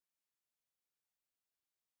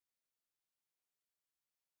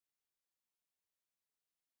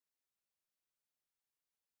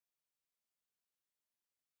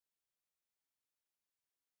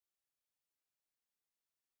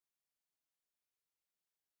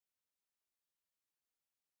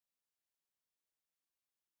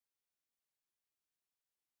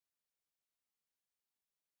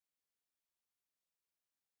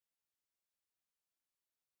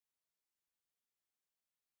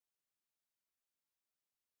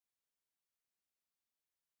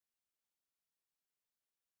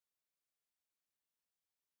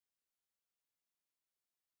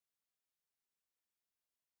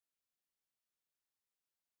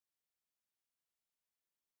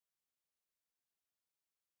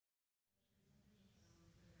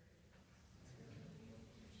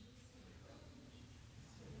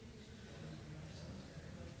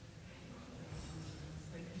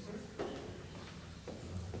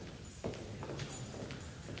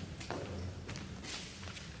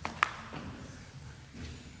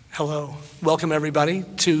Hello. Welcome everybody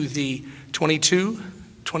to the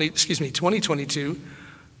 2022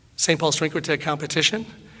 St. Paul String Quartet competition.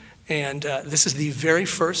 And this is the very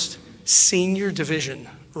first senior division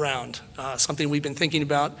round, something we've been thinking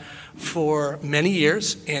about for many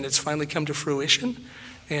years, and it's finally come to fruition.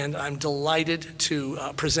 And I'm delighted to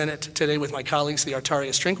present it today with my colleagues, the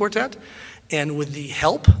Artaria String Quartet, and with the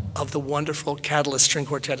help of the wonderful Catalyst String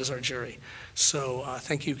Quartet as our jury. So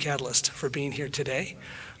thank you, Catalyst, for being here today.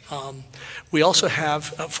 We also have,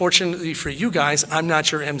 fortunately for you guys, I'm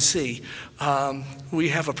not your MC. We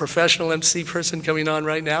have a professional MC person coming on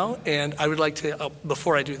right now, and I would like to,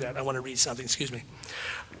 before I do that, I want to read something, excuse me.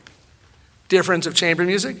 Dear friends of chamber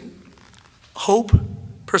music, hope,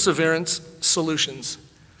 perseverance, solutions.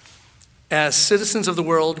 As citizens of the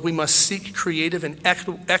world, we must seek creative and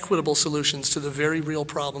equitable solutions to the very real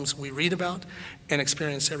problems we read about and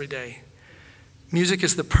experience every day. Music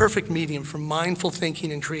is the perfect medium for mindful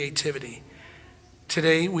thinking and creativity.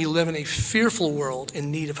 Today, we live in a fearful world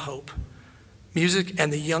in need of hope. Music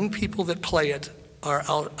and the young people that play it are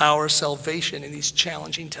our salvation in these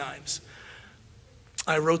challenging times.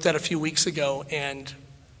 I wrote that a few weeks ago, and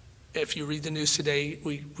if you read the news today,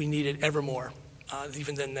 we need it ever more,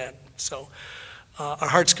 even than that. So our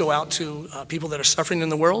hearts go out to people that are suffering in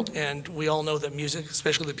the world, and we all know that music,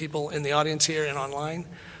 especially the people in the audience here and online,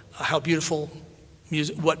 how beautiful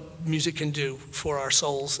what music can do for our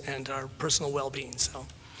souls and our personal well-being. So,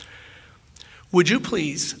 would you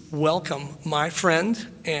please welcome my friend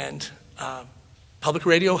and public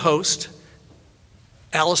radio host,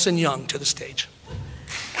 Alison Young, to the stage.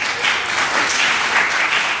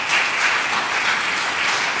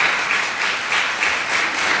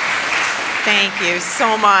 Thank you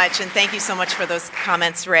so much, and thank you so much for those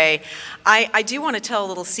comments, Ray. I do want to tell a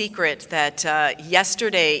little secret that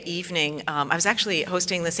yesterday evening, I was actually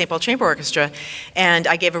hosting the St. Paul Chamber Orchestra, and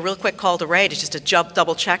I gave a real quick call to Ray to just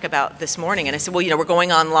double check about this morning. And I said, well, you know, we're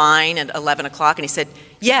going online at 11 o'clock, and he said,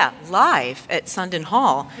 yeah, live at Sundin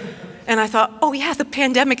Hall. And I thought, oh yeah, the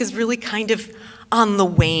pandemic is really kind of on the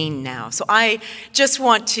wane now. So I just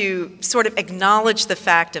want to sort of acknowledge the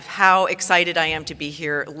fact of how excited I am to be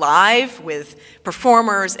here live with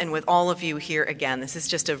performers and with all of you here again. This is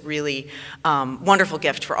just a really wonderful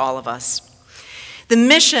gift for all of us. The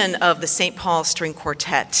mission of the St. Paul String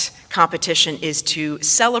Quartet competition is to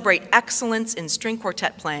celebrate excellence in string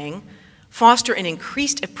quartet playing, foster an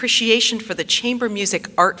increased appreciation for the chamber music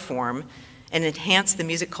art form, and enhance the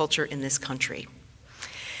music culture in this country.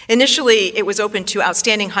 Initially, it was open to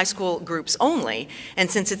outstanding high school groups only, and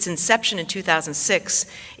since its inception in 2006,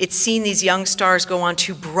 it's seen these young stars go on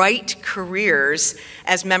to bright careers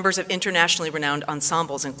as members of internationally renowned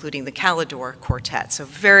ensembles, including the Yánsù Quartet. So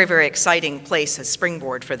very, very exciting place, a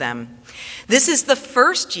springboard for them. This is the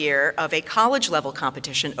first year of a college-level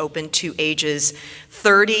competition open to ages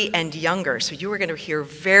 30 and younger. So you are going to hear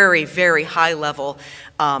very, very high-level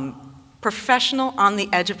professional, on the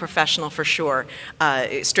edge of professional for sure,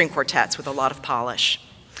 string quartets with a lot of polish.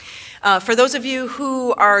 For those of you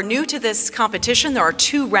who are new to this competition, there are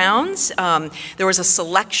two rounds. There was a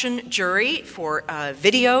selection jury for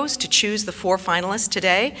videos to choose the 4 finalists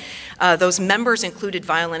today. Those members included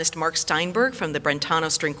violinist Mark Steinberg from the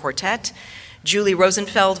Brentano String Quartet, Julie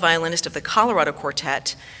Rosenfeld, violinist of the Colorado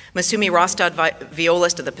Quartet, Masumi Rostad,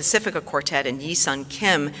 violist of the Pacifica Quartet, and Yi-Sun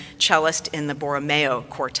Kim, cellist in the Borromeo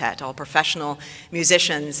Quartet, all professional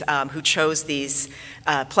musicians who chose these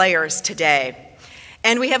players today.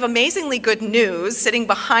 And we have amazingly good news. Sitting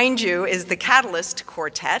behind you is the Catalyst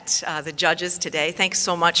Quartet, the judges today. Thanks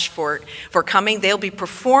so much for coming. They'll be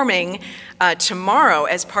performing tomorrow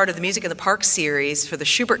as part of the Music in the Park series for the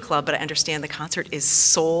Schubert Club, but I understand the concert is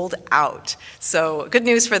sold out. So good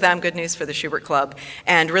news for them, good news for the Schubert Club,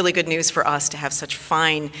 and really good news for us to have such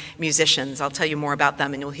fine musicians. I'll tell you more about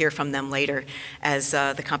them, and you'll hear from them later as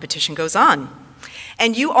the competition goes on.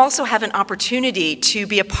 And you also have an opportunity to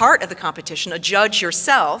be a part of the competition, a judge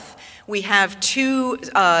yourself. We have 2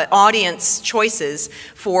 audience choices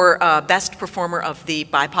for Best Performer of the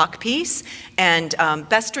BIPOC piece and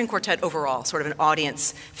Best String Quartet overall, sort of an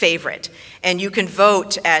audience favorite. And you can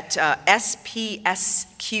vote at Spsqc,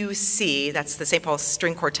 that's the St. Paul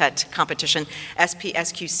String Quartet competition,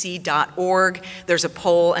 spsqc.org. There's a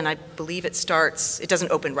poll, and I believe it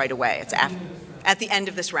doesn't open right away. It's at the end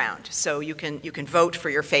of this round. So you can vote for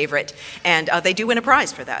your favorite, and they do win a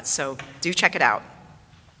prize for that, so do check it out.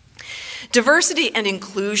 Diversity and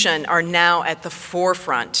inclusion are now at the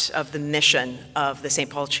forefront of the mission of the St.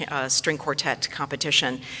 Paul String Quartet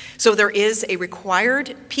competition. So there is a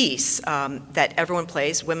required piece that everyone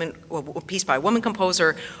plays, a piece by a woman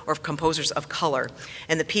composer or composers of color.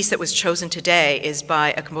 And the piece that was chosen today is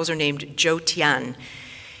by a composer named Zhou Tian.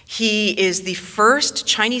 He is the first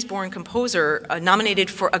Chinese-born composer nominated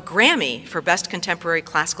for a Grammy for Best Contemporary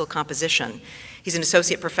Classical Composition. He's an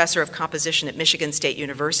associate professor of composition at Michigan State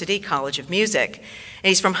University College of Music. And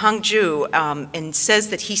he's from Hangzhou and says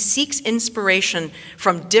that he seeks inspiration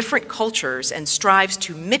from different cultures and strives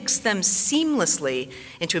to mix them seamlessly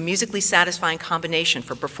into a musically satisfying combination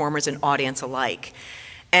for performers and audience alike.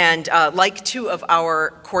 And like two of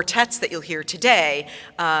our quartets that you'll hear today,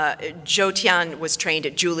 Zhou Tian was trained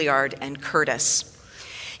at Juilliard and Curtis.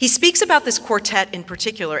 He speaks about this quartet in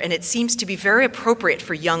particular, and it seems to be very appropriate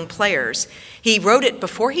for young players. He wrote it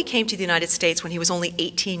before he came to the United States when he was only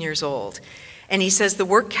 18 years old. And he says, the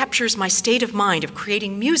work captures my state of mind of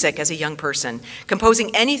creating music as a young person.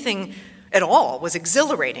 Composing anything at all was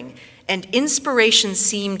exhilarating, and inspiration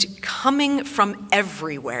seemed coming from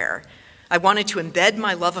everywhere. I wanted to embed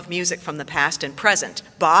my love of music from the past and present.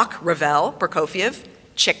 Bach, Ravel, Prokofiev,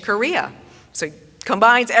 Chick Corea. So he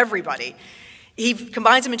combines everybody. He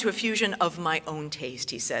combines them into a fusion of my own taste,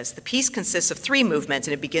 he says. The piece consists of 3 movements,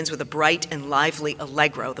 and it begins with a bright and lively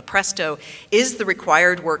allegro. The presto is the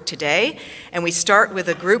required work today, and we start with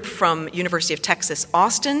a group from University of Texas,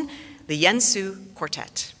 Austin, the Yánsù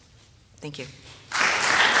Quartet. Thank you.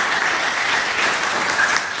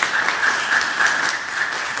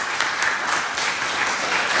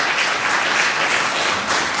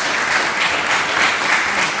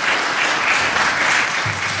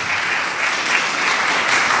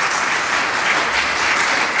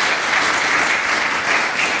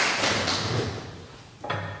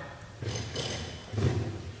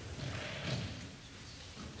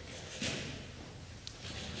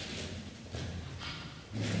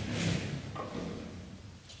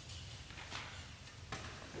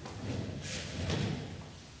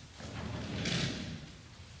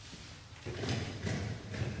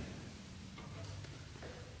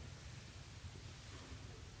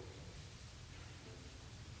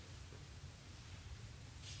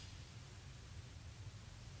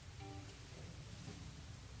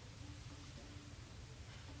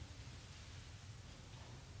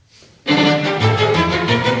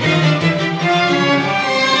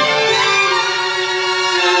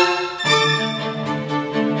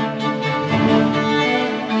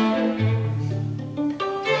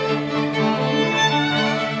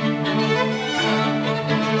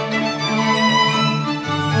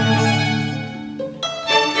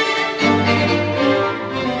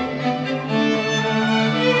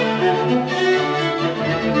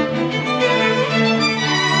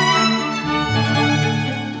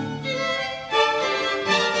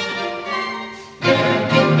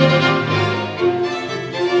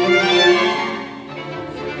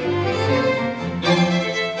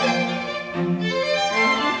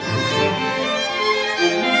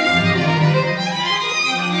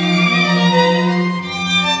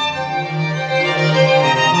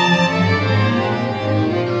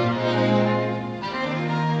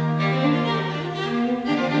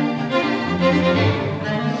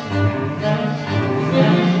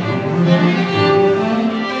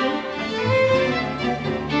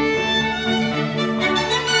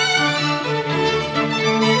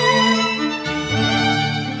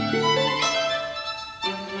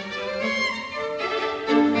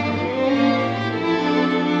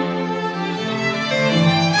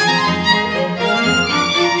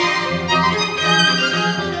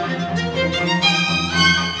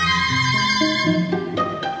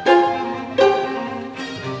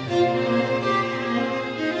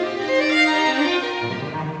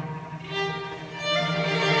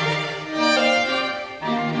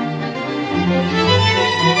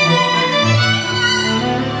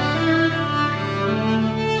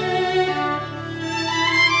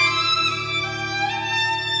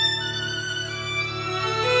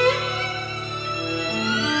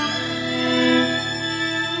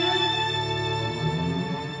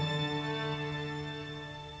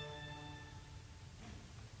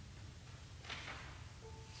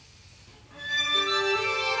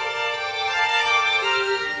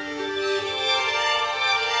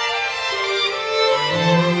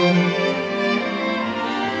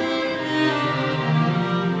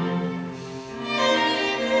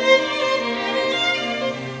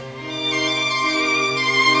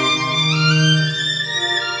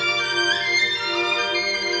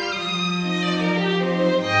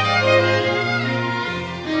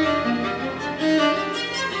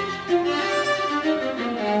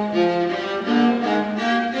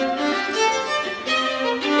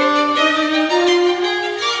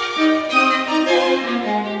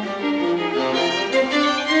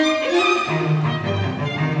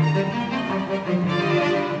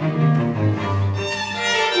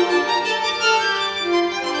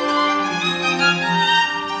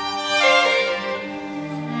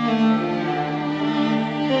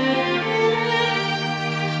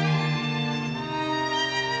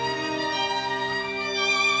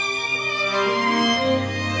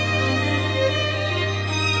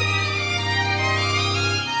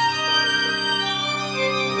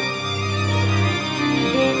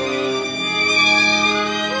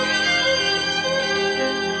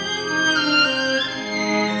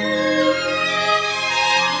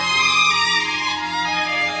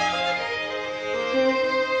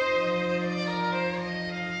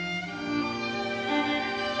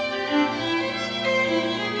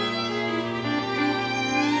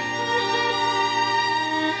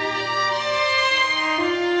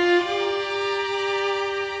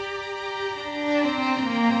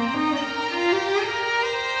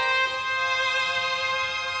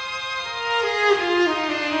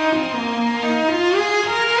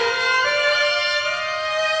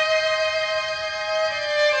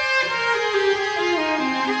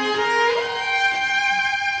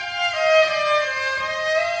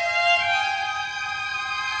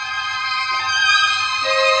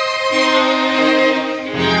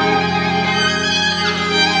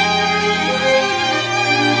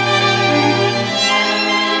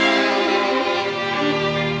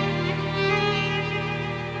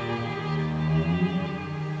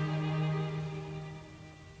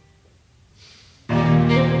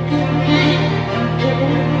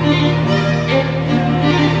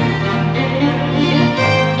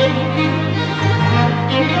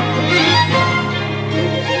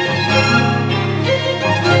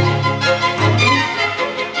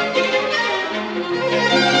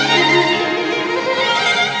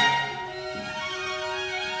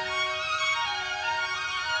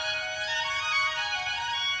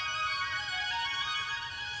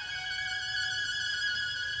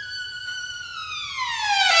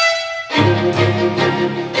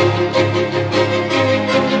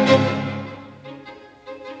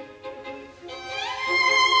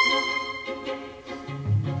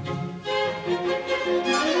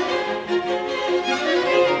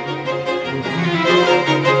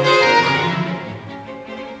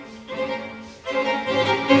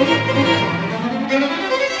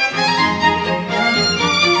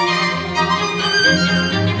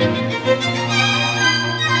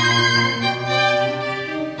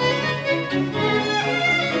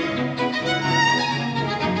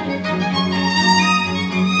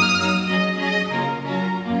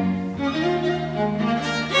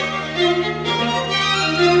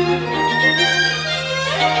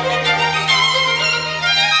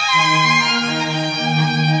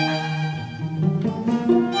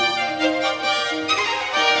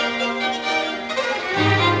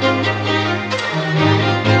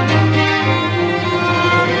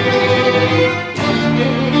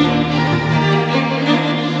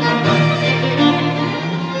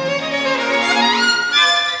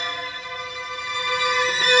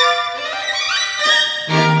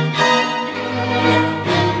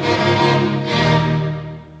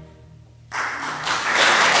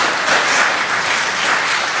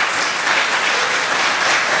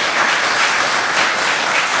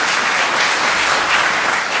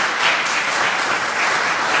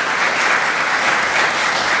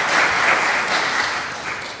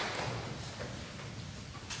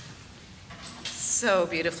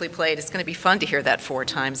 beautifully played. It's going to be fun to hear that 4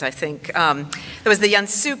 times, I think. There was the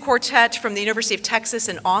Yánsù Quartet from the University of Texas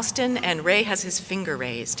in Austin, and Ray has his finger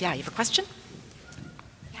raised. Yeah, you have a question?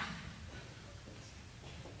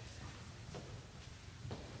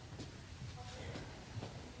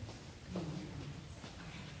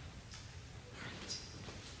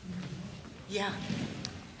 Yeah.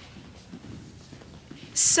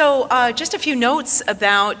 So just a few notes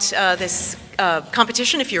about this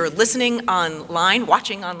competition. If you're listening online,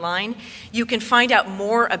 watching online, you can find out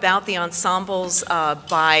more about the ensembles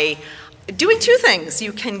by doing 2 things.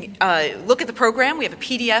 You can look at the program. We have a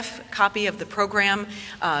PDF copy of the program,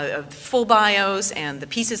 full bios and the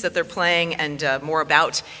pieces that they're playing, and more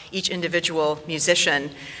about each individual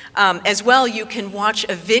musician. As well, you can watch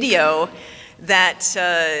a video that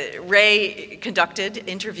Ray conducted,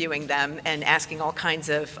 interviewing them and asking all kinds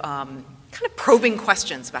of kind of probing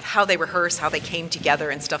questions about how they rehearse, how they came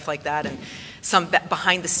together and stuff like that, and some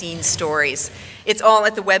behind-the-scenes stories. It's all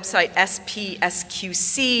at the website spsqc.org.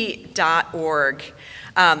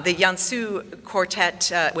 The Yánsù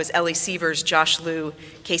Quartet was Ellie Sievers, Josh Liu,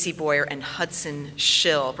 Casey Boyer, and Hudson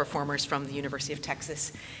Schill, performers from the University of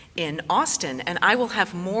Texas in Austin. And I will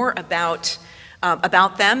have more about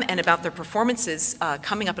them and about their performances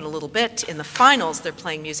coming up in a little bit. In the finals, they're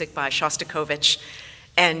playing music by Shostakovich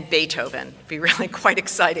and Beethoven. It'll be really quite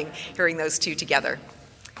exciting hearing those 2 together.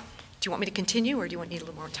 Do you want me to continue, or do you need a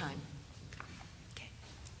little more time? Okay.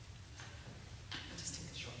 I'll just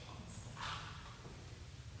take a short pause.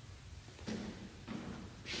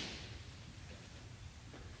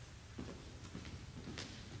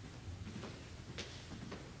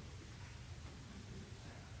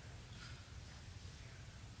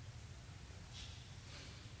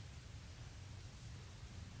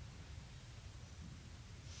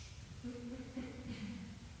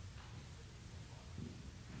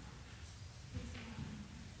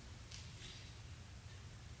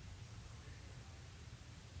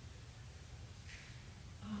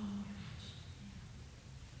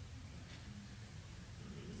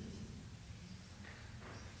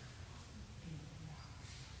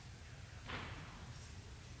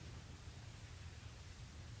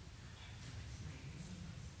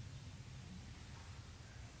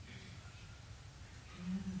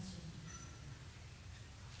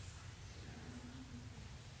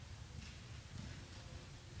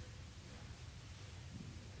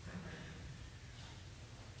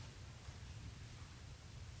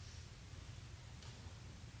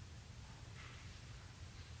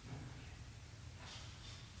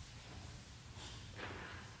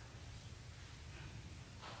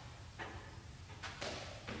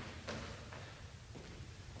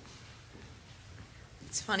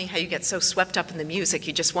 It's funny how you get so swept up in the music,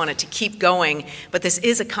 you just want it to keep going, but this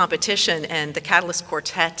is a competition, and the Catalyst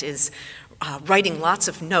Quartet is writing lots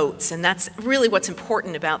of notes, and that's really what's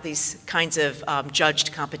important about these kinds of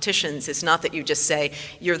judged competitions, is not that you just say,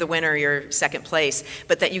 you're the winner, you're second place,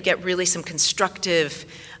 but that you get really some constructive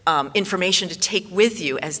information to take with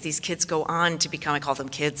you as these kids go on to become, I call them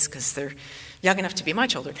kids because they're young enough to be my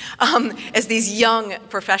children, as these young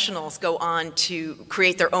professionals go on to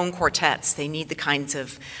create their own quartets. They need the kinds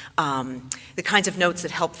of notes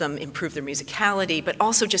that help them improve their musicality, but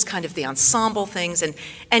also just kind of the ensemble things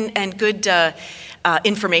and good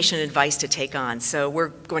information and advice to take on. So we're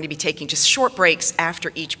going to be taking just short breaks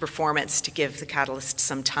after each performance to give the Catalyst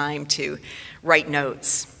some time to write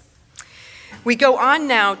notes. We go on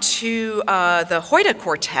now to the Høyde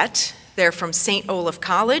Quartet. They're from St. Olaf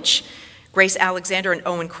College. Grace Alexander and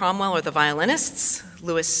Owen Cromwell are the violinists.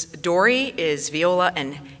 Louis Dory is viola,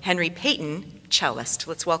 and Henry Payton, cellist.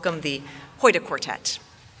 Let's welcome the Høyde Quartet.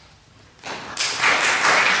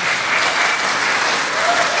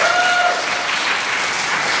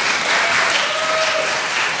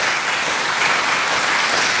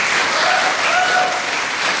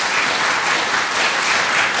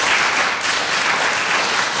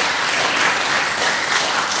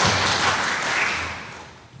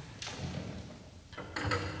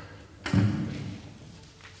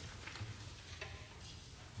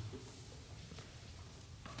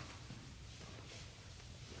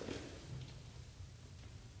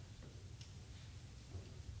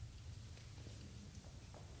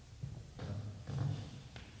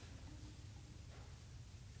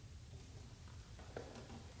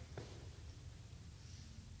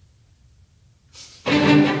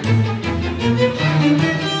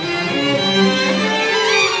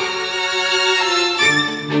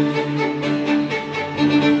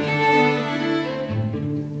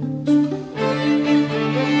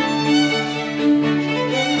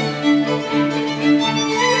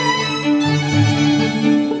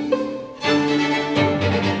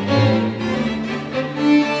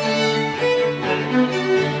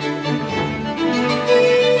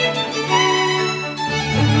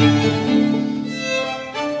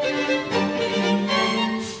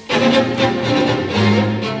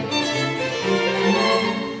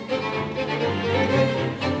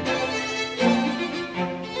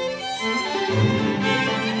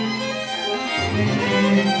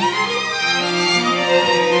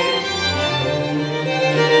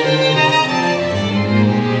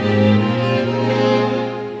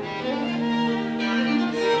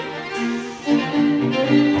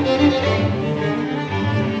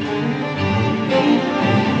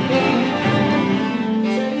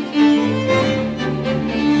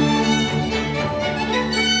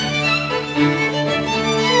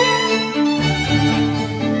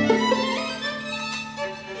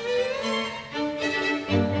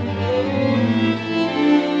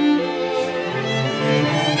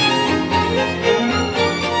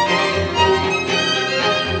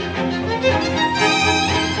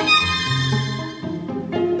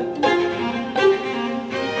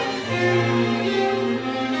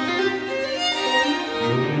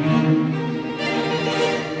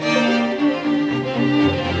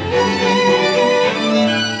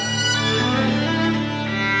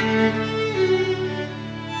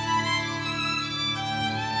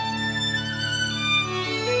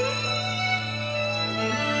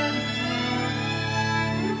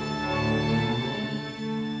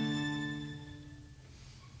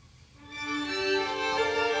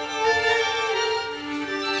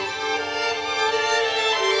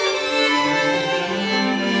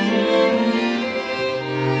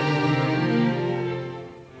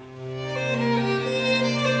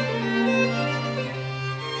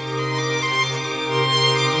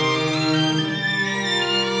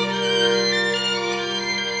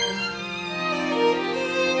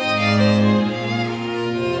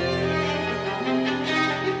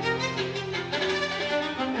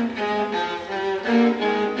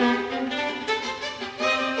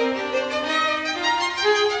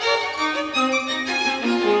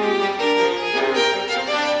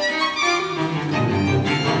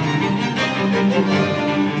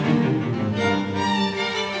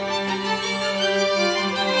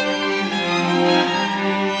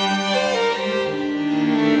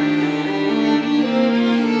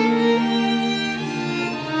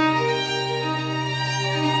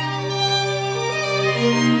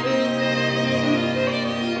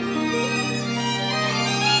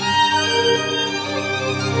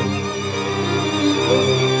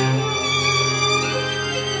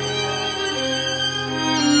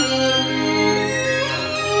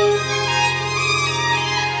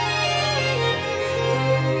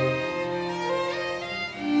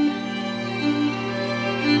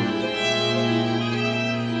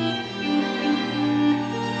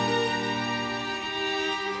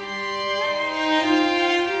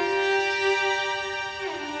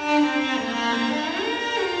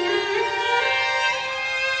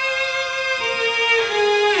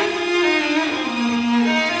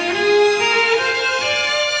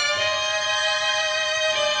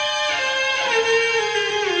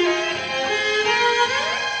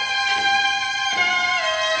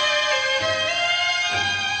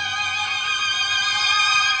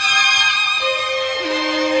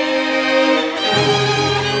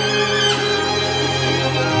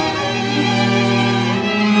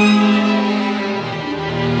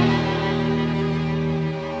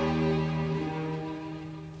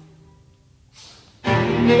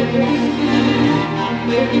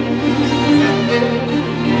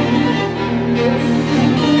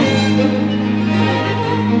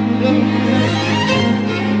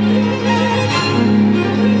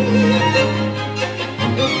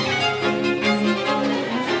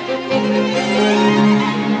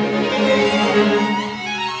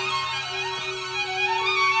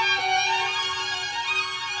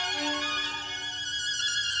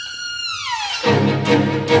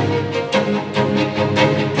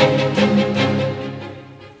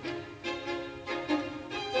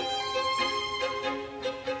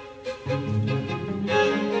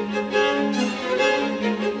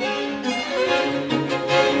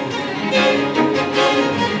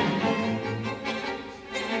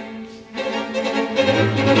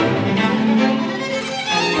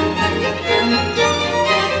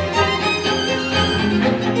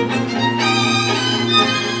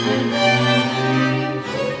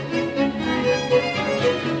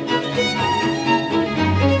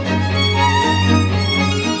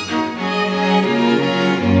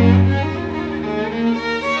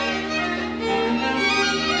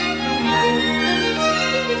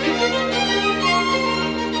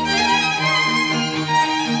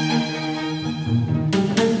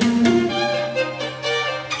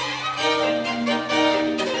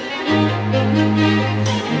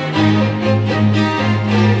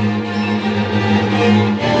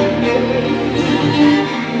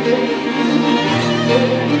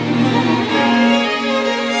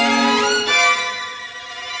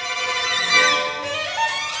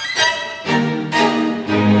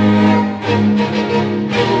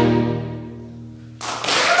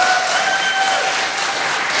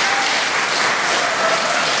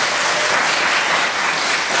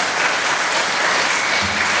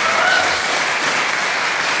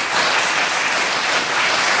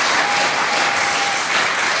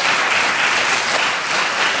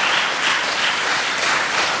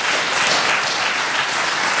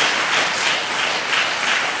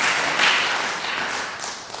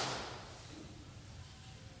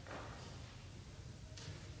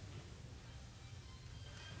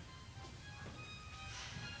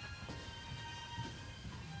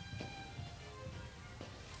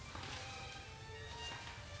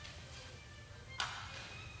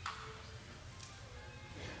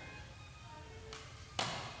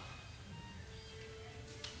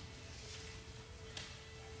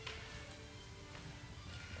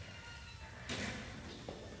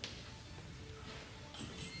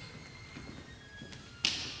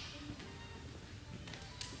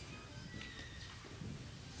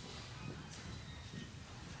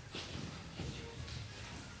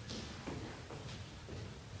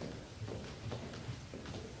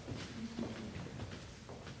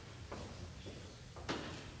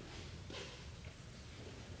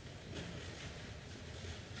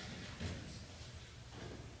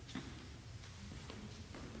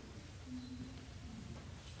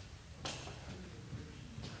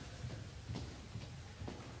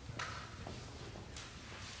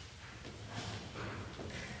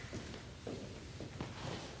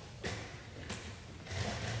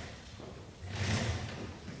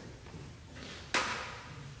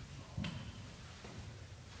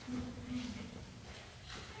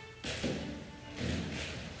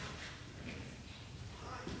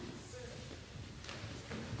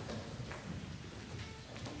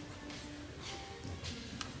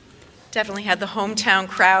 Definitely had the hometown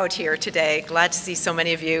crowd here today. Glad to see so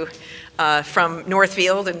many of you from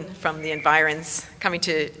Northfield and from the environs coming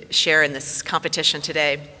to share in this competition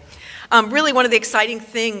today. Really one of the exciting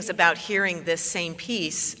things about hearing this same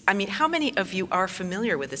piece, I mean, how many of you are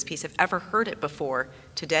familiar with this piece, have ever heard it before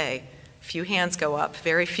today? Few hands go up,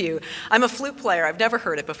 very few. I'm a flute player, I've never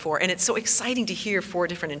heard it before, and it's so exciting to hear 4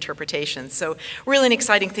 different interpretations. So really an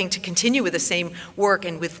exciting thing to continue with the same work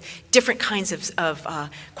and with different kinds of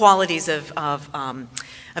qualities of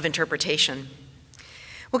interpretation.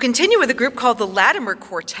 We'll continue with a group called the Latimer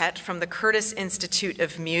Quartet from the Curtis Institute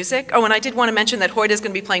of Music. Oh, and I did want to mention that Høyde is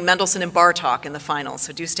going to be playing Mendelssohn and Bartók in the finals,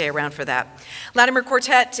 so do stay around for that. Latimer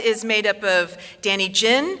Quartet is made up of Danny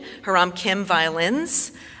Jin, Haram Kim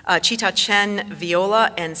violins, Chita Chen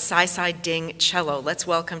viola, and Sai Sai Ding cello. Let's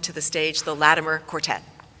welcome to the stage the Latimer Quartet.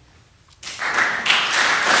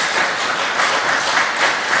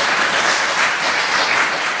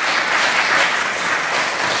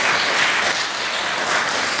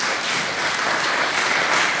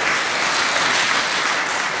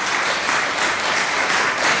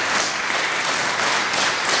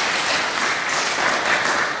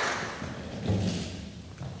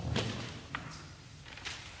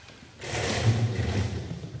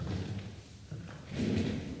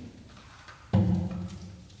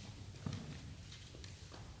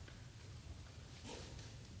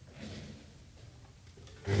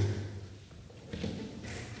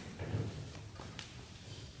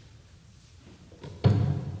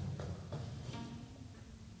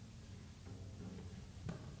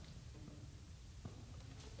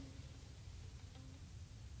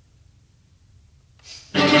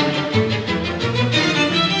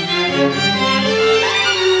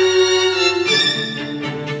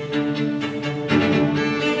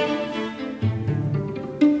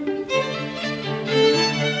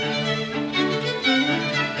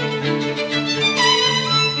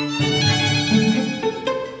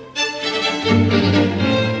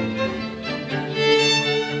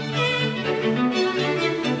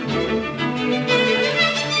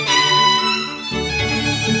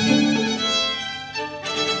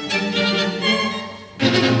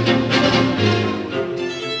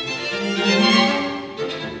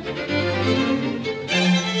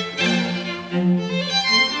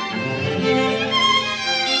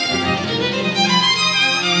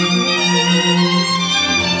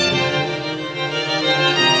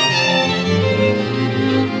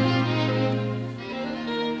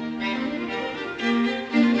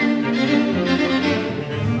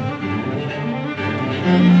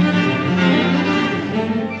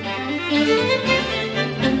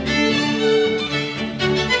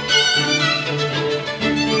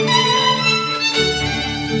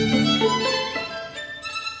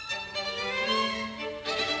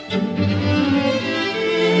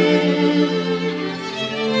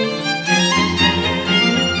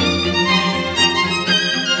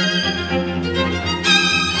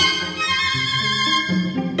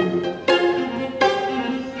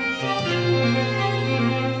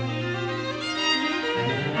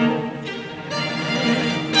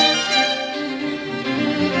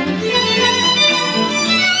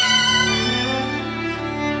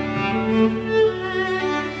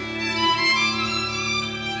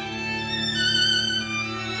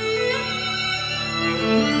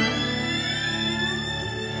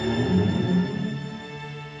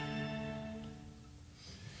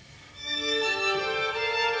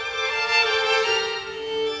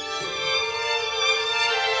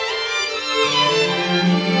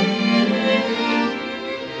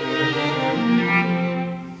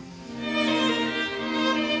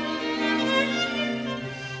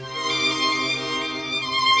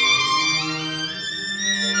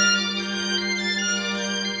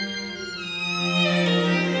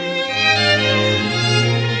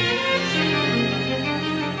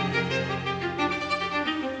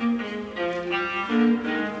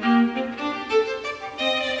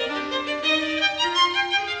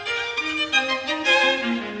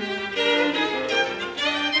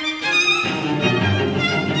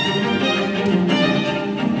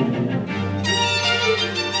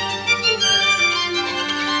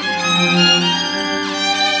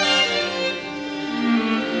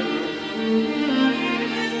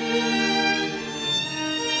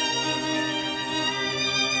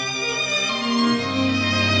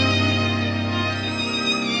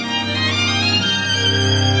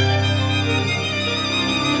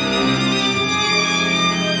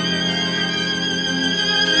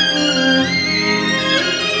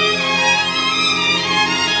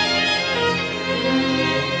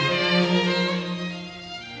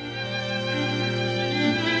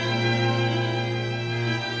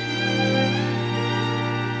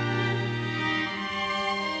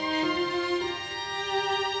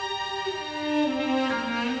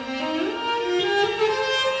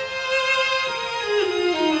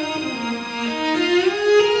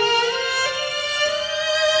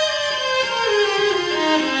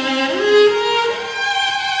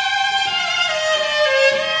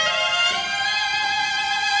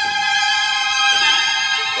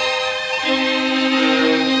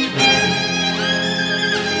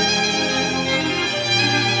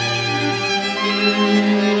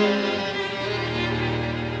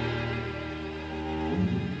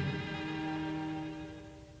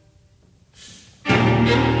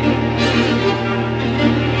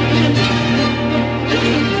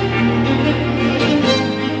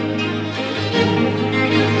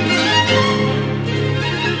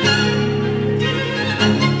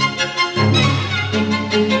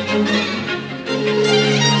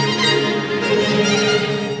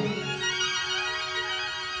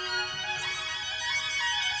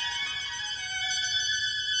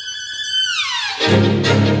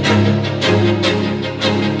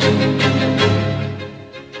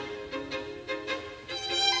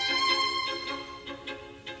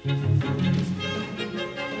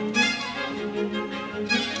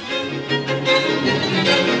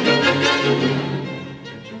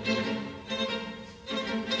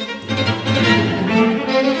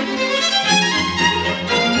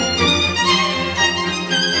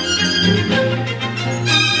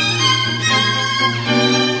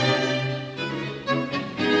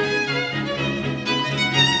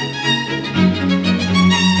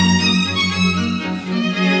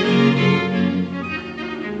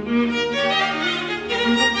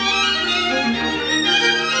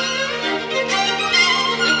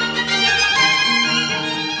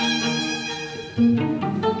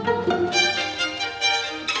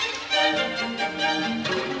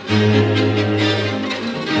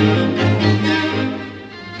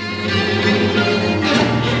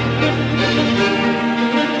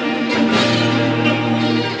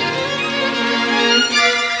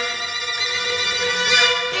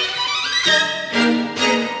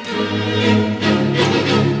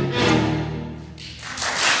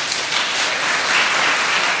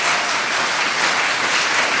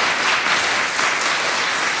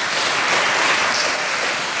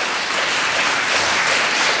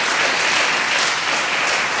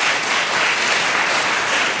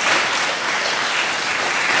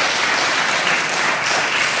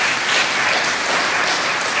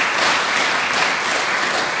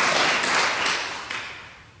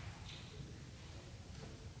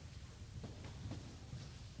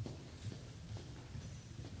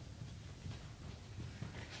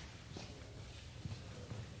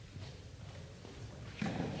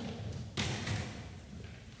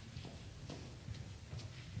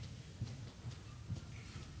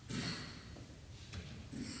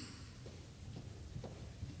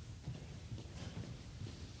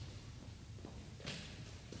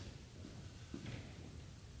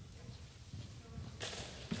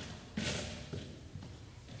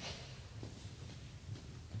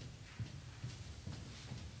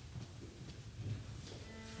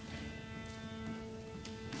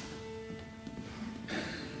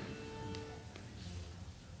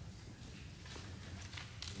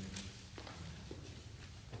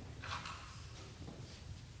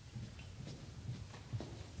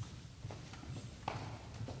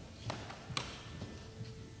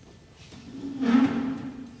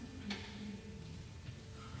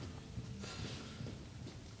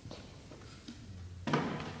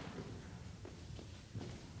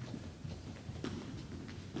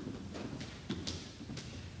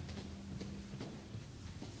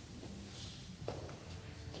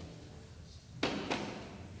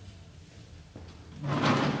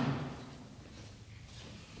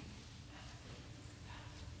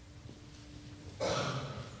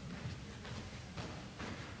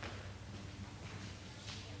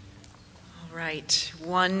 right,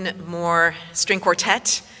 one more string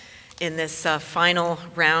quartet in this final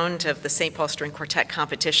round of the St. Paul String Quartet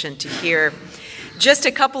competition to hear. Just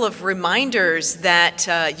a couple of reminders that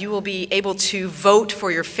you will be able to vote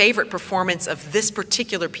for your favorite performance of this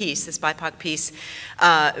particular piece, this BIPOC piece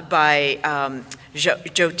by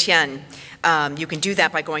Zhou Tian. You can do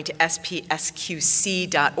that by going to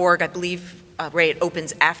spsqc.org. I believe, Ray, it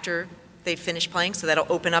opens after they finish playing, so that'll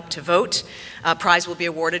open up to vote. Prize will be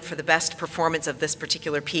awarded for the best performance of this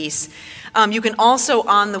particular piece. You can also,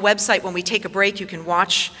 on the website, when we take a break, you can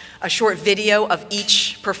watch a short video of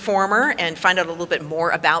each performer and find out a little bit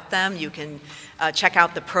more about them. You can check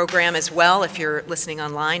out the program as well if you're listening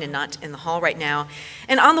online and not in the hall right now.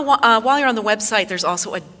 And on the, while you're on the website, there's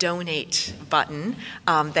also a donate button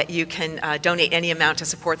that you can donate any amount to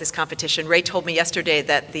support this competition. Ray told me yesterday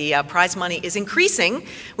that the prize money is increasing,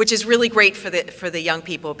 which is really great for the young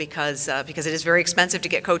people because it is very expensive to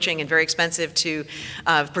get coaching and very expensive to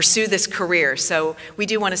pursue this career. So we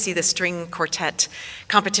do want to see the string quartet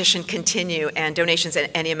competition continue, and donations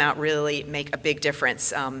at any amount really make a big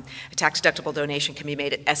difference. A tax-deductible donation can be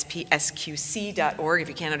made at spsqc.org. If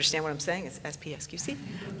you can't understand what I'm saying, it's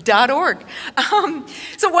spsqc.org.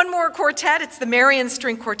 So one more quartet. It's the Marian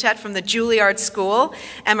String Quartet from the Juilliard School.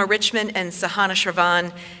 Emma Richmond and Sahana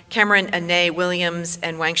Shravan, Cameron Ane Williams,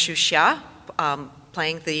 and Yánsù Xia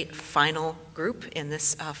playing the final group in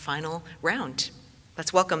this final round.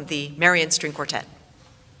 Let's welcome the Marian String Quartet.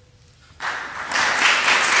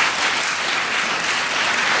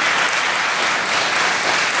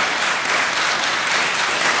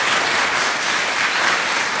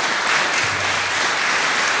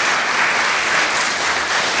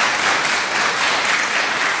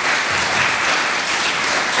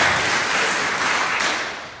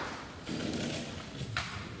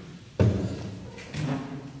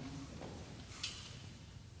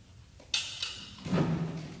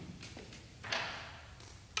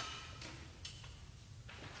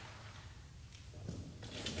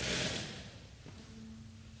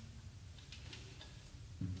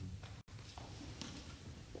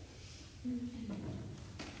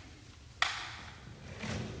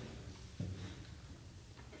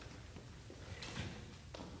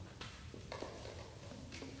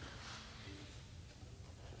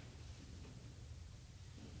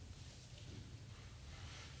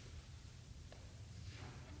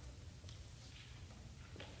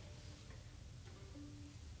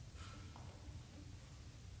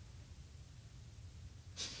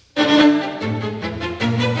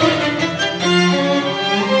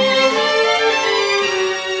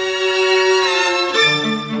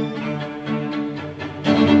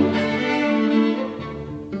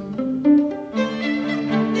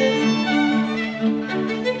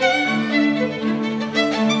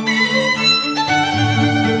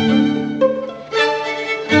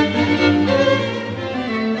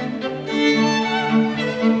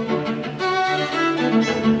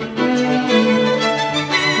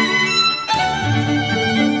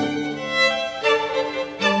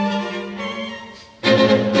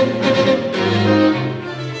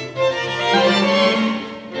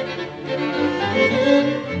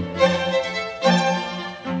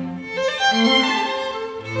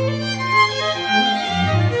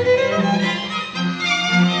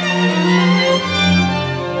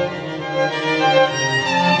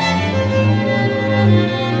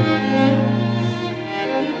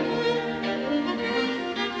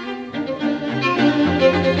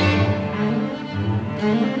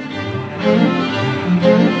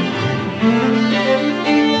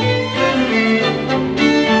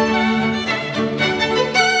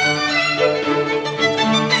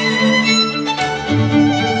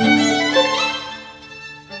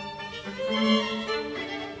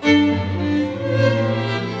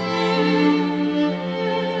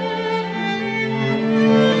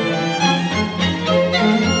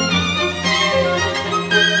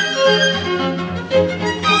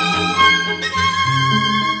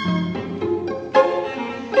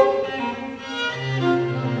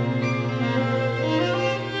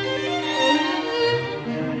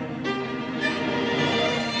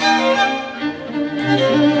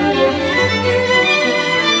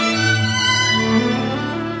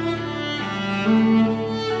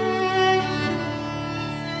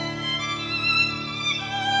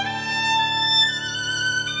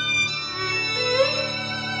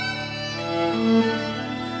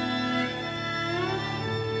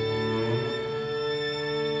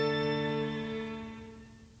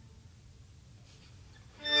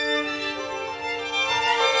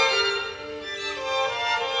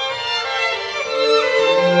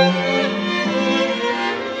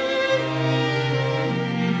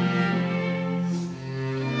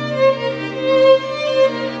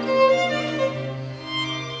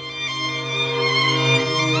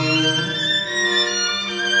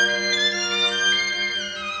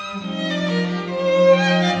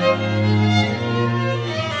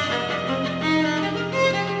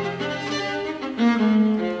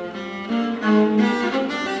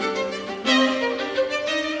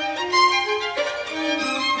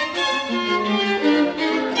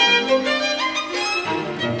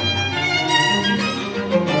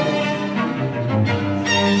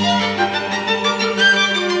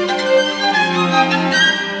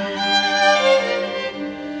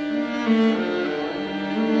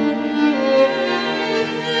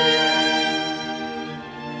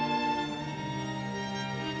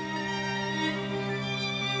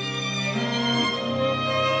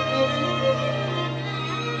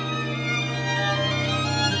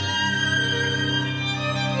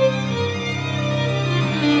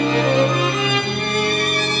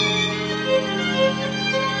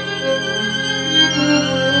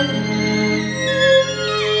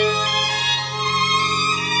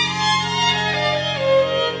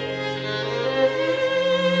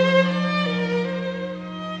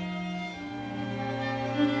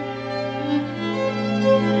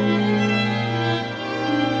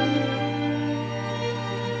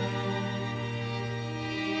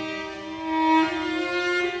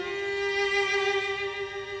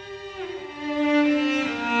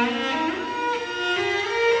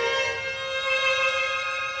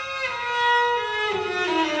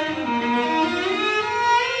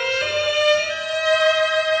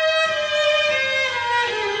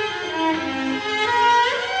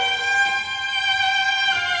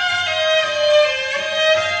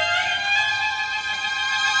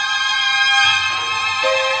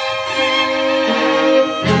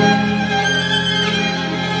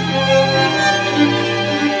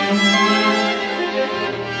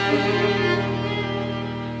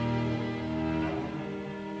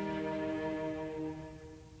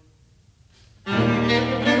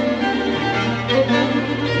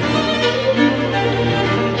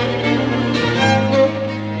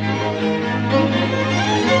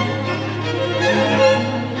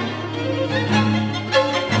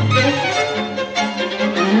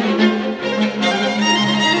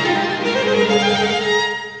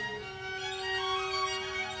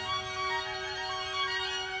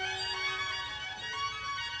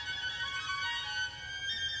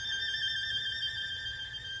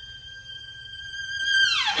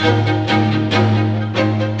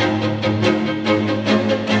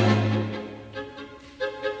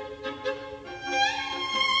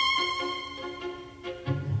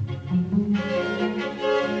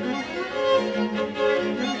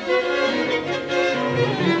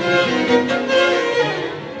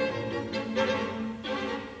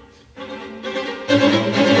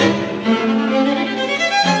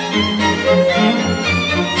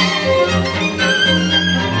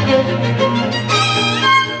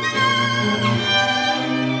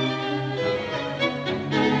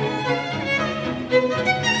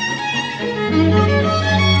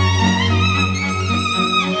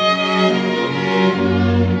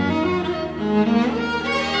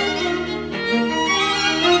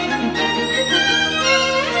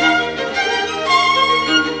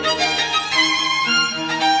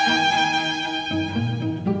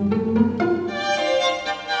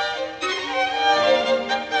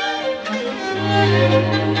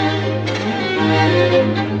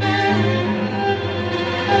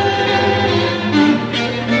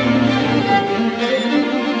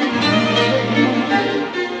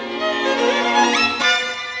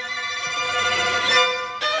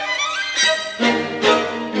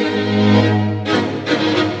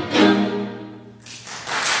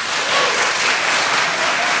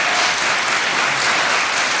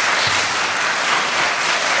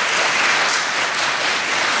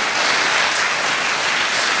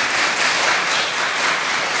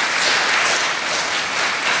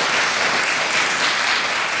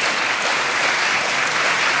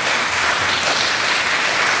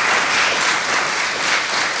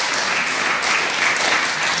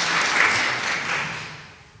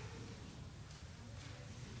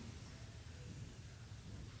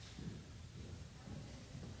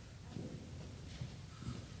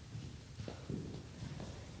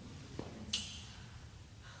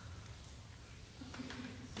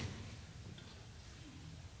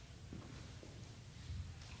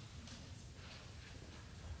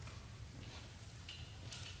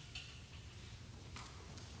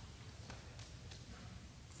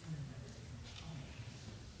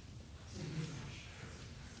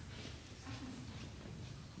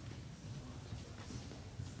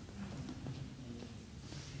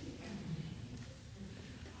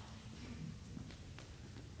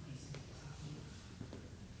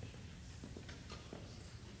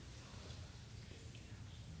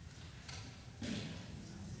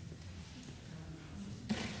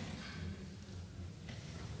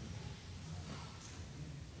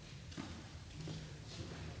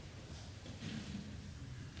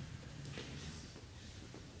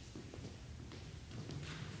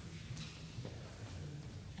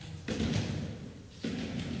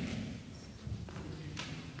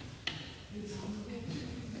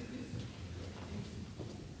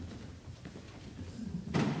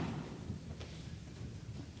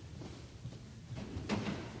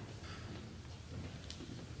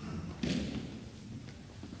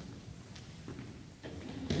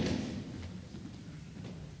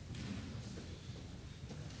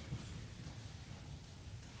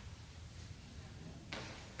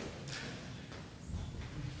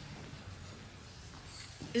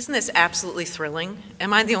 Isn't this absolutely thrilling?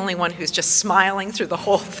 Am I the only one who's just smiling through the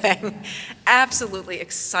whole thing? Absolutely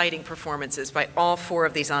exciting performances by all four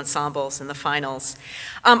of these ensembles in the finals.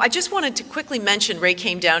 I just wanted to quickly mention, Ray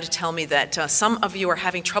came down to tell me that some of you are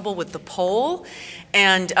having trouble with the poll,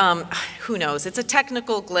 and who knows, it's a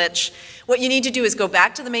technical glitch. What you need to do is go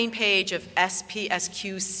back to the main page of spsqc.org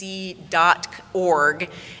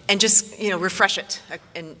and just refresh it,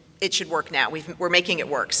 and it should work now. We're making it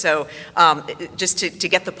work. So just to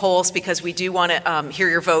get the polls, because we do want to hear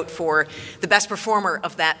your vote for the best performer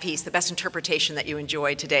of that piece, the best interpretation that you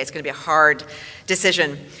enjoyed today. It's going to be a hard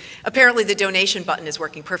decision. Apparently the donation button is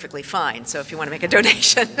working perfectly fine, so if you want to make a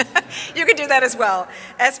donation, you can do that as well.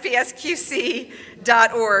 spsqc.org.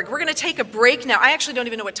 We're going to take a break now. I actually don't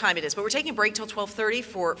even know what time it is, but we're taking a break till 12:30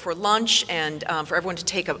 for lunch and for everyone to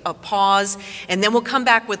take a pause, and then we'll come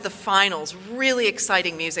back with the finals. Really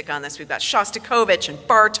exciting music on this. We've got Shostakovich and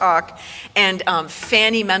Bartók and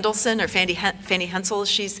Fanny Mendelssohn, or Fanny Hensel,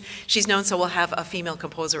 she's known, so we'll have a female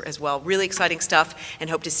composer as well. Really exciting stuff,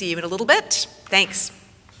 and hope to see you in a little bit. Thanks.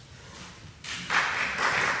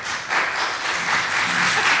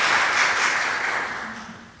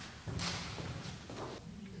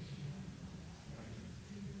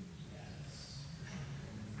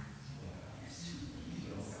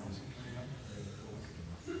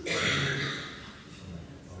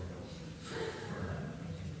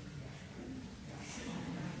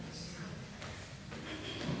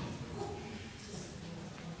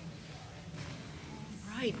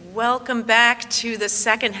 right, welcome back to the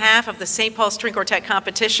second half of the St. Paul String Quartet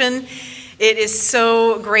competition. It is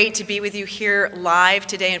so great to be with you here live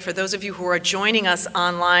today, and for those of you who are joining us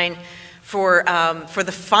online for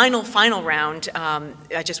the final round,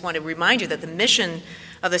 I just want to remind you that the mission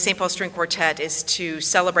of the St. Paul String Quartet is to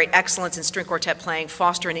celebrate excellence in string quartet playing,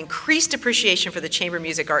 foster an increased appreciation for the chamber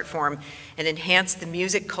music art form, and enhance the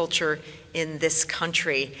music culture in this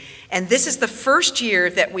country. And this is the first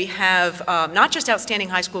year that we have not just outstanding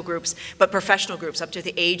high school groups, but professional groups up to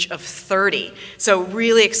the age of 30. So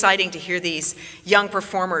really exciting to hear these young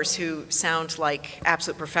performers who sound like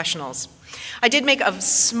absolute professionals. I did make a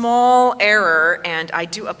small error, and I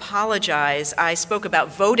do apologize. I spoke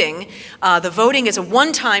about voting. The voting is a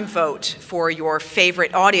one-time vote for your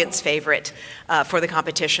favorite, audience favorite, for the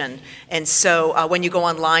competition. And so when you go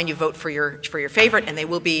online, you vote for your favorite, and they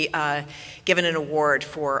will be given an award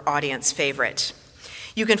for audience favorite.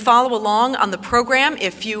 You can follow along on the program.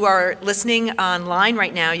 If you are listening online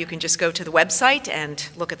right now, you can just go to the website and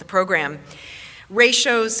look at the program. Ray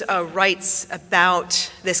Shows writes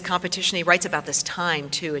about this competition. He writes about this time,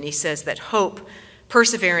 too, and he says that hope,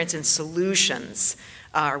 perseverance, and solutions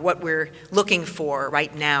are what we're looking for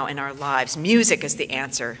right now in our lives. Music is the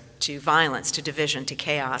answer to violence, to division, to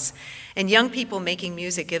chaos. And young people making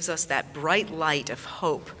music gives us that bright light of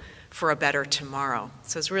hope for a better tomorrow.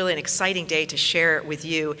 So it's really an exciting day to share it with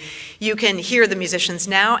you. You can hear the musicians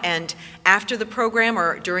now, and after the program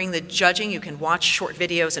or during the judging, you can watch short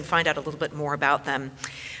videos and find out a little bit more about them.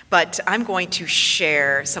 But I'm going to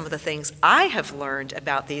share some of the things I have learned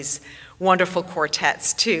about these wonderful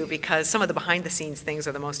quartets too, because some of the behind-the-scenes things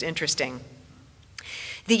are the most interesting.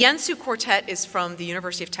 The Yánsù Quartet is from the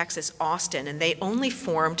University of Texas, Austin, and they only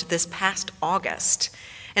formed this past August.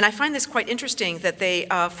 And I find this quite interesting that they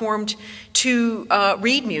formed to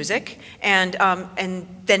read music and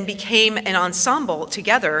then became an ensemble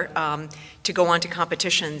together to go on to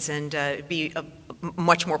competitions and be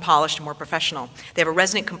much more polished and more professional. They have a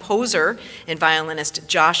resident composer and violinist,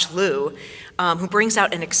 Zhou, who brings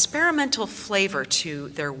out an experimental flavor to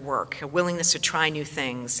their work, a willingness to try new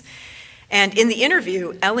things. And in the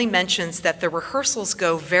interview, Ellie mentions that the rehearsals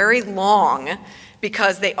go very long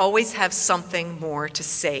because they always have something more to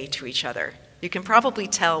say to each other. You can probably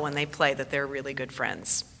tell when they play that they're really good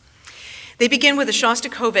friends. They begin with the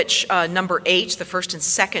Shostakovich number 8, the first and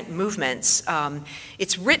second movements.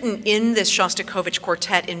 It's written in this Shostakovich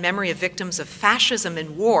quartet in memory of victims of fascism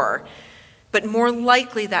and war, but more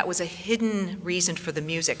likely that was a hidden reason for the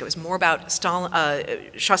music. It was more about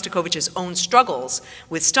Shostakovich's own struggles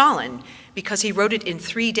with Stalin, because he wrote it in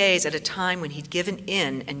 3 days at a time when he'd given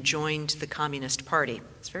in and joined the Communist Party.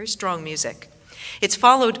 It's very strong music. It's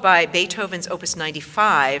followed by Beethoven's Opus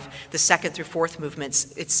 95, the second through fourth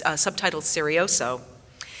movements. It's subtitled Serioso.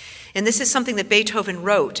 And this is something that Beethoven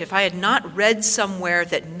wrote. If I had not read somewhere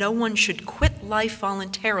that no one should quit life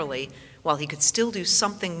voluntarily while he could still do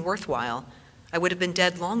something worthwhile, I would have been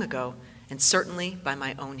dead long ago, and certainly by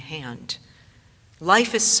my own hand.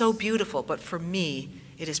 Life is so beautiful, but for me,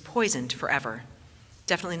 it is poisoned forever.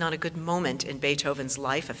 Definitely not a good moment in Beethoven's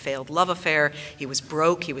life, a failed love affair. He was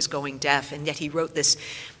broke, he was going deaf, and yet he wrote this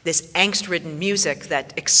angst-ridden music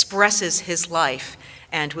that expresses his life.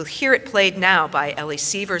 And we'll hear it played now by Ellie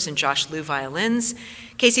Sievers and Zhou violins,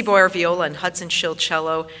 Casey Boyer viola, and Hudson Schill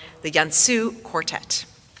cello, the Yánsù Quartet.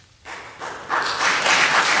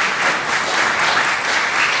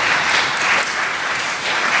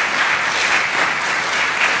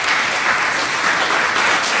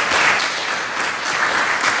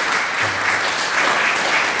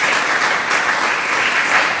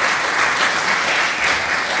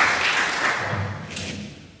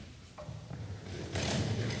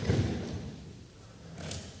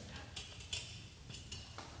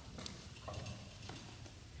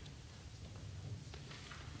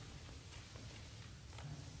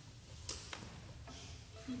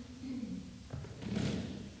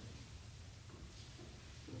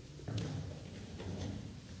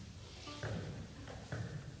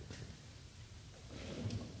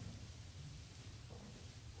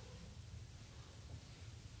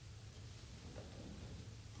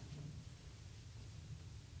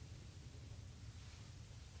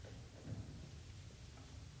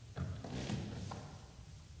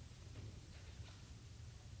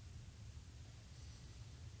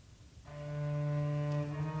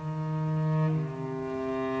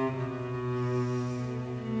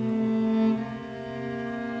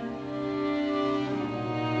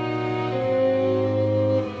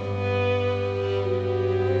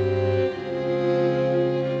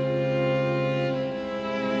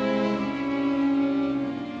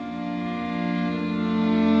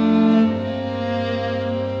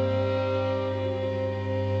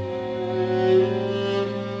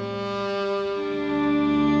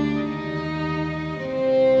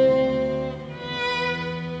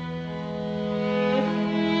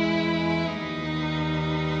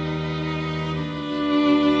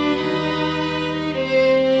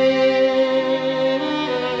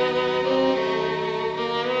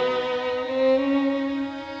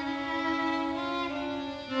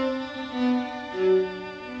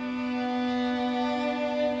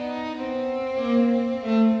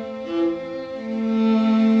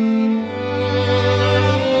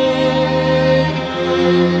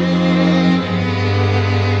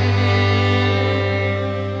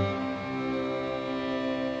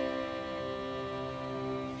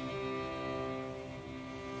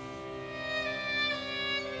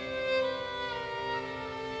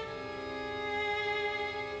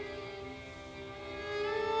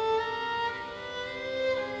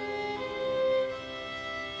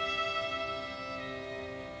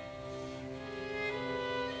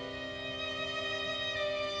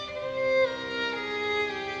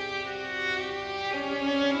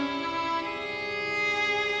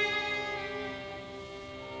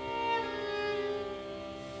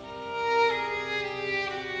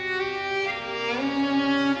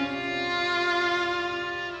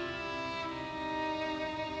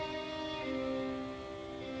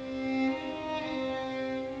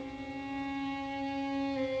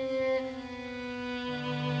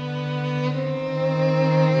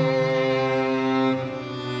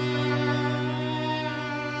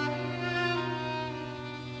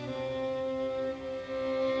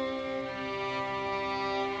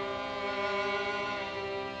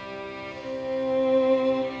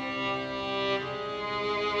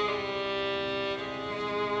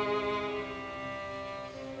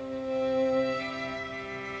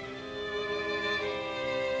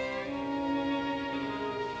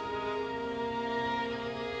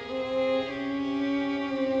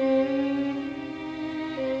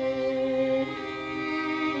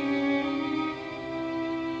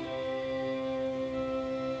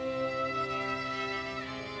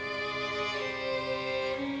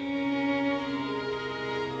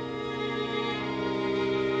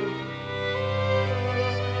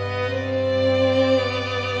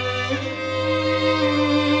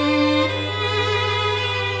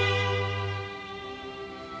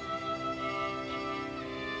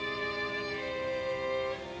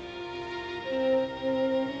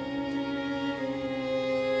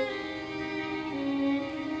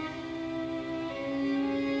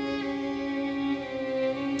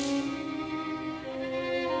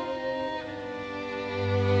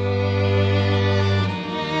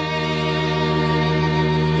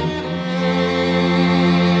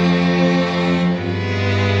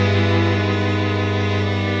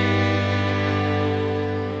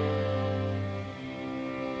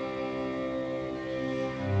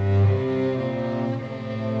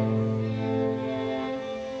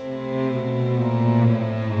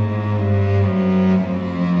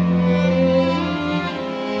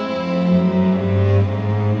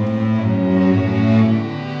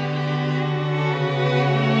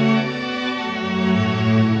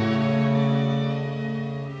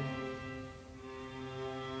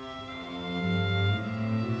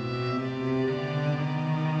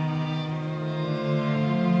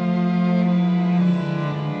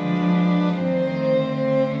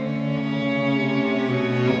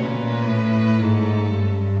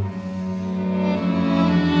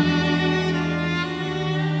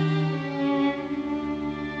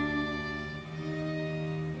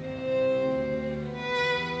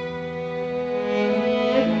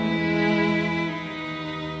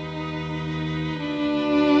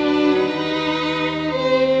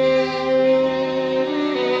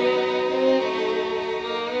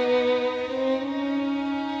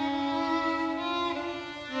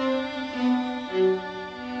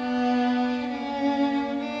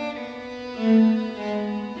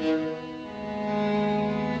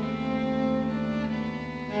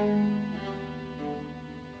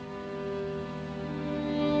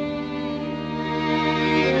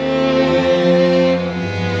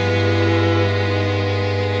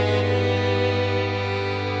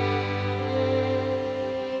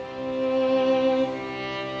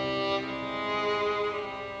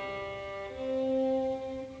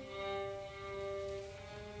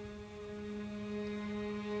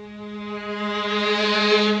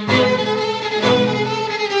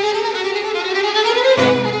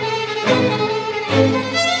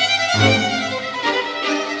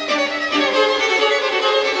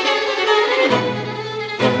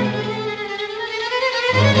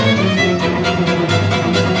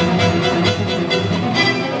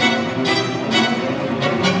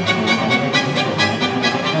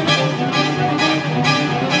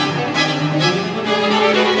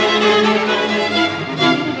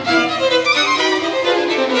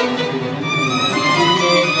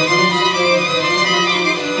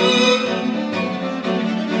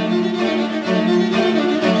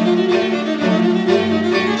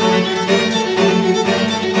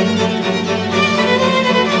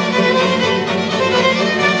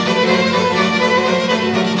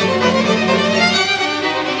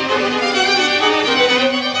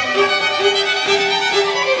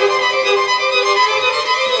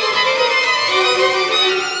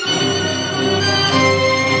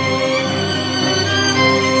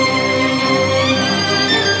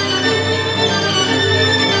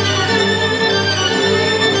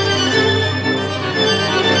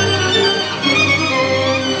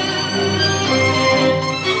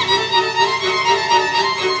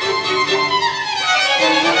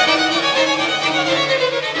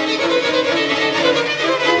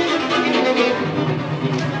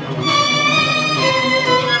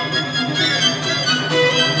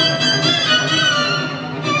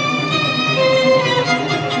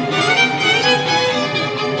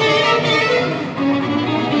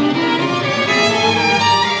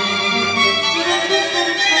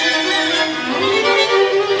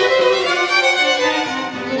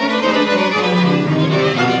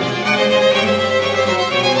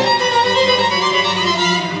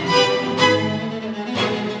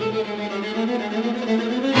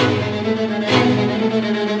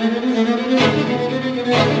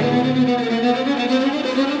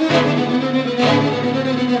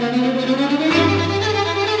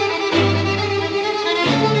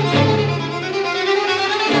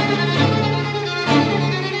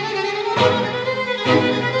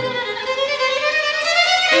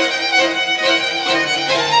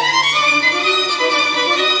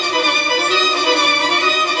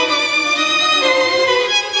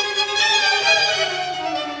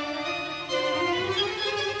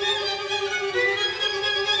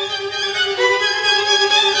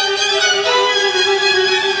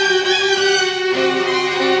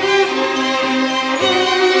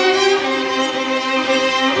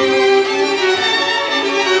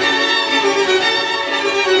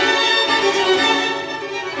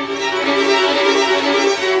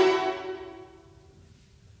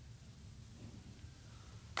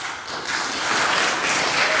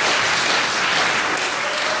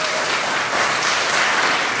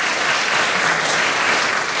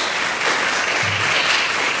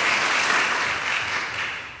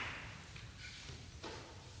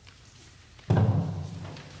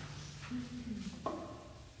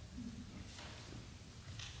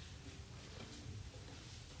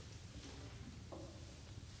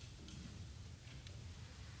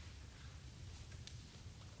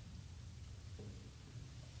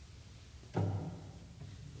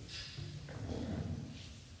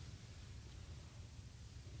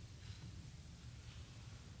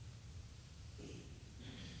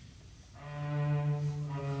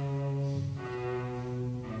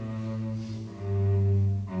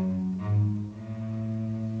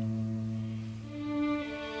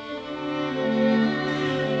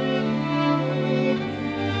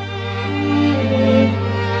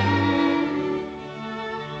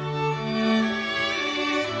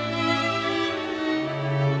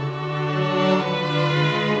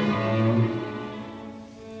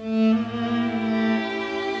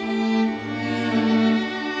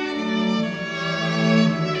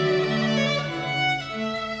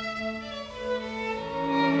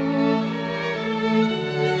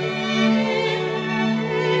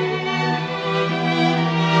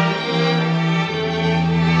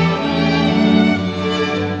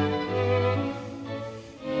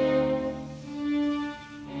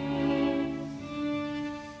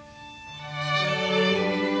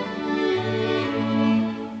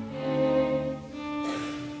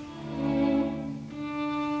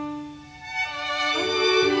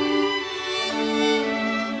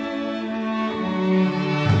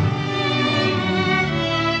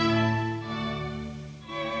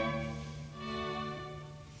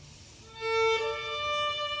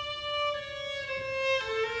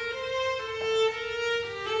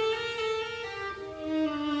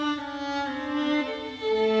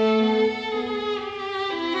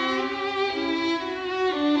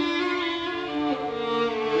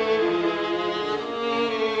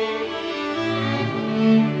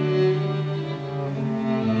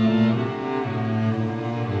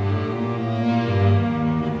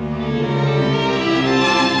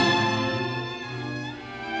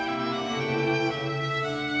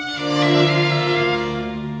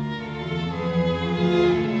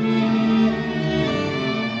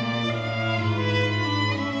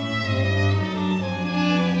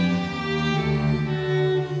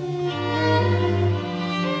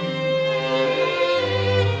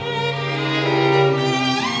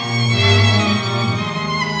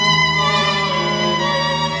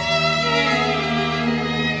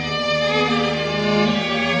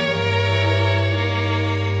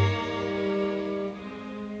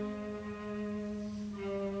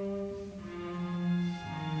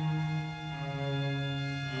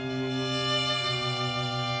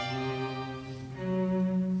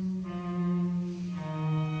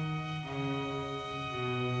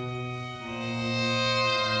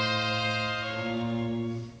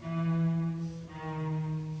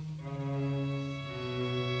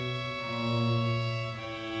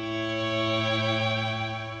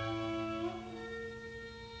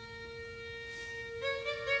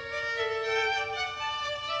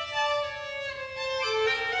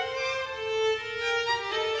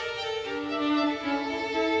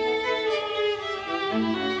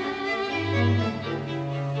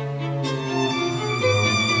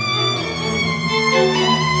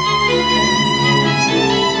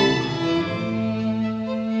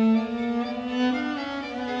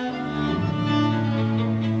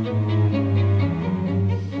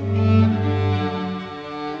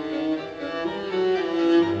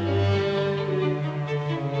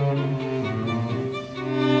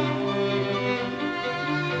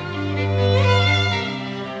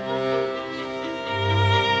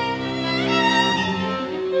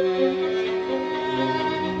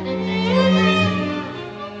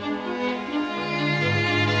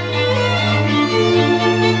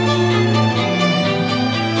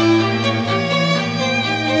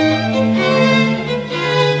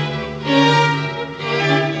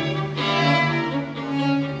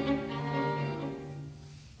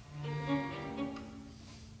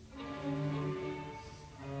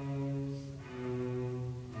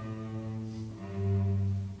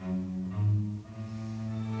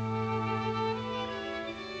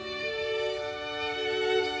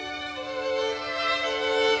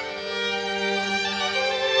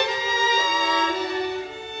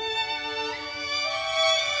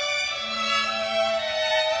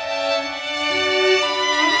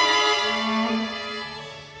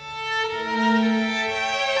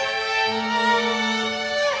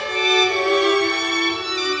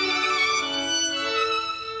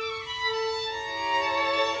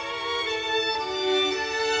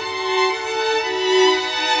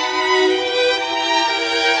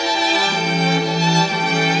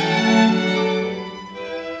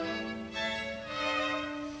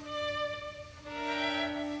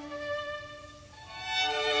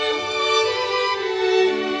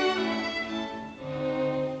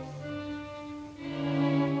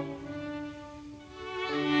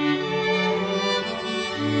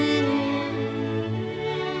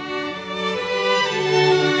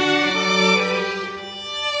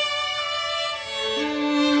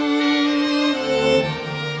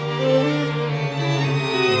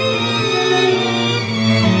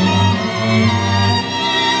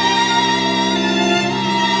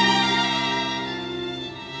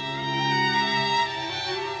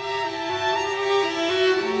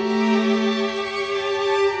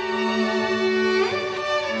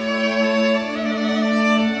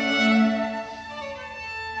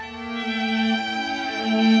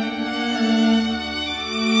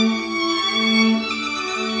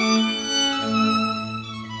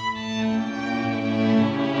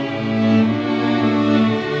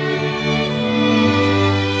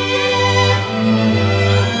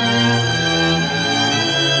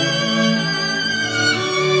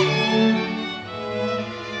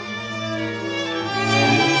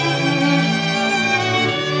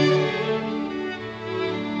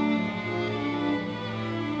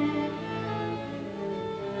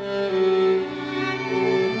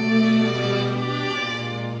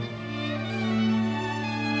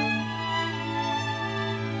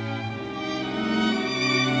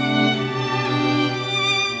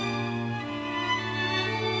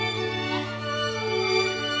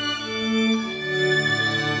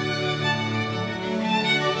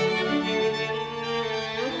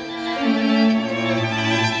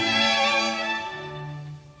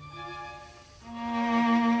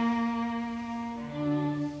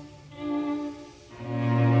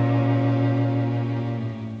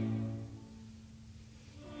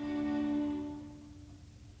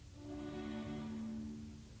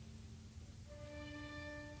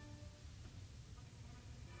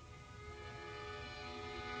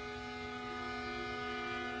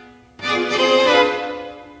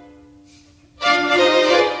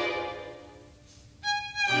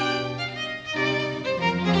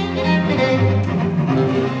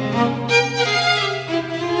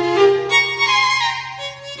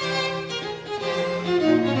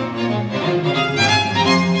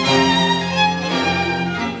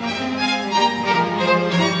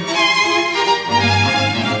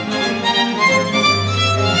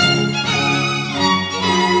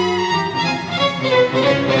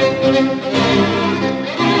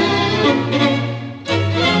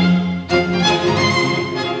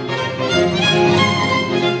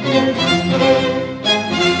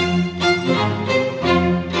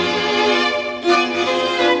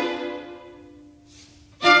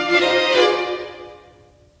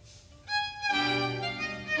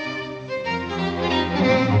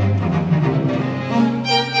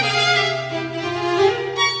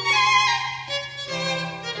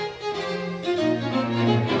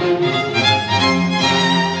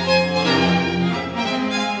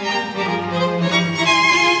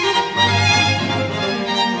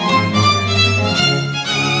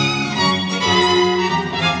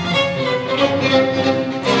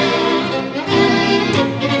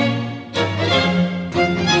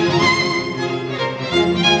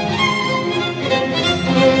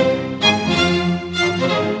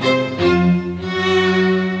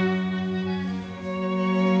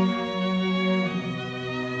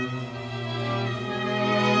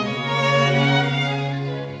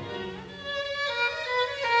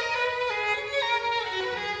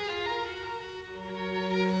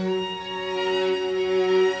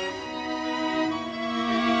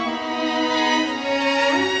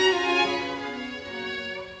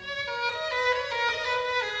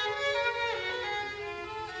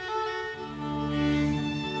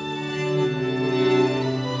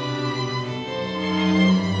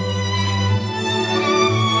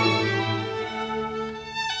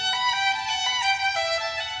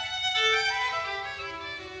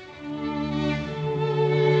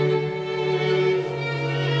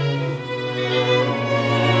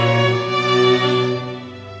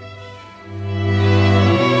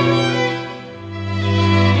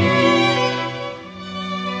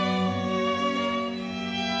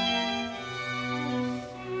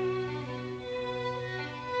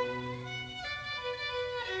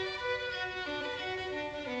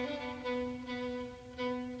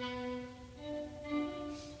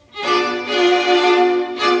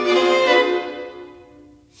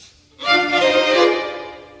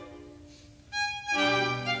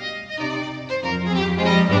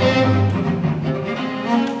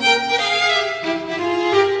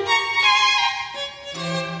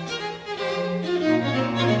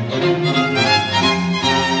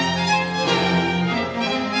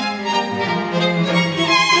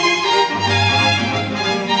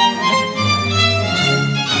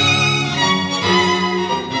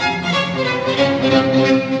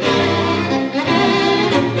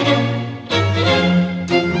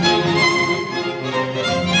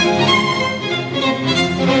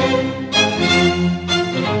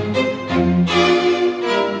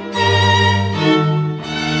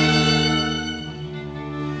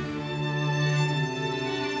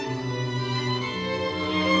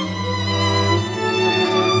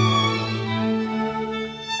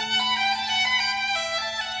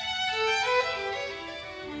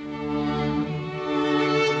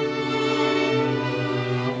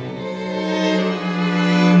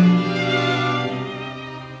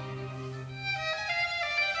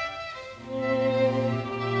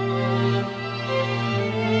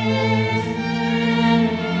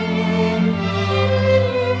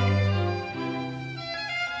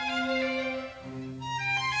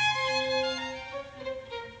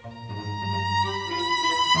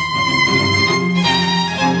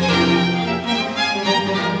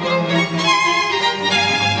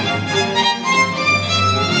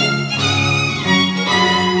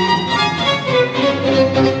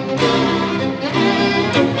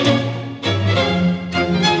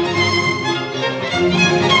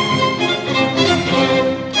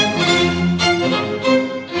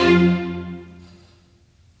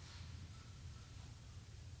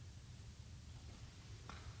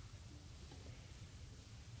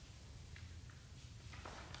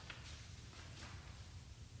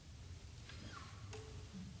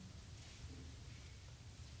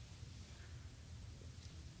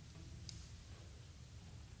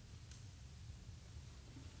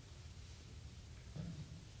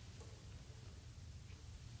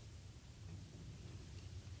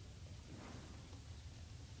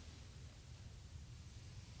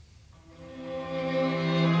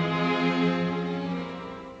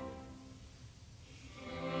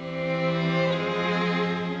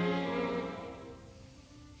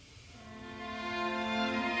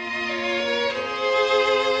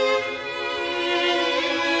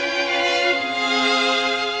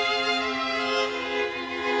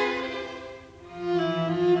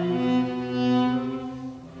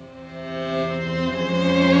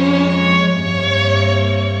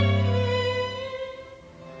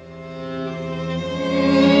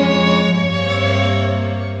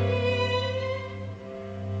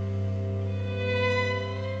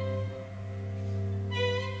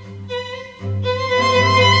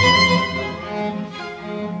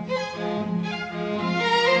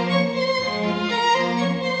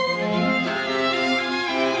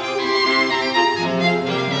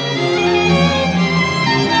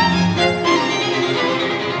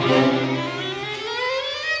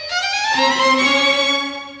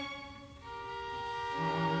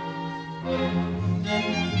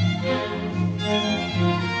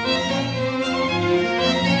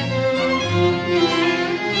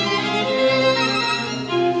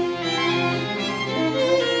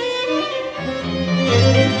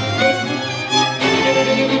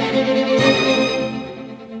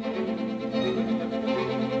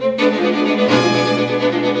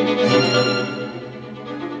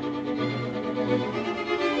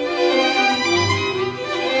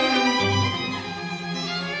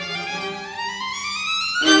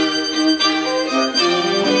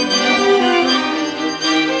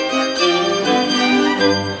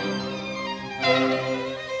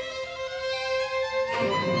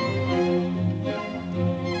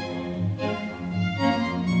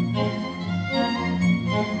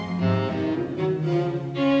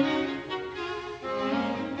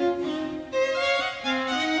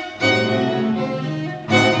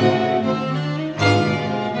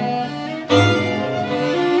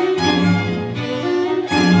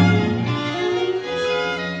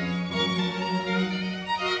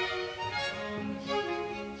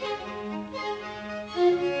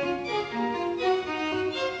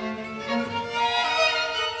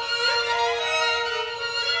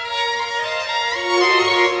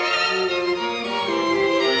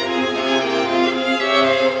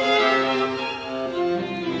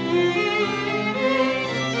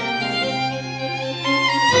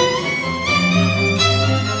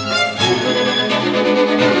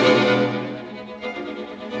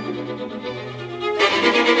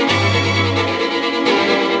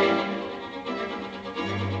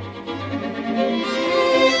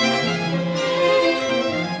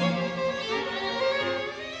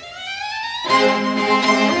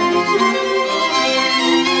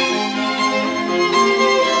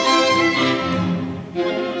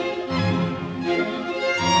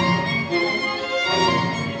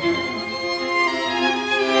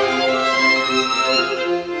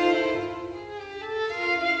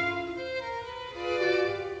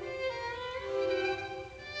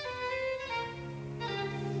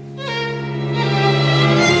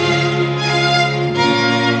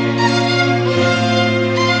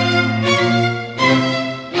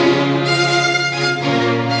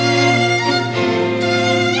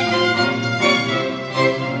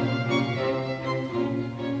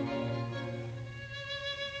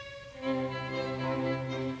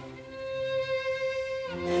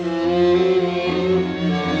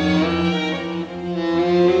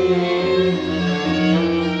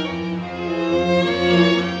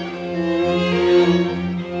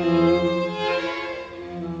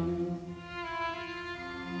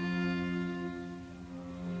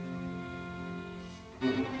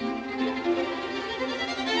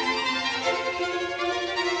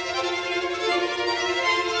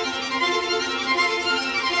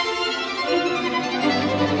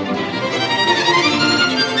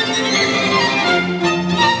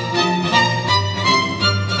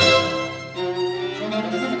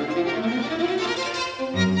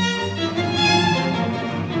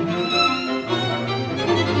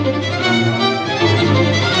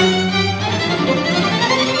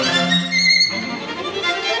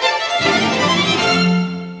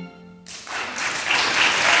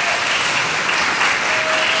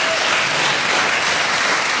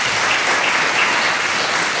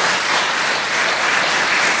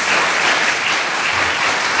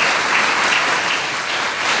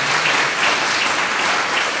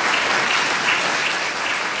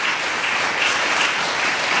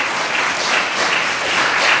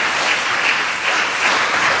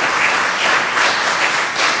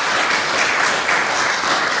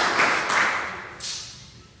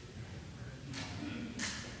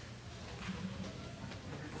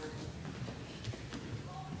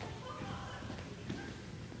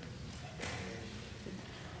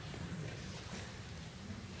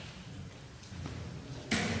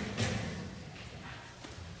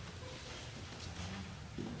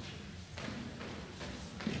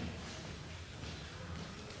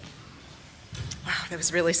 That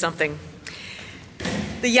was really something.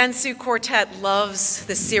 The Yánsù Quartet loves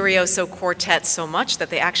the Serioso Quartet so much that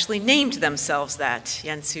they actually named themselves that.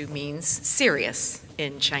 Yánsù means serious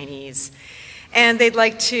in Chinese. And they'd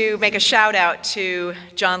like to make a shout out to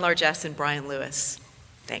John Largess and Brian Lewis.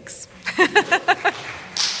 Thanks.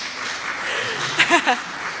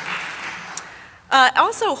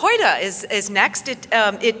 Also, Høyde is next.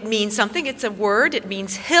 It means something. It's a word. It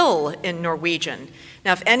means hill in Norwegian.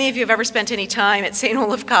 Now, if any of you have ever spent any time at St.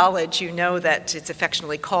 Olaf College, you know that it's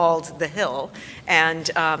affectionately called the Hill, and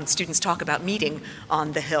students talk about meeting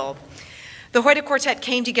on the Hill. The Høyde Quartet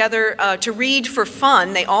came together to read for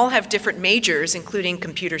fun. They all have different majors, including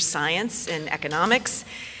computer science and economics.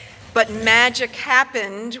 But magic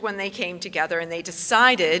happened when they came together, and they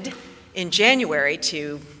decided in January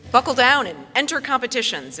to buckle down and enter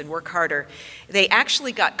competitions and work harder. They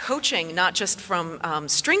actually got coaching not just from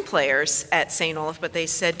string players at St. Olaf, but they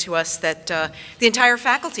said to us that the entire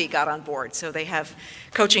faculty got on board. So they have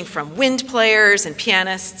coaching from wind players and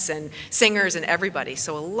pianists and singers and everybody.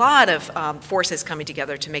 So a lot of forces coming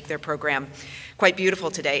together to make their program quite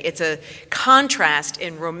beautiful today. It's a contrast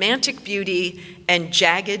in romantic beauty and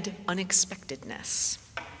jagged unexpectedness.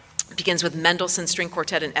 It begins with Mendelssohn's String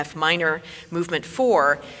Quartet in F minor, Movement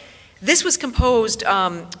 4. This was composed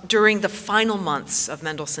during the final months of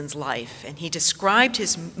Mendelssohn's life, and he described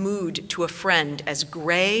his mood to a friend as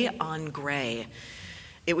gray on gray.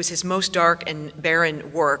 It was his most dark and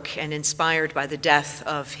barren work, and inspired by the death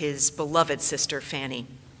of his beloved sister, Fanny.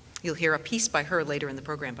 You'll hear a piece by her later in the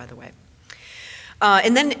program, by the way.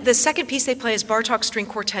 And then the second piece they play is Bartók String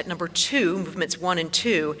Quartet No. 2, movements 1 and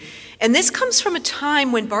 2. And this comes from a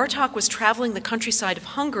time when Bartók was traveling the countryside of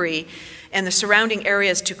Hungary and the surrounding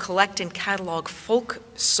areas to collect and catalog folk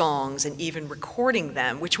songs and even recording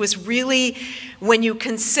them, which was really, when you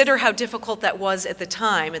consider how difficult that was at the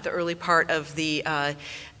time, at the early part of the,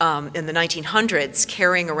 in the 1900s,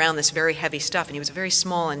 carrying around this very heavy stuff. And he was a very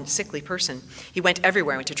small and sickly person. He went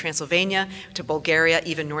everywhere, went to Transylvania, to Bulgaria,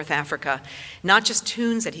 even North Africa. Not just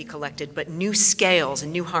tunes that he collected, but new scales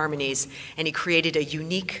and new harmonies, and he created a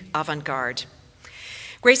unique avant-garde.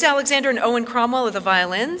 Grace Alexander and Owen Cromwell are the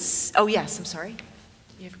violins. Oh, yes, I'm sorry.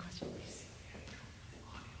 You have a question?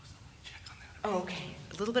 Oh, okay.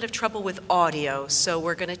 A little bit of trouble with audio, so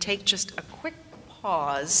we're going to take just a quick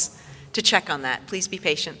pause to check on that. Please be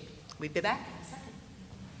patient. We'll be back in a second.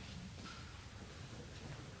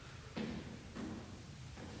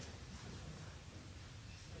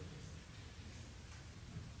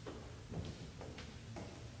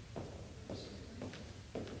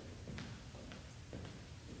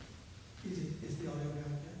 Is the audio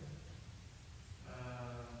down there?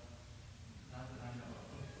 Not that I know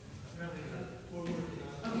of. Apparently We're working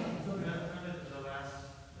on it. apparently the last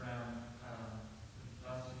round, the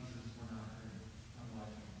last two pieces were not heard on the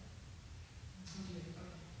live stream.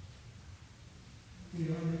 We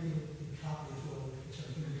are making a copy as well, which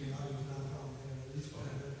I think the audio is not a problem there. At least we'll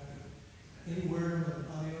have that back. Any word on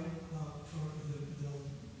audio for the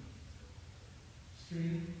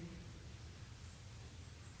stream?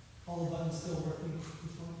 All the buttons still working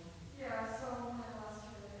this one? Yeah, so when I last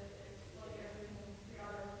heard it, like everything, the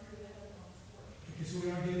audio through the headphones worked. Okay, so we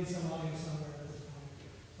are getting some audio somewhere at this point.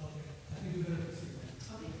 Okay, I think we better proceed then.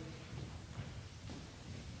 Okay.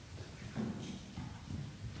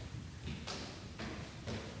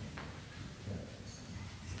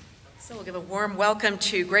 So we'll give a warm welcome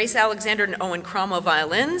to Grace Alexander and Owen Cromwell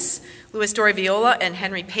violins, Louis Dory viola, and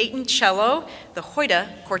Henry Payton cello, the Høyde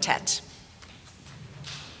Quartet.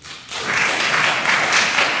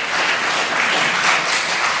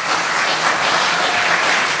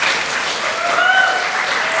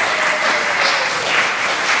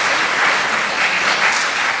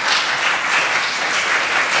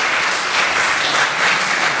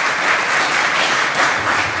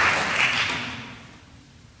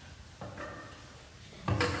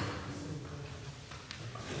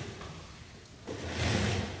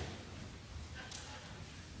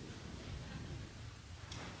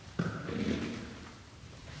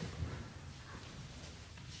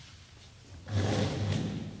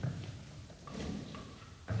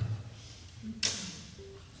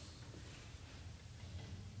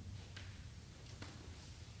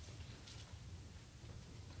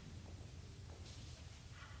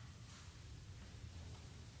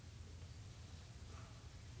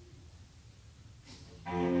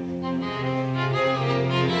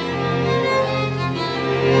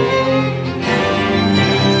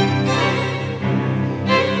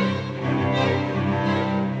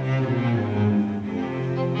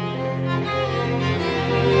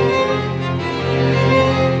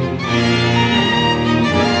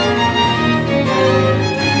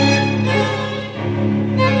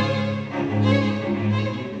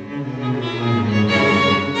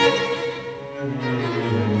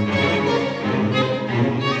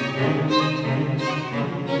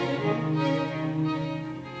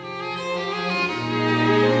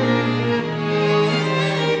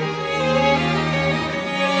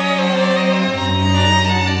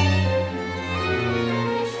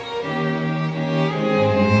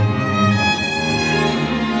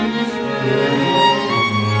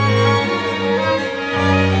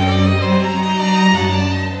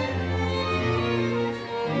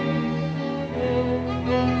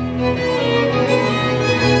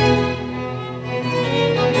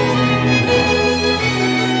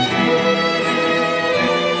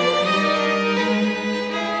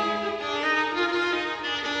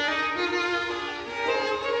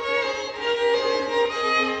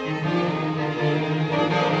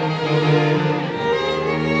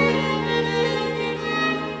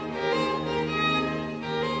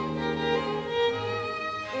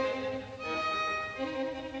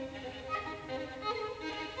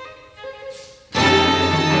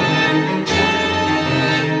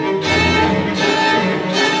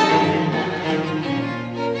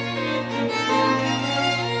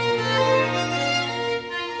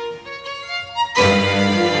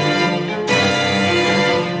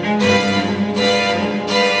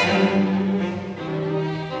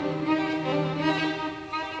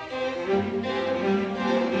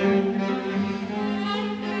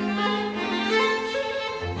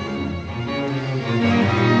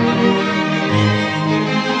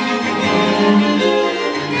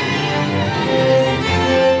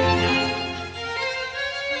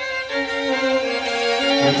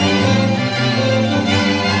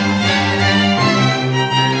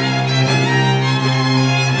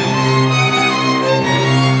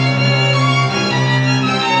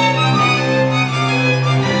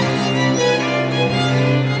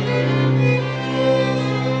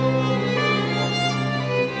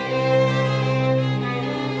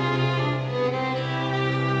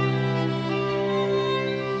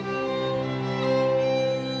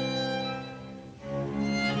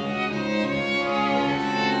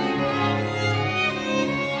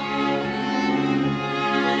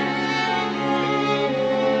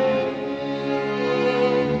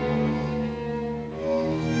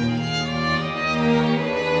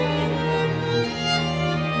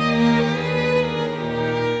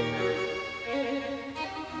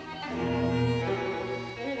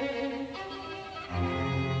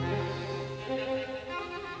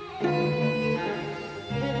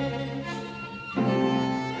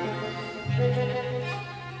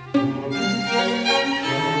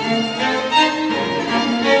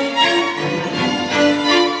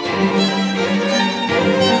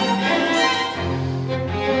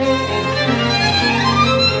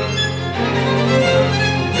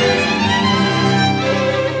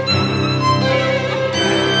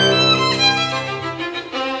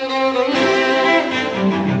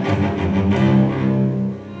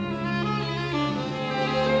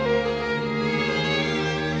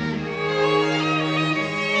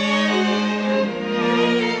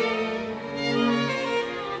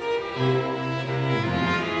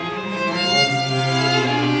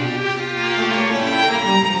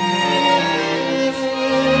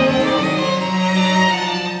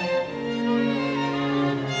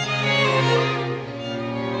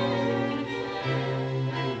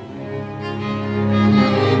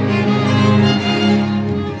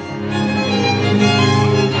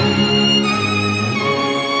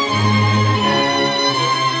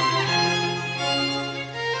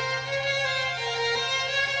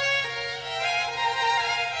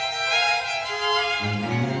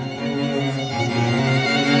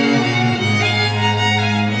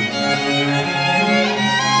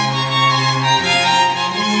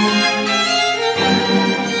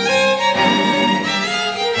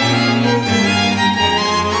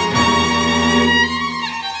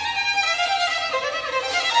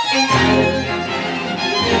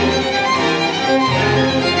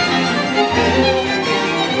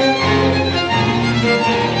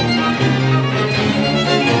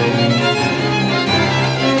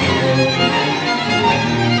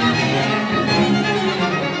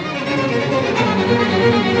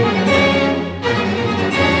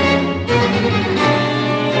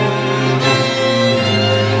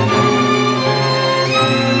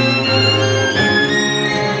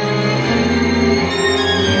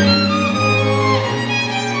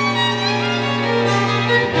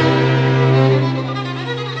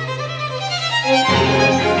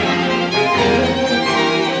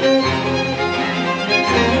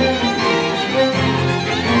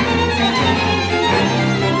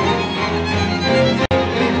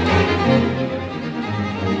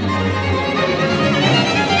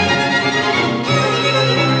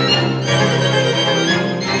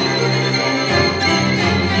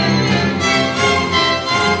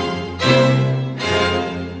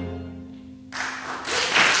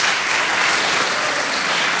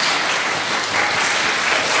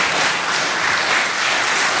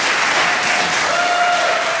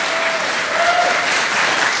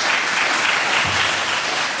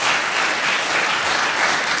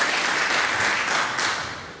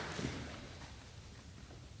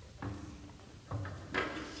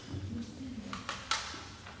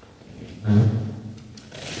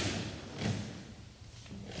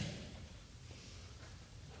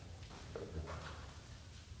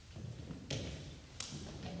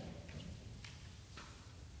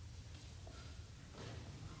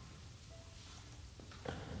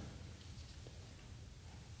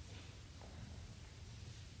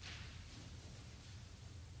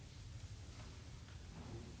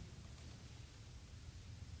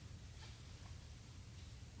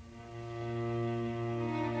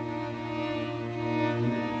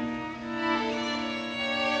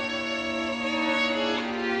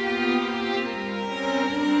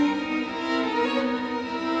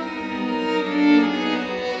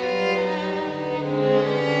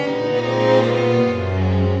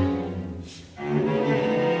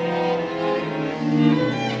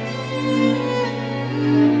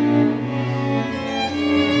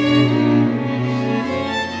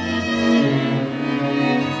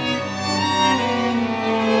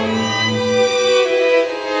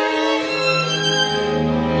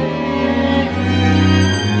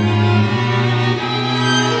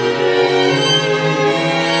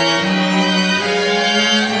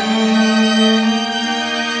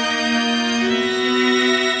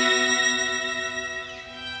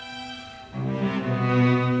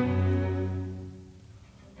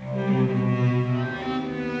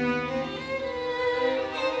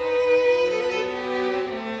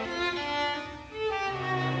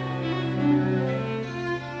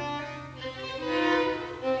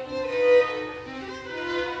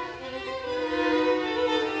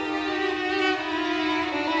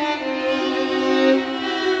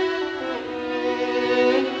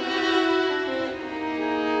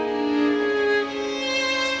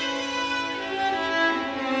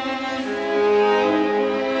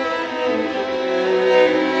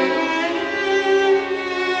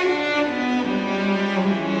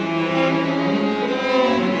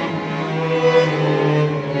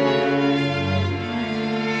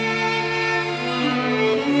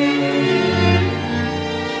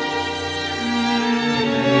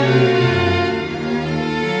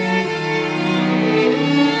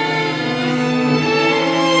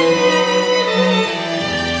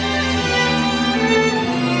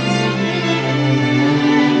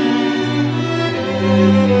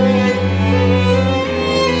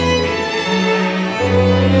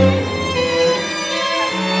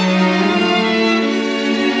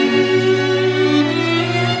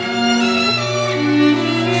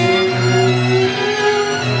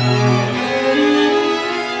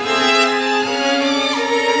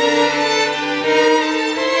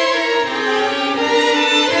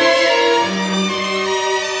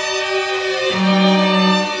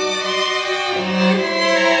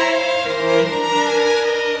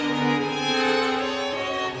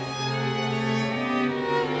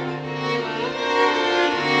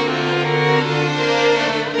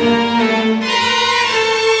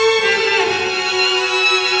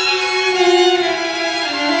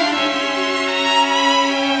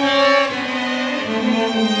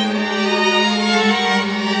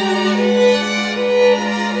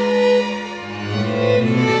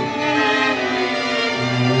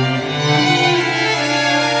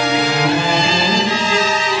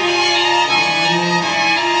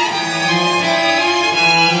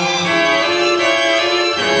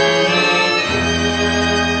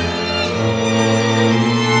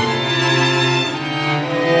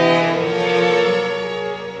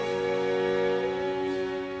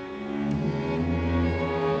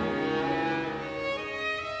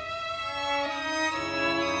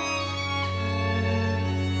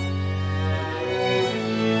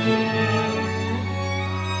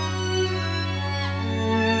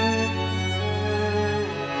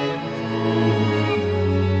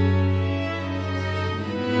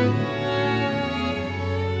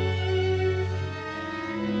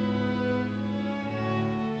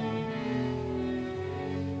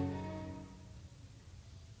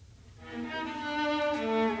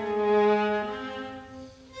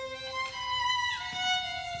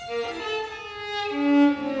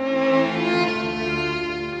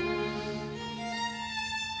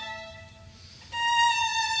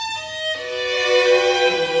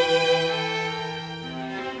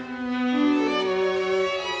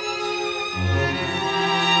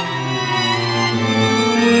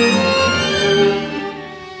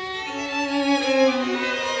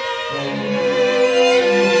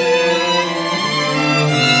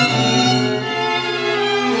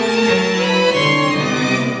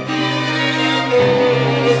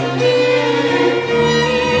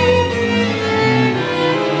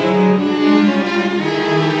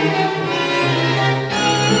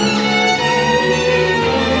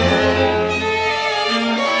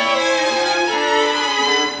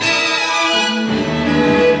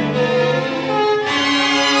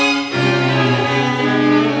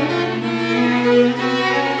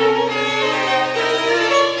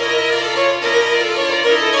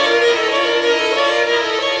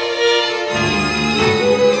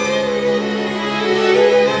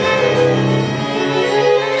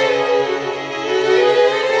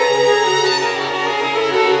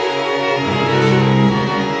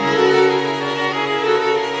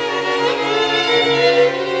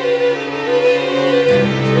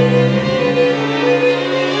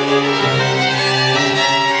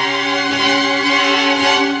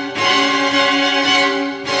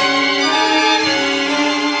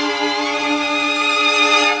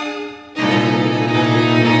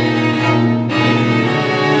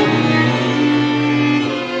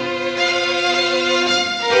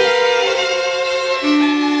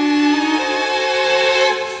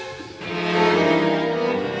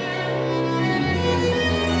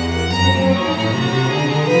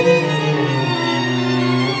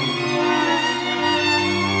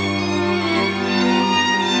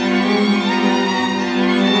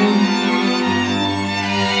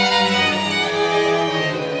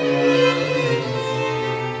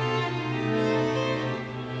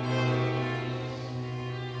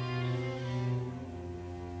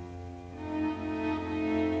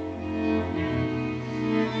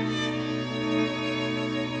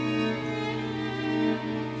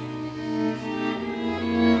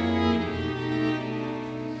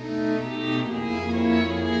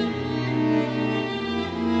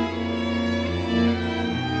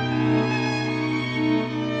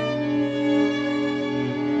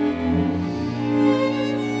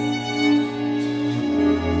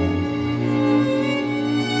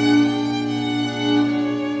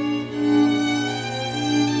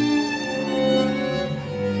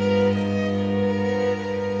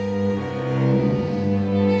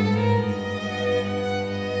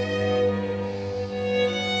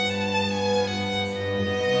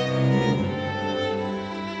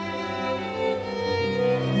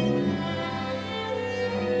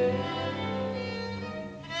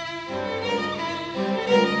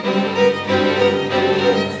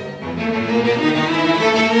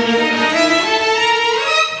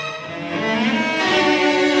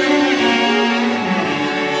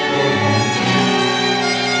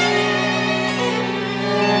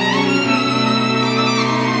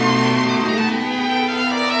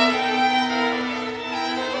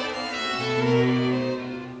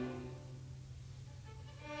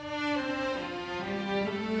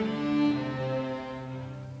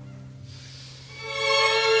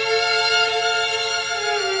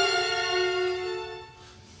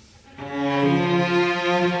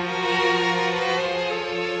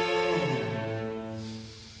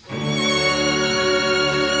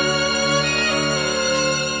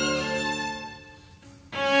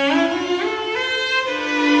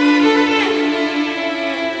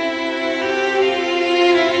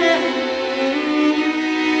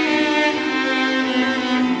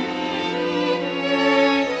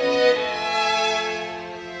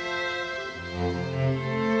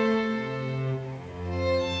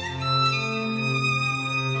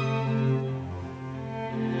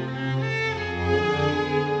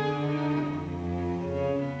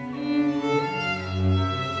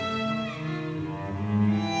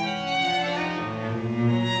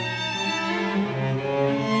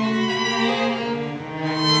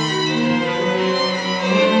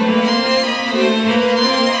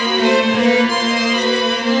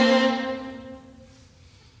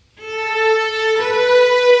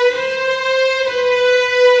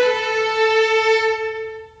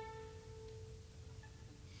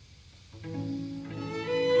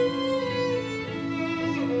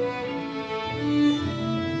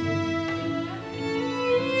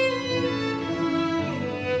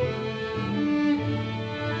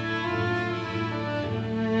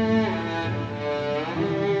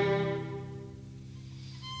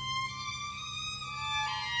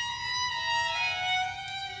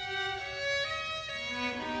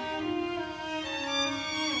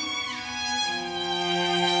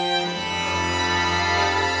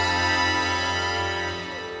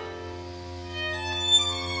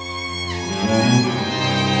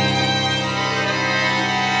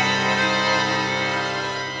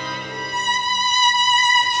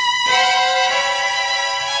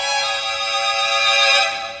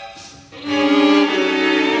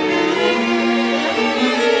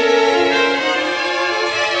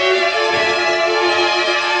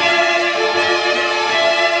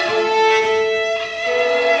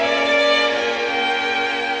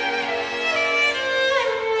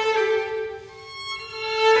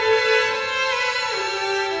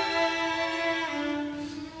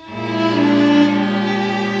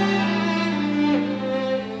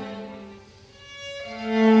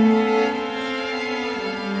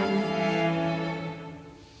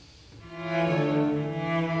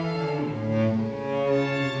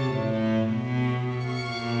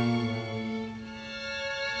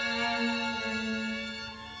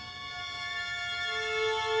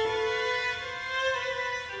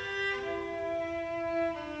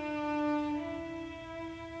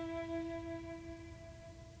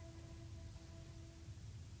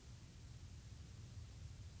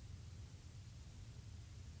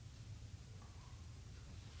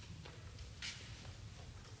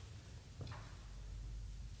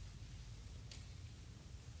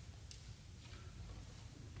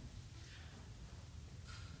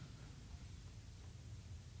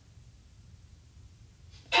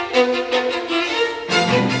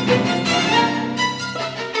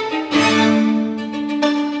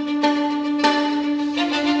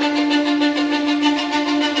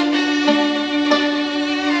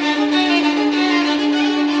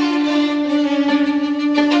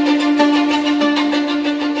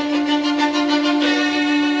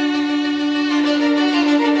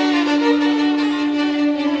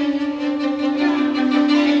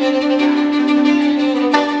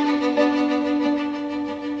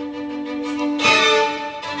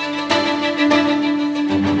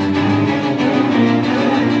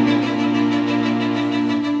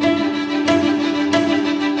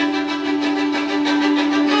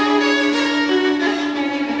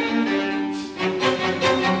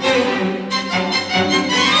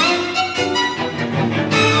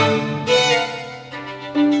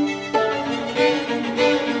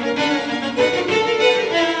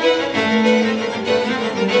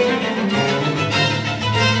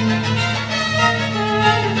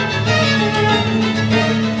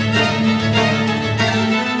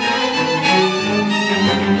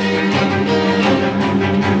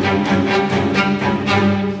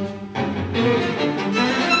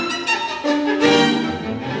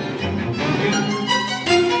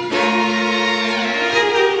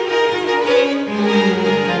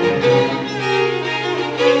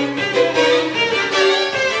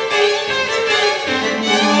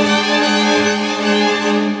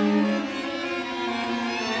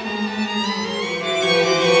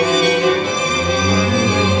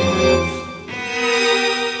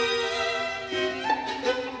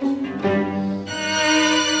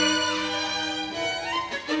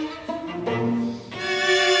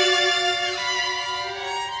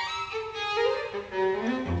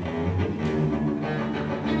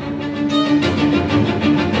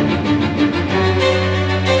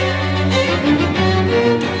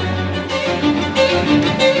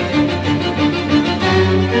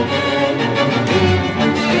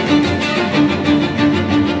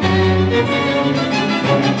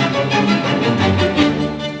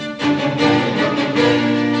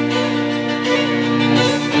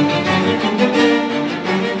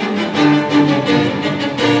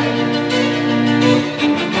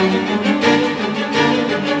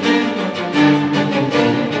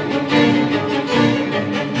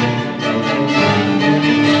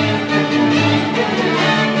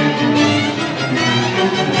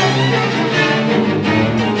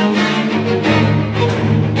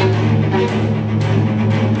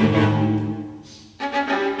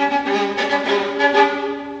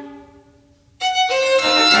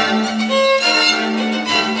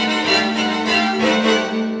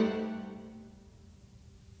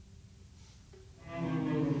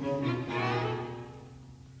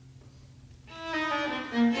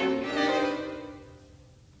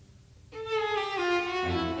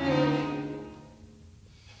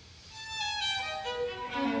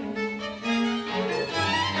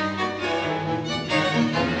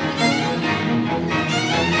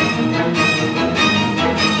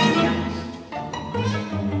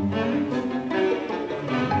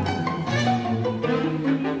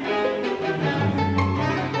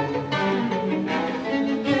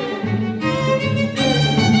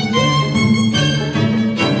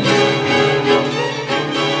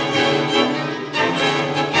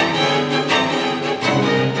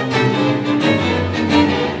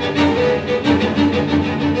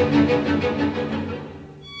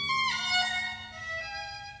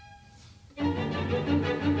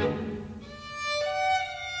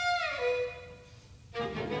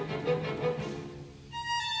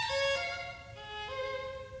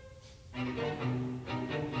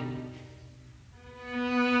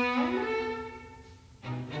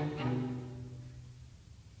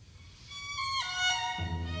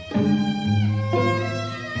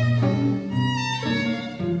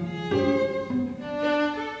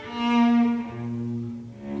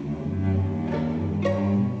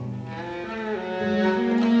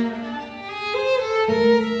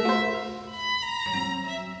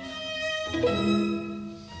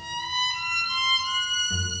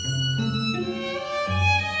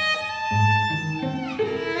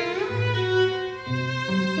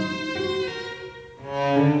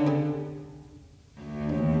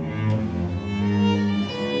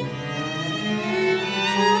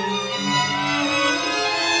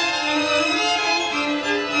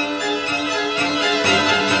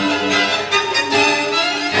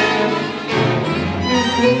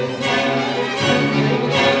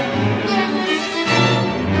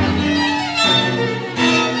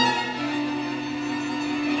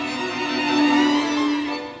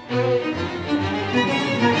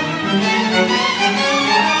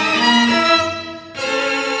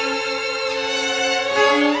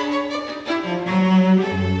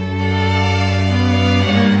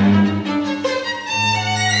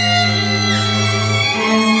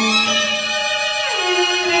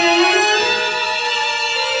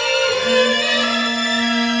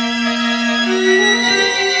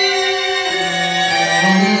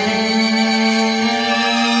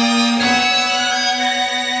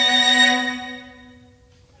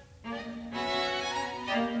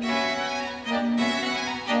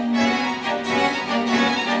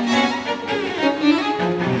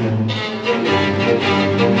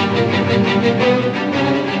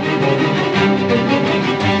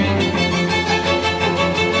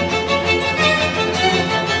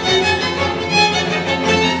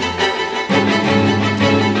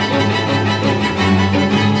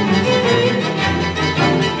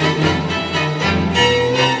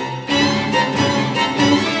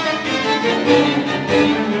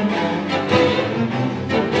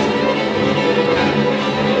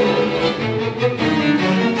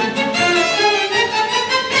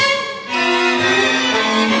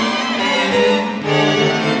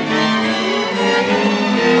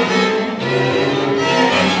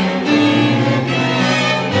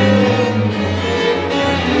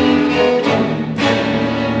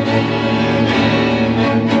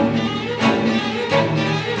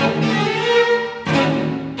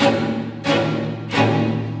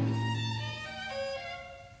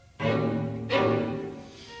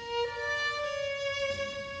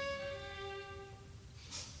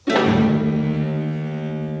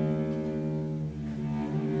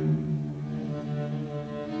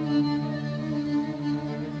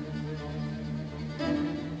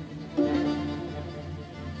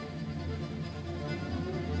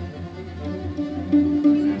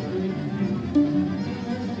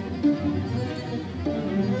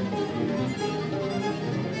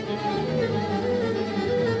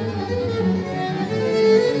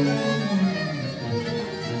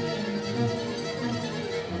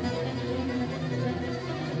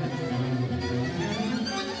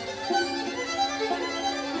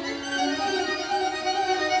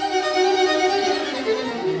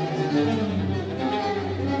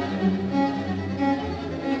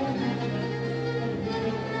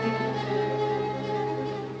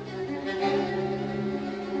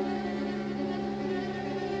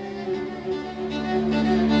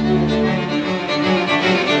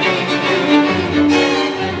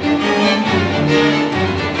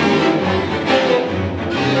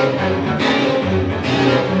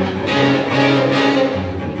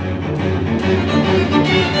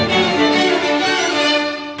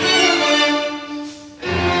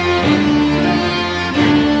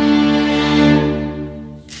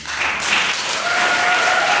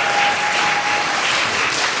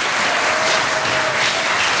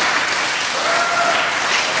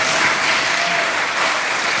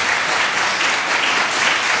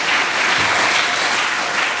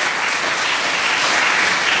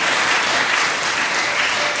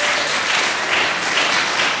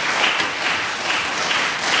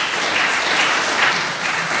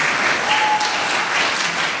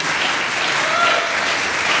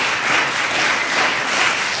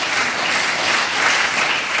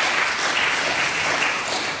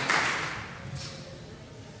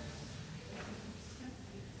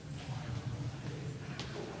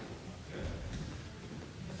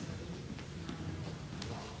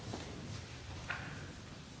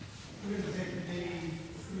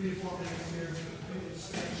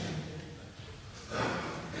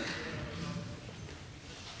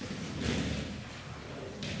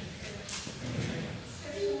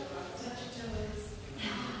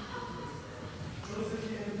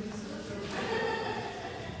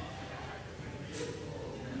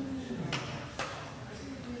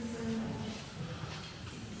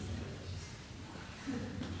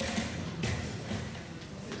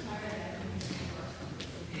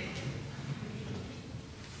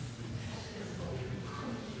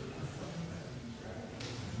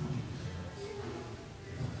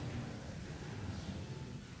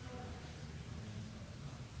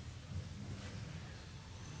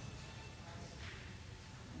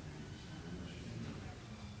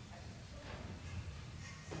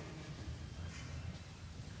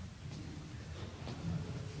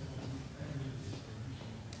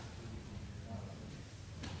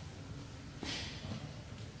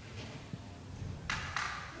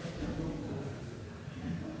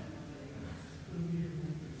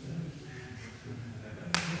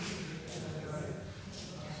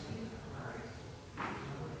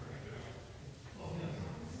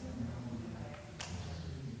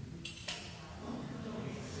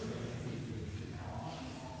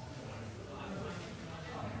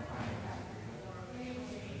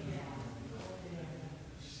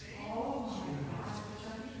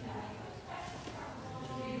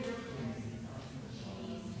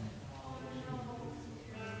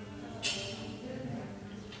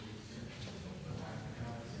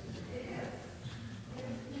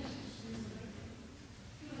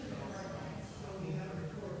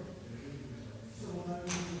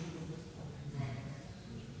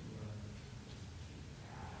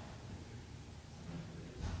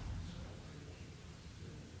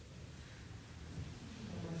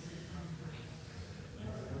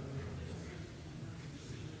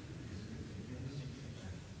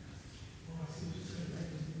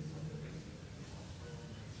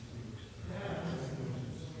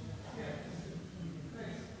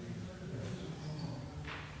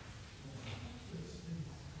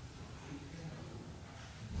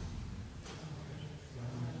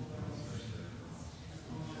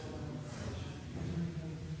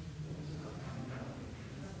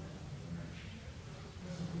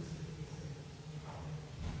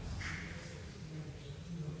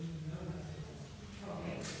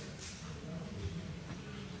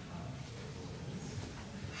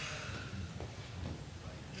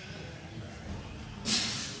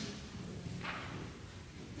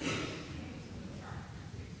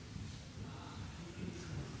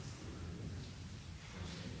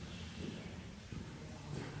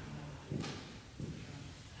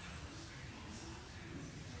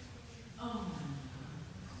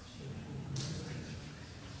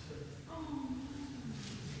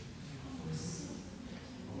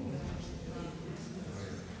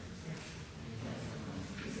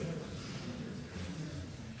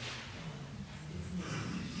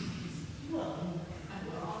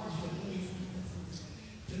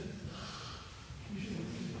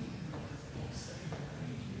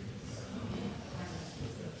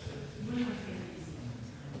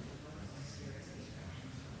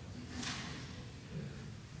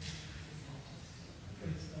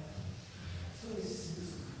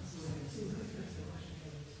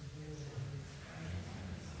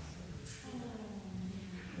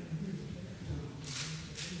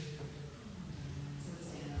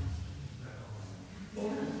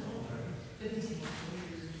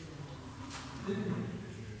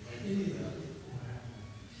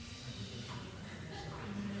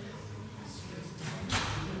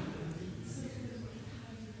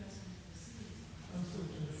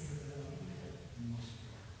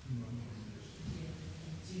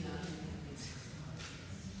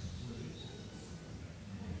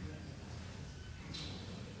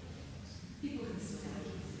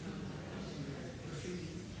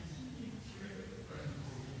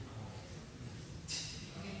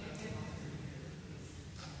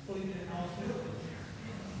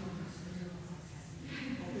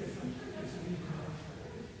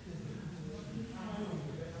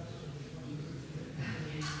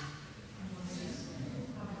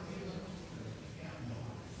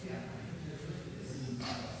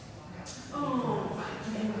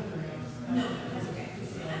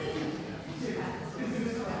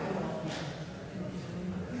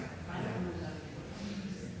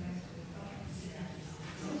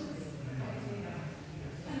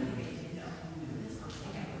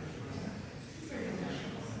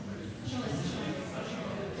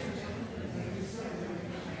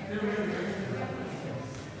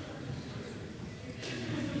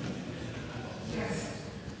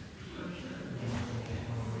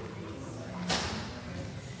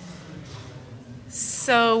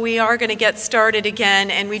 So we are going to get started again,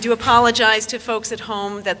 and we do apologize to folks at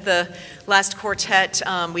home that the last quartet,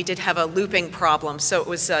 we did have a looping problem, so it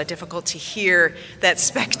was difficult to hear that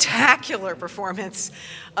spectacular performance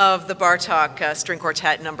of the Bartók String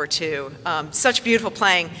Quartet No. 2. Such beautiful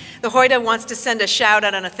playing. The Høyde wants to send a shout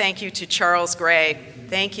out and a thank you to Charles Gray.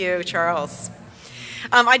 Thank you, Charles.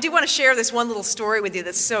 I do want to share this one little story with you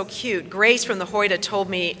that's so cute. Grace from the Høyde told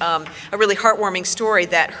me a really heartwarming story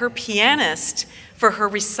that her pianist for her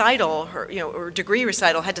recital, her degree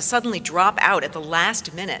recital, had to suddenly drop out at the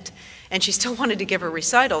last minute, and she still wanted to give her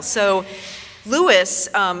recital. So Louis,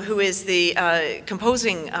 who is the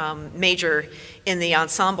composing major in the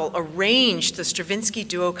ensemble, arranged the Stravinsky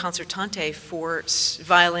Duo Concertante for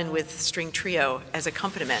violin with string trio as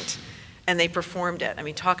accompaniment, and they performed it. I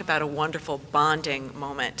mean, talk about a wonderful bonding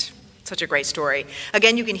moment. Such a great story.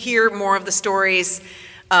 Again, you can hear more of the stories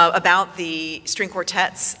about the string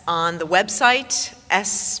quartets on the website,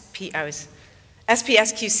 spsqc.org.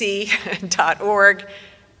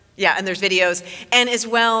 Yeah, and there's videos. And as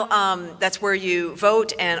well, that's where you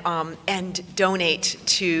vote and donate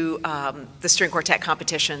to the string quartet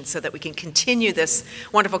competition so that we can continue this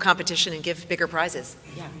wonderful competition and give bigger prizes.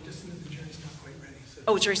 Yeah. Just the jury's not quite ready. So.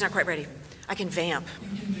 Oh, jury's not quite ready. I can vamp.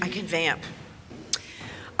 I can vamp.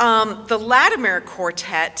 The Latimer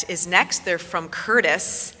Quartet is next. They're from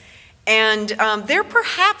Curtis. And they're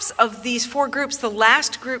perhaps, of these four groups, the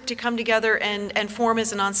last group to come together and form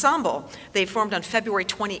as an ensemble. They formed on February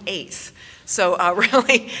 28th. So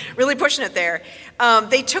really pushing it there.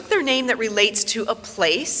 They took their name that relates to a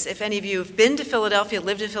place. If any of you have been to Philadelphia,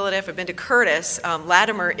 lived in Philadelphia, or been to Curtis,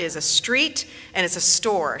 Latimer is a street and it's a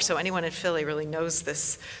store. So anyone in Philly really knows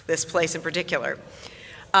this place in particular.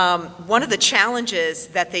 One of the challenges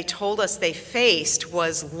that they told us they faced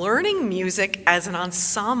was learning music as an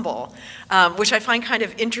ensemble, which I find kind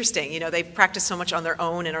of interesting. You know, they practice so much on their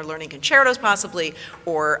own and are learning concertos possibly,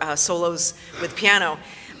 or solos with piano.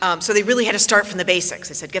 So they really had to start from the basics.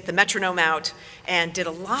 They said, get the metronome out, and did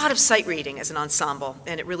a lot of sight reading as an ensemble,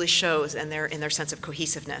 and it really shows in their sense of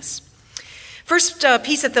cohesiveness. First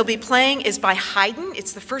piece that they'll be playing is by Haydn.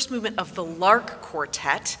 It's the first movement of the Lark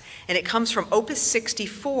Quartet, and it comes from Opus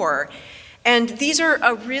 64. And these are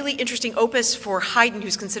a really interesting opus for Haydn,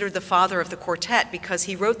 who's considered the father of the quartet, because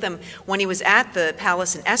he wrote them when he was at the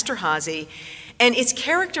palace in Esterhazy. And it's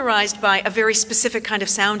characterized by a very specific kind of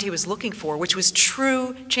sound he was looking for, which was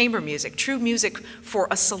true chamber music, true music for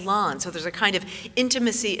a salon. So there's a kind of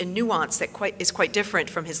intimacy and nuance that is quite different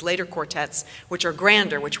from his later quartets, which are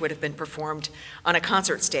grander, which would have been performed on a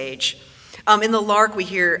concert stage. In the Lark, we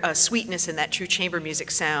hear a sweetness in that true chamber music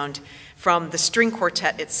sound from the string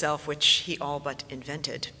quartet itself, which he all but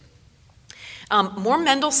invented. More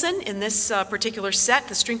Mendelssohn in this particular set,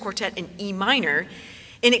 the string quartet in E minor.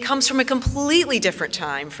 And it comes from a completely different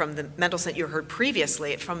time from the Mendelssohn you heard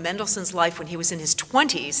previously. It's from Mendelssohn's life when he was in his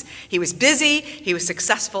 20s. He was busy, he was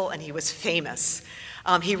successful, and he was famous.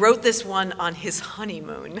 He wrote this one on his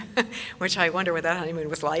honeymoon, which I wonder what that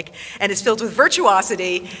honeymoon was like, and it's filled with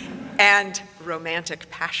virtuosity and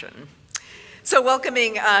romantic passion. So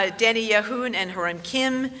welcoming Danny Yahun and Horan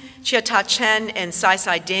Kim, Chia Ta Chen, and Sai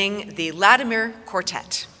Sai Ding, the Latimer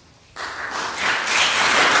Quartet.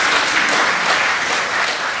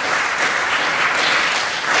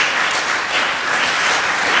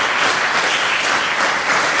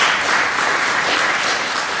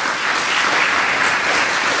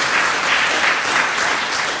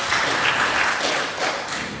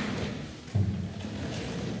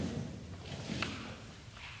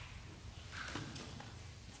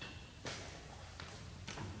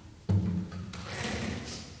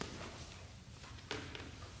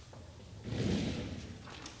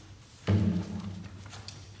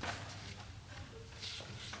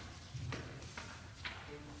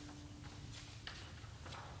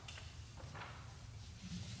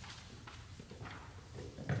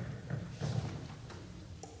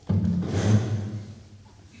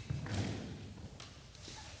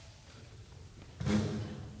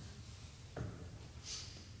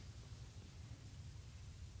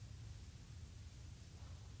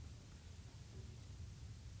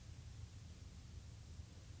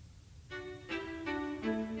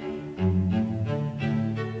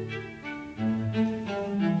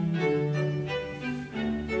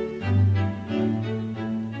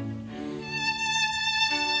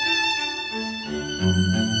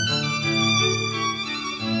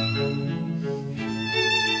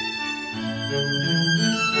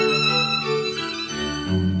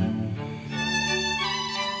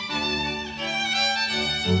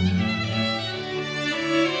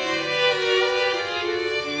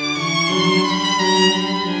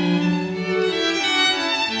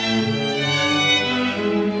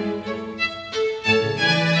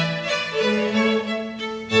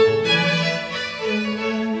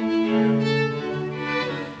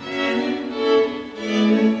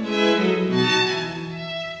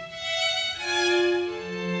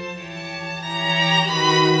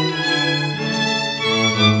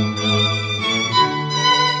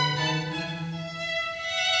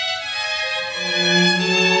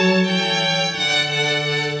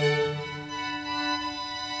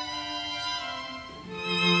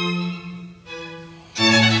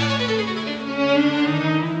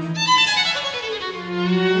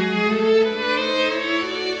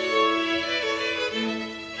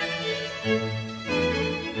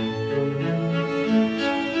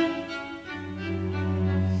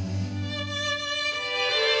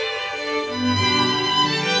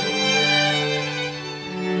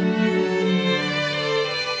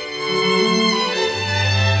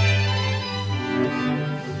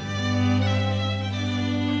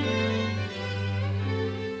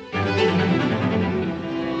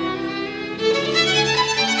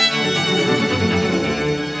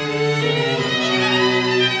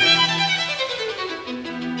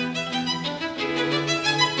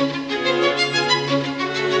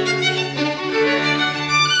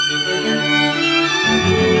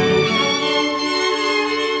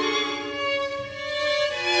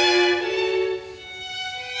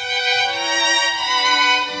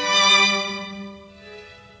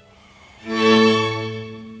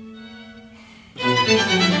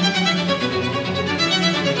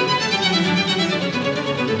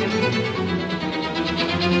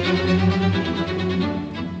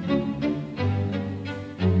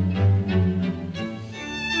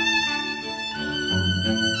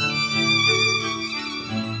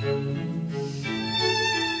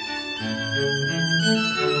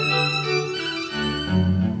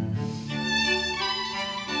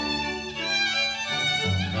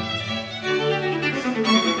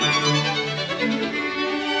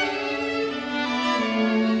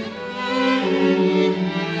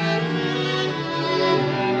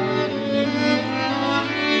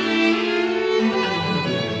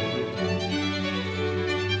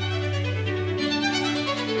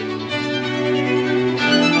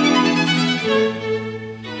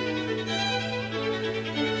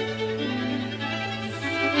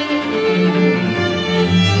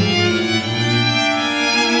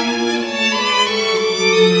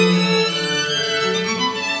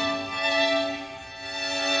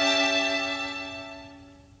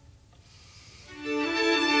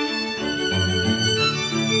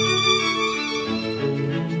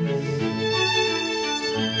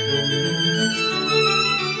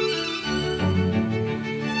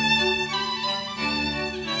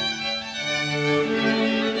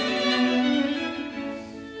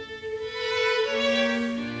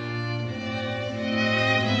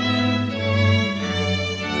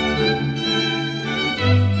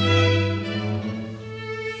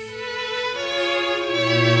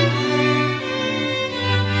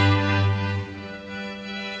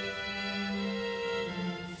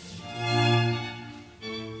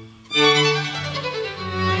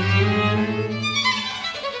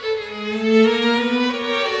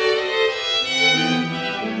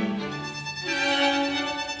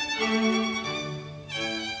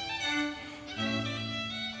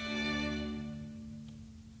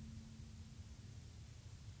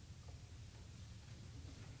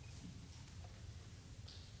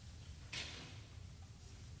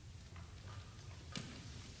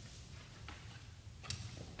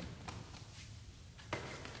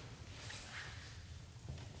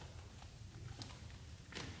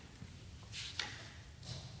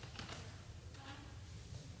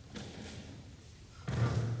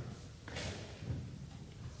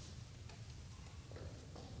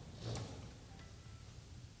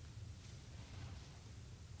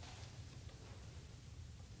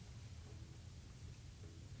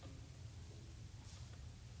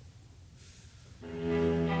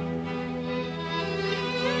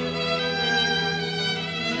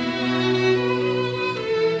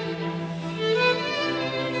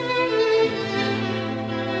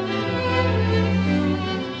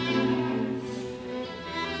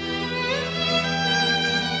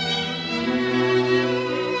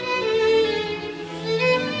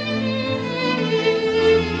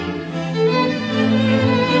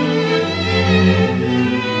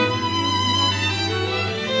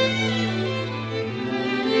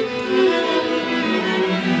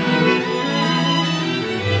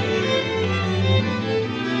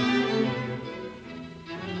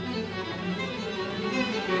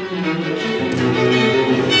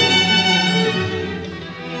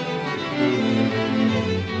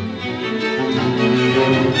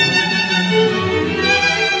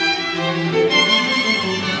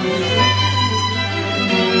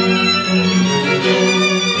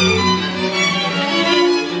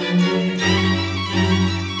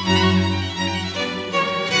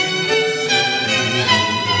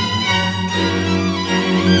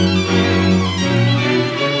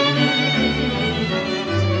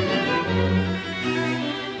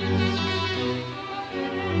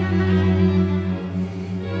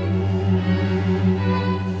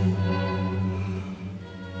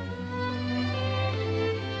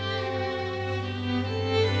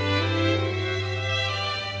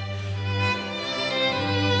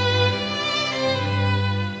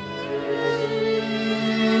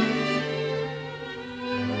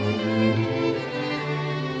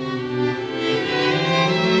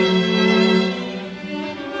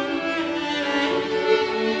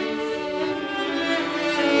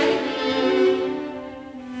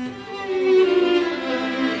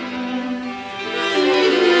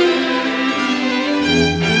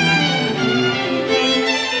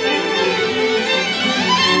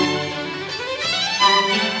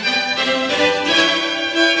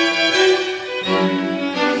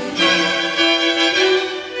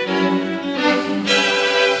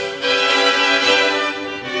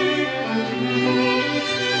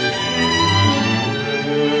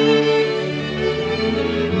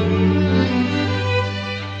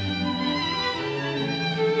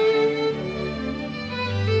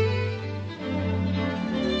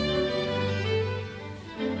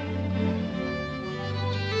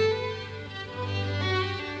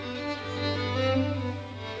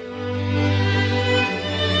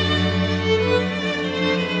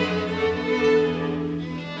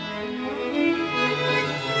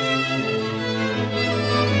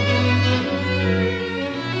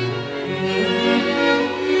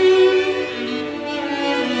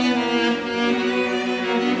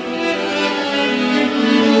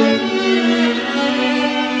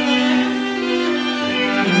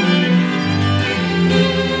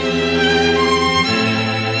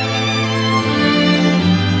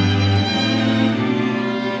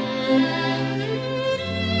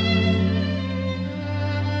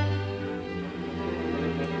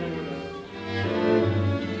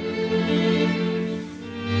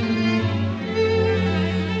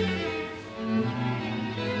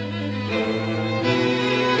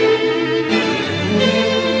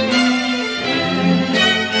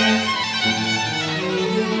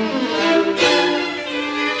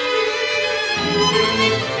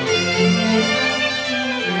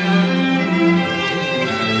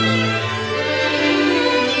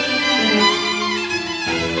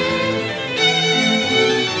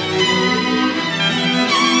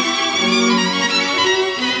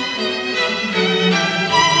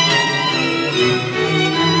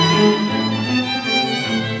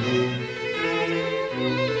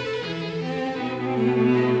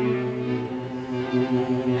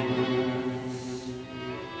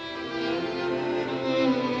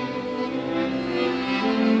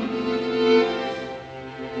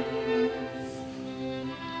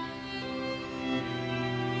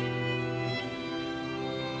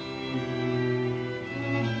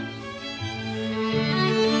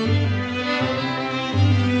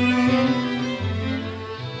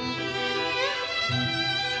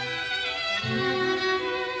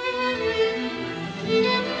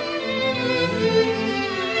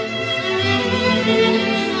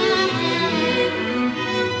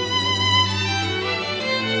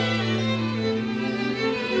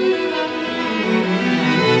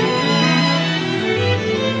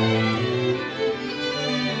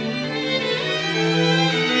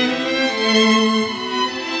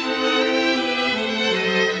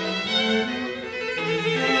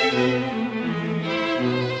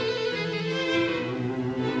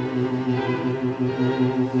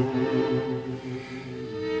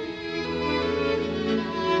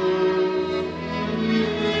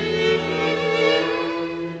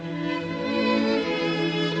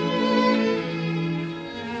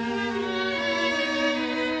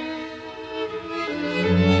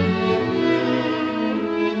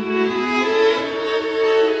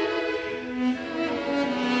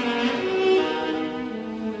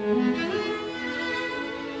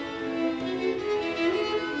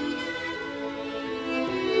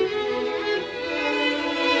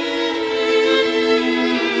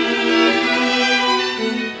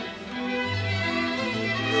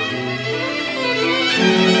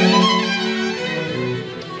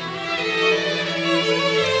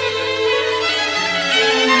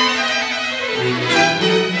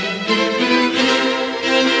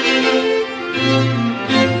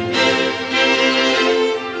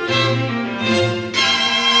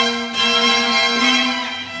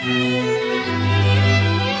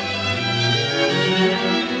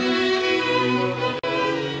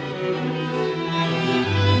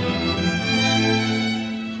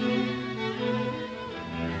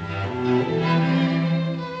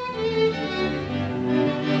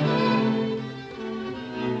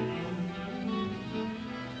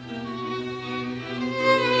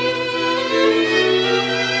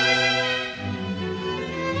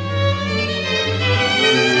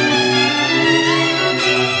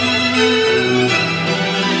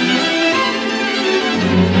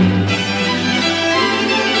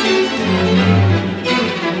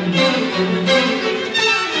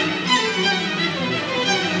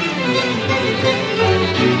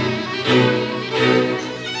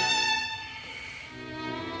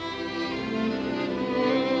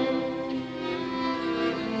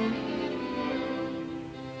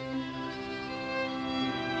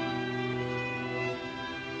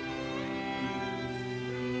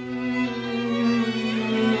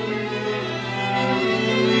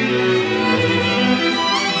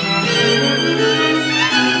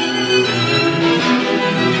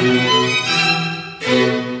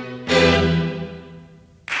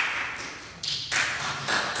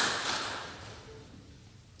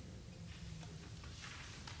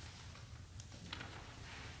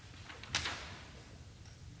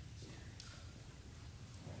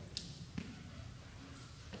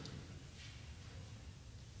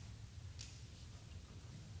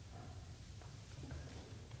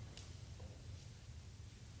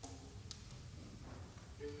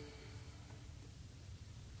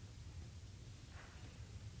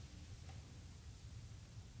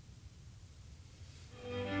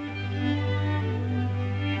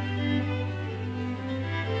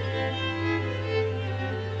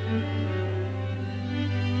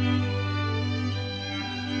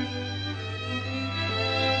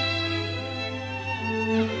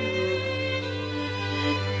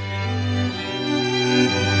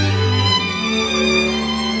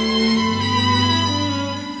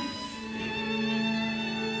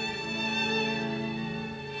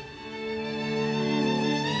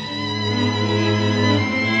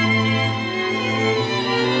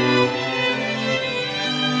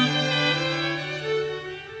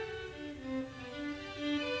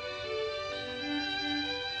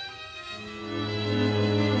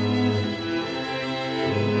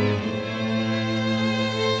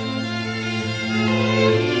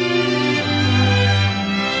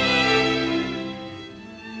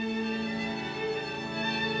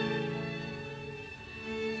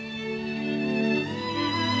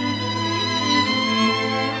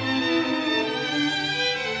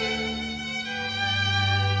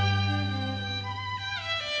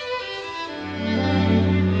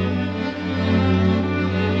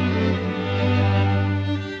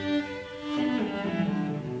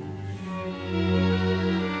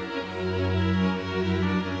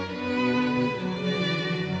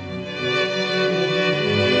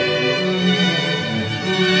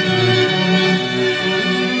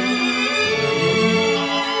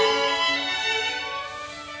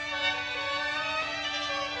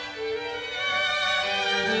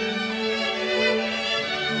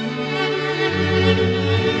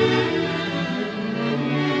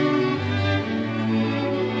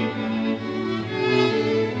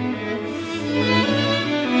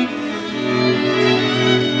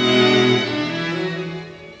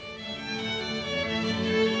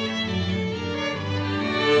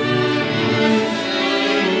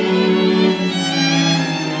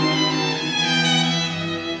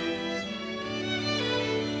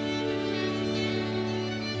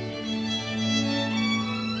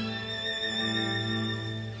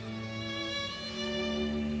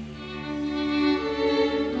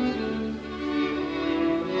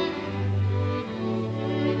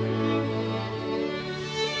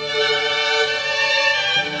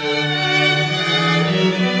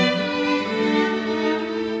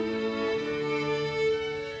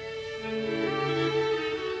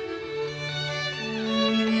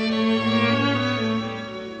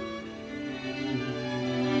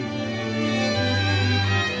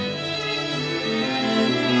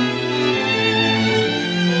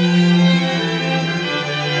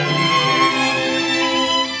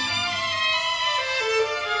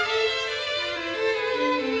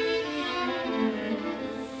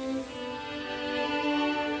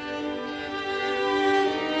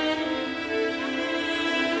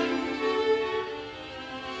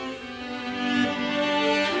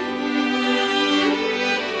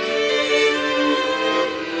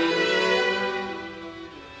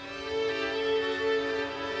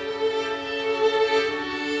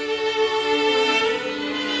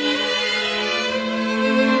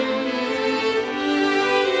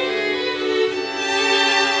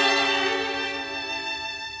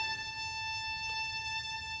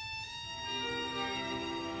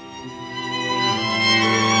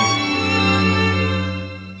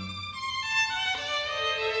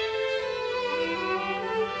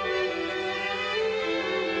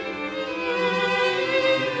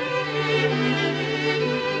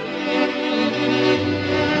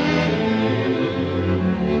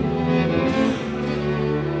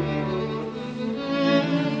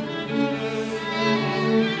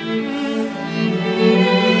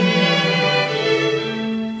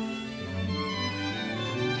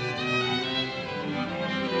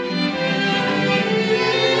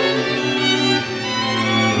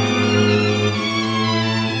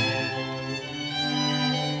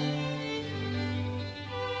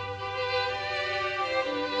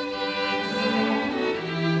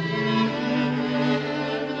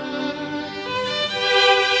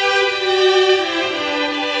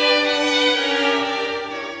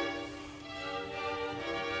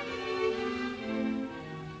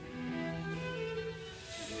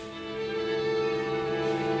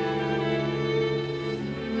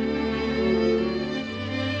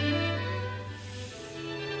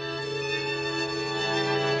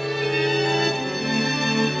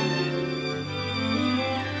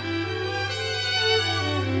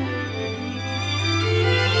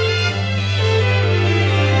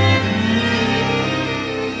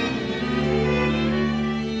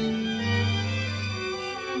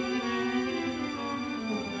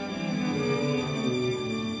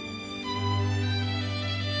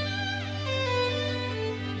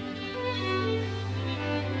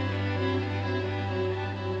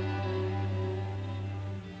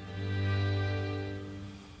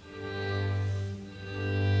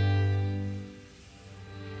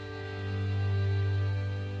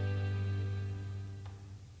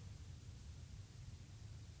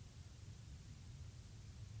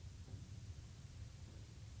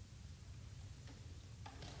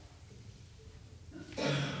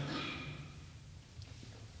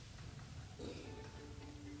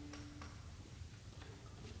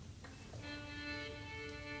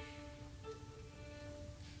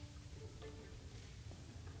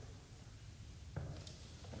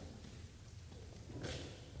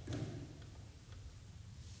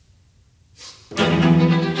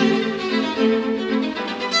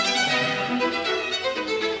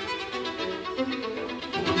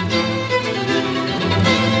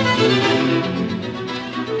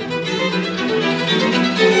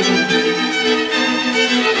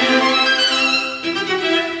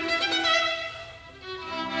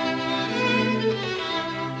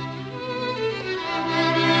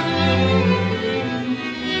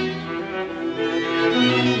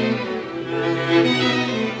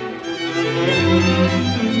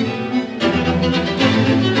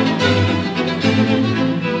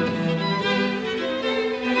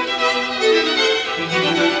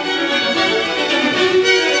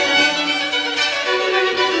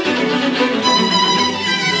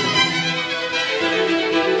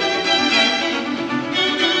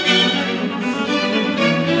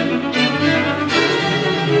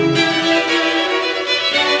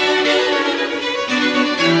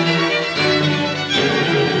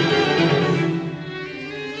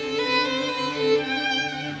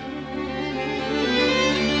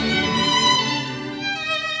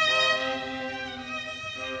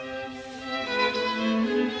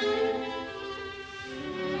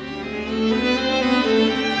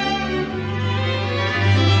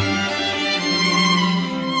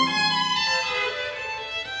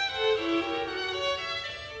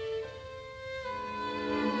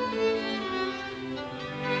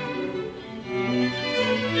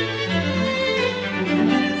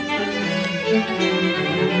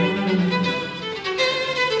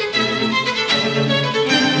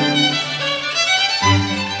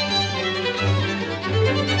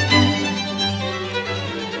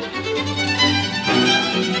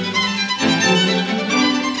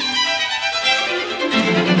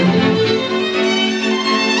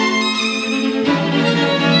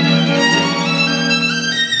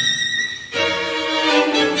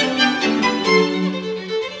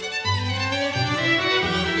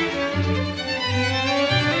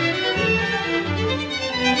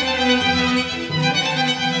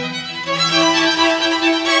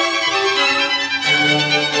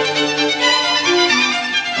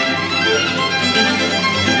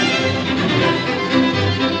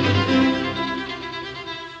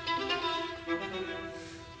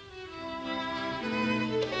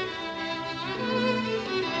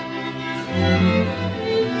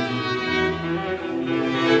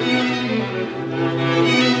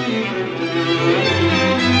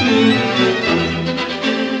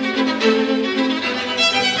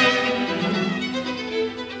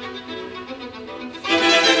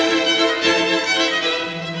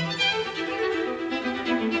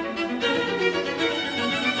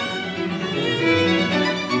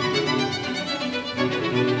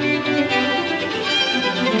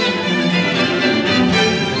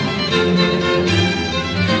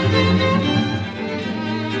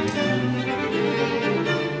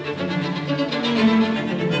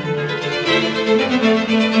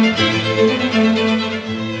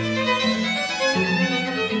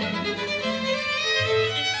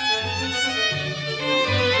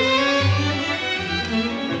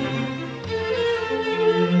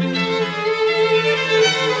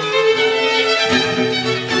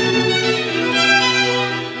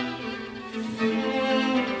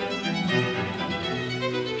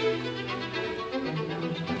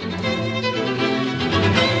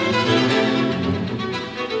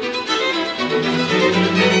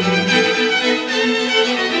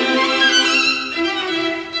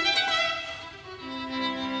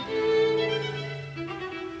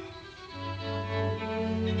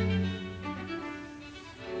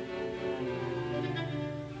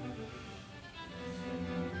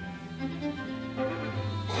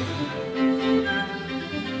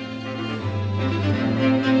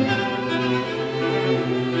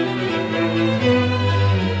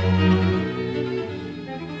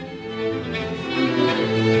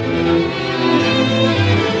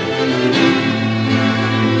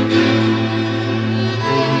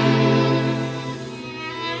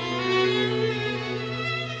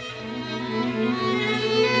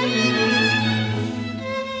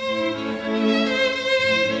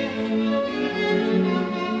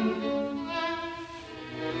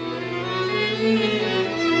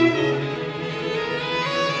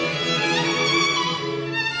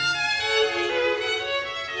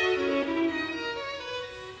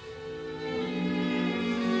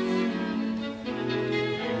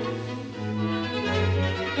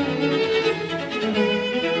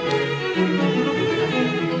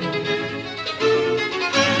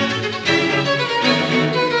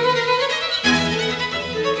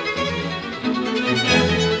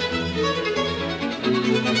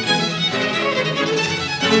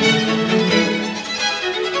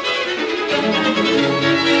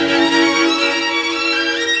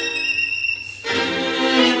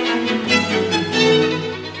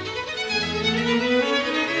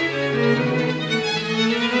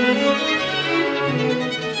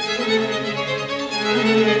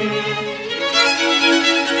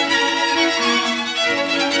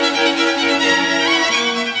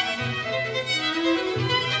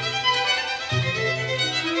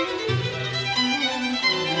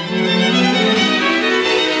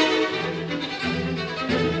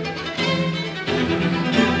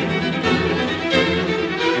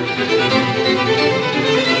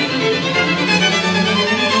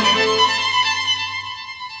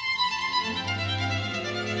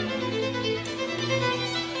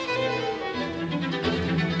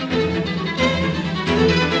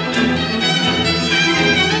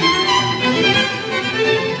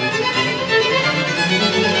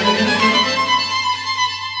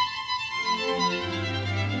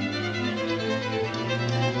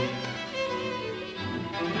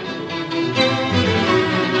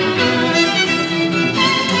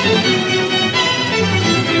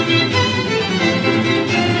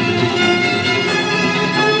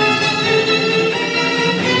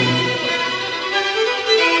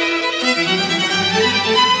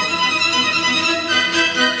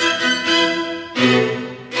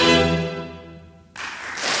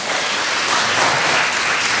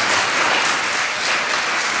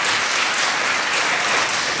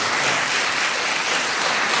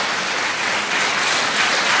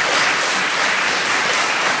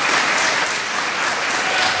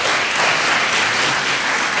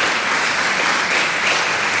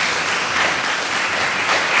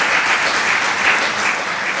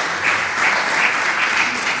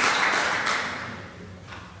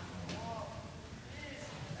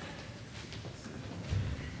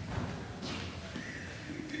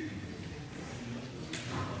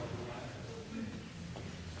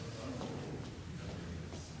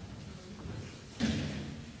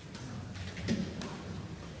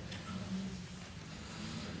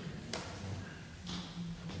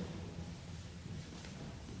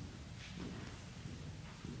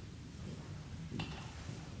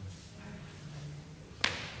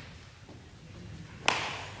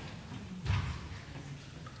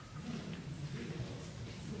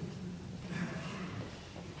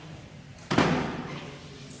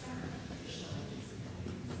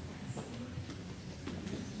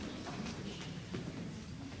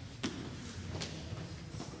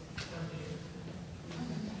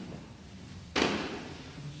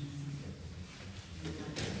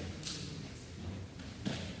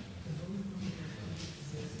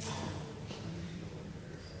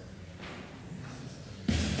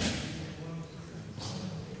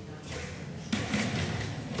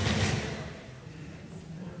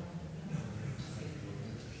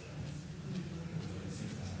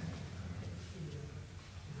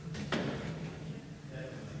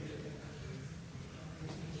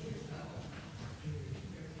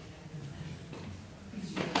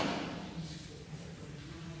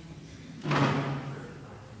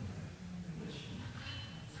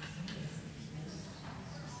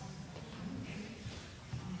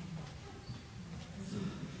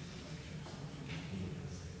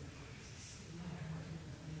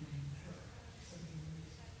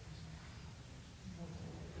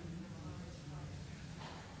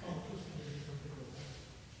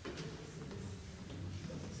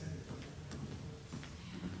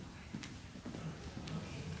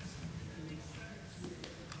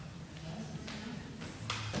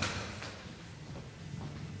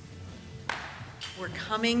 We're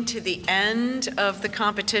coming to the end of the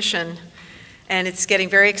competition, and it's getting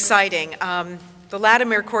very exciting. The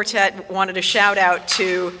Latimer Quartet wanted a shout out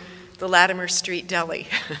to the Latimer Street Deli.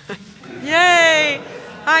 Yay!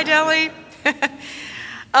 Hi, Deli.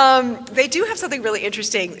 They do have something really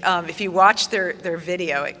interesting. If you watch their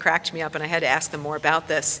video, it cracked me up, and I had to ask them more about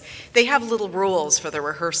this. They have little rules for the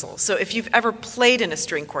rehearsal. So if you've ever played in a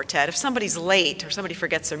string quartet, if somebody's late or somebody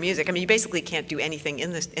forgets their music, I mean, you basically can't do anything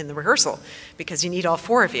in the rehearsal because you need all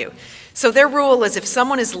four of you. So their rule is if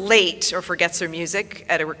someone is late or forgets their music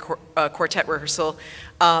at a quartet rehearsal,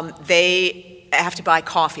 they have to buy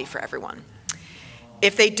coffee for everyone.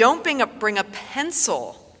 If they don't bring a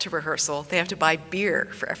pencil to rehearsal, they have to buy beer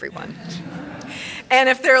for everyone. And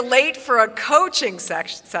if they're late for a coaching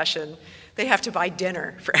session, they have to buy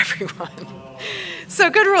dinner for everyone. So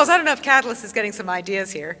good rules. I don't know if Catalyst is getting some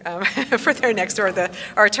ideas here for their next door, the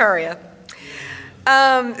Artaria.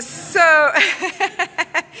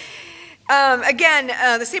 Again,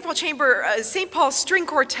 the St. Paul String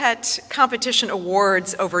Quartet Competition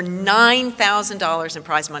awards over $9,000 in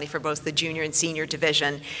prize money for both the junior and senior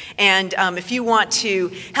division. And if you want to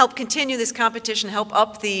help continue this competition, help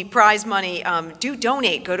up the prize money, do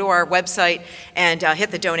donate. Go to our website and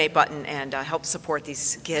hit the donate button and help support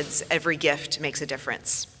these kids. Every gift makes a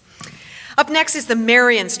difference. Up next is the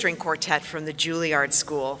Marian String Quartet from the Juilliard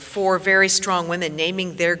School. 4 very strong women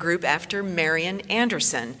naming their group after Marian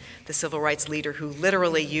Anderson, the civil rights leader who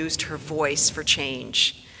literally used her voice for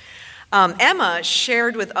change. Emma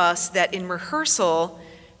shared with us that in rehearsal,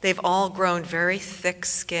 they've all grown very thick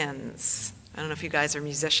skins. I don't know if you guys are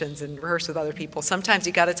musicians and rehearse with other people. Sometimes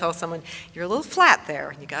you got to tell someone, you're a little flat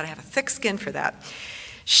there, and you got to have a thick skin for that.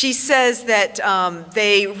 She says that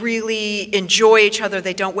they really enjoy each other.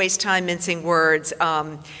 They don't waste time mincing words.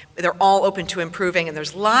 They're all open to improving, and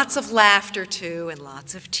there's lots of laughter, too, and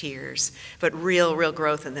lots of tears. But real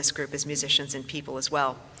growth in this group as musicians and people as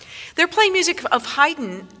well. They're playing music of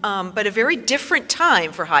Haydn, but a very different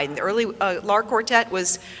time for Haydn. The early Lark Quartet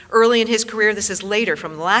was early in his career. This is later,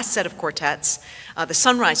 from the last set of quartets, the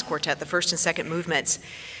Sunrise Quartet, the first and second movements.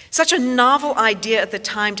 Such a novel idea at the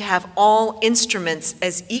time to have all instruments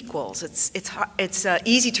as equals. It's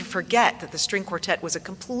easy to forget that the string quartet was a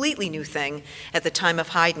completely new thing at the time of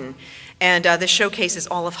Haydn. And this showcases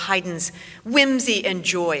all of Haydn's whimsy and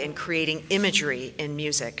joy in creating imagery in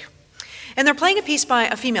music. And they're playing a piece by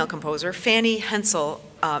a female composer, Fanny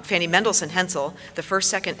Mendelssohn Hensel, the first,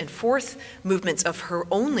 second, and fourth movements of her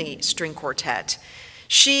only string quartet.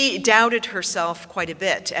 She doubted herself quite a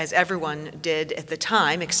bit, as everyone did at the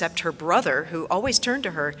time, except her brother, who always turned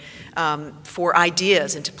to her for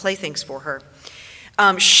ideas and to play things for her.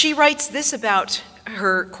 She writes this about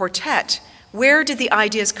her quartet. Where did the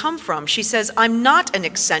ideas come from? She says, I'm not an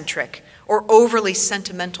eccentric or overly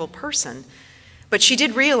sentimental person, but she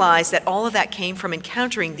did realize that all of that came from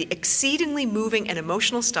encountering the exceedingly moving and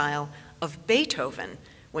emotional style of Beethoven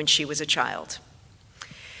when she was a child.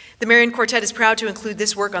 The Marian Quartet is proud to include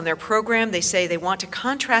this work on their program. They say they want to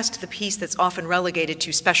contrast the piece that's often relegated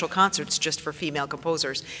to special concerts just for female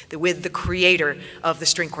composers with the creator of the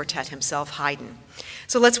string quartet himself, Haydn.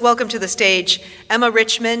 So let's welcome to the stage Emma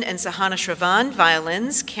Richmond and Sahana Shravan,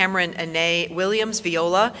 violins, Cameron Ane Williams,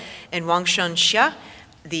 viola, and Wangshun Xia,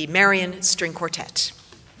 the Marian String Quartet.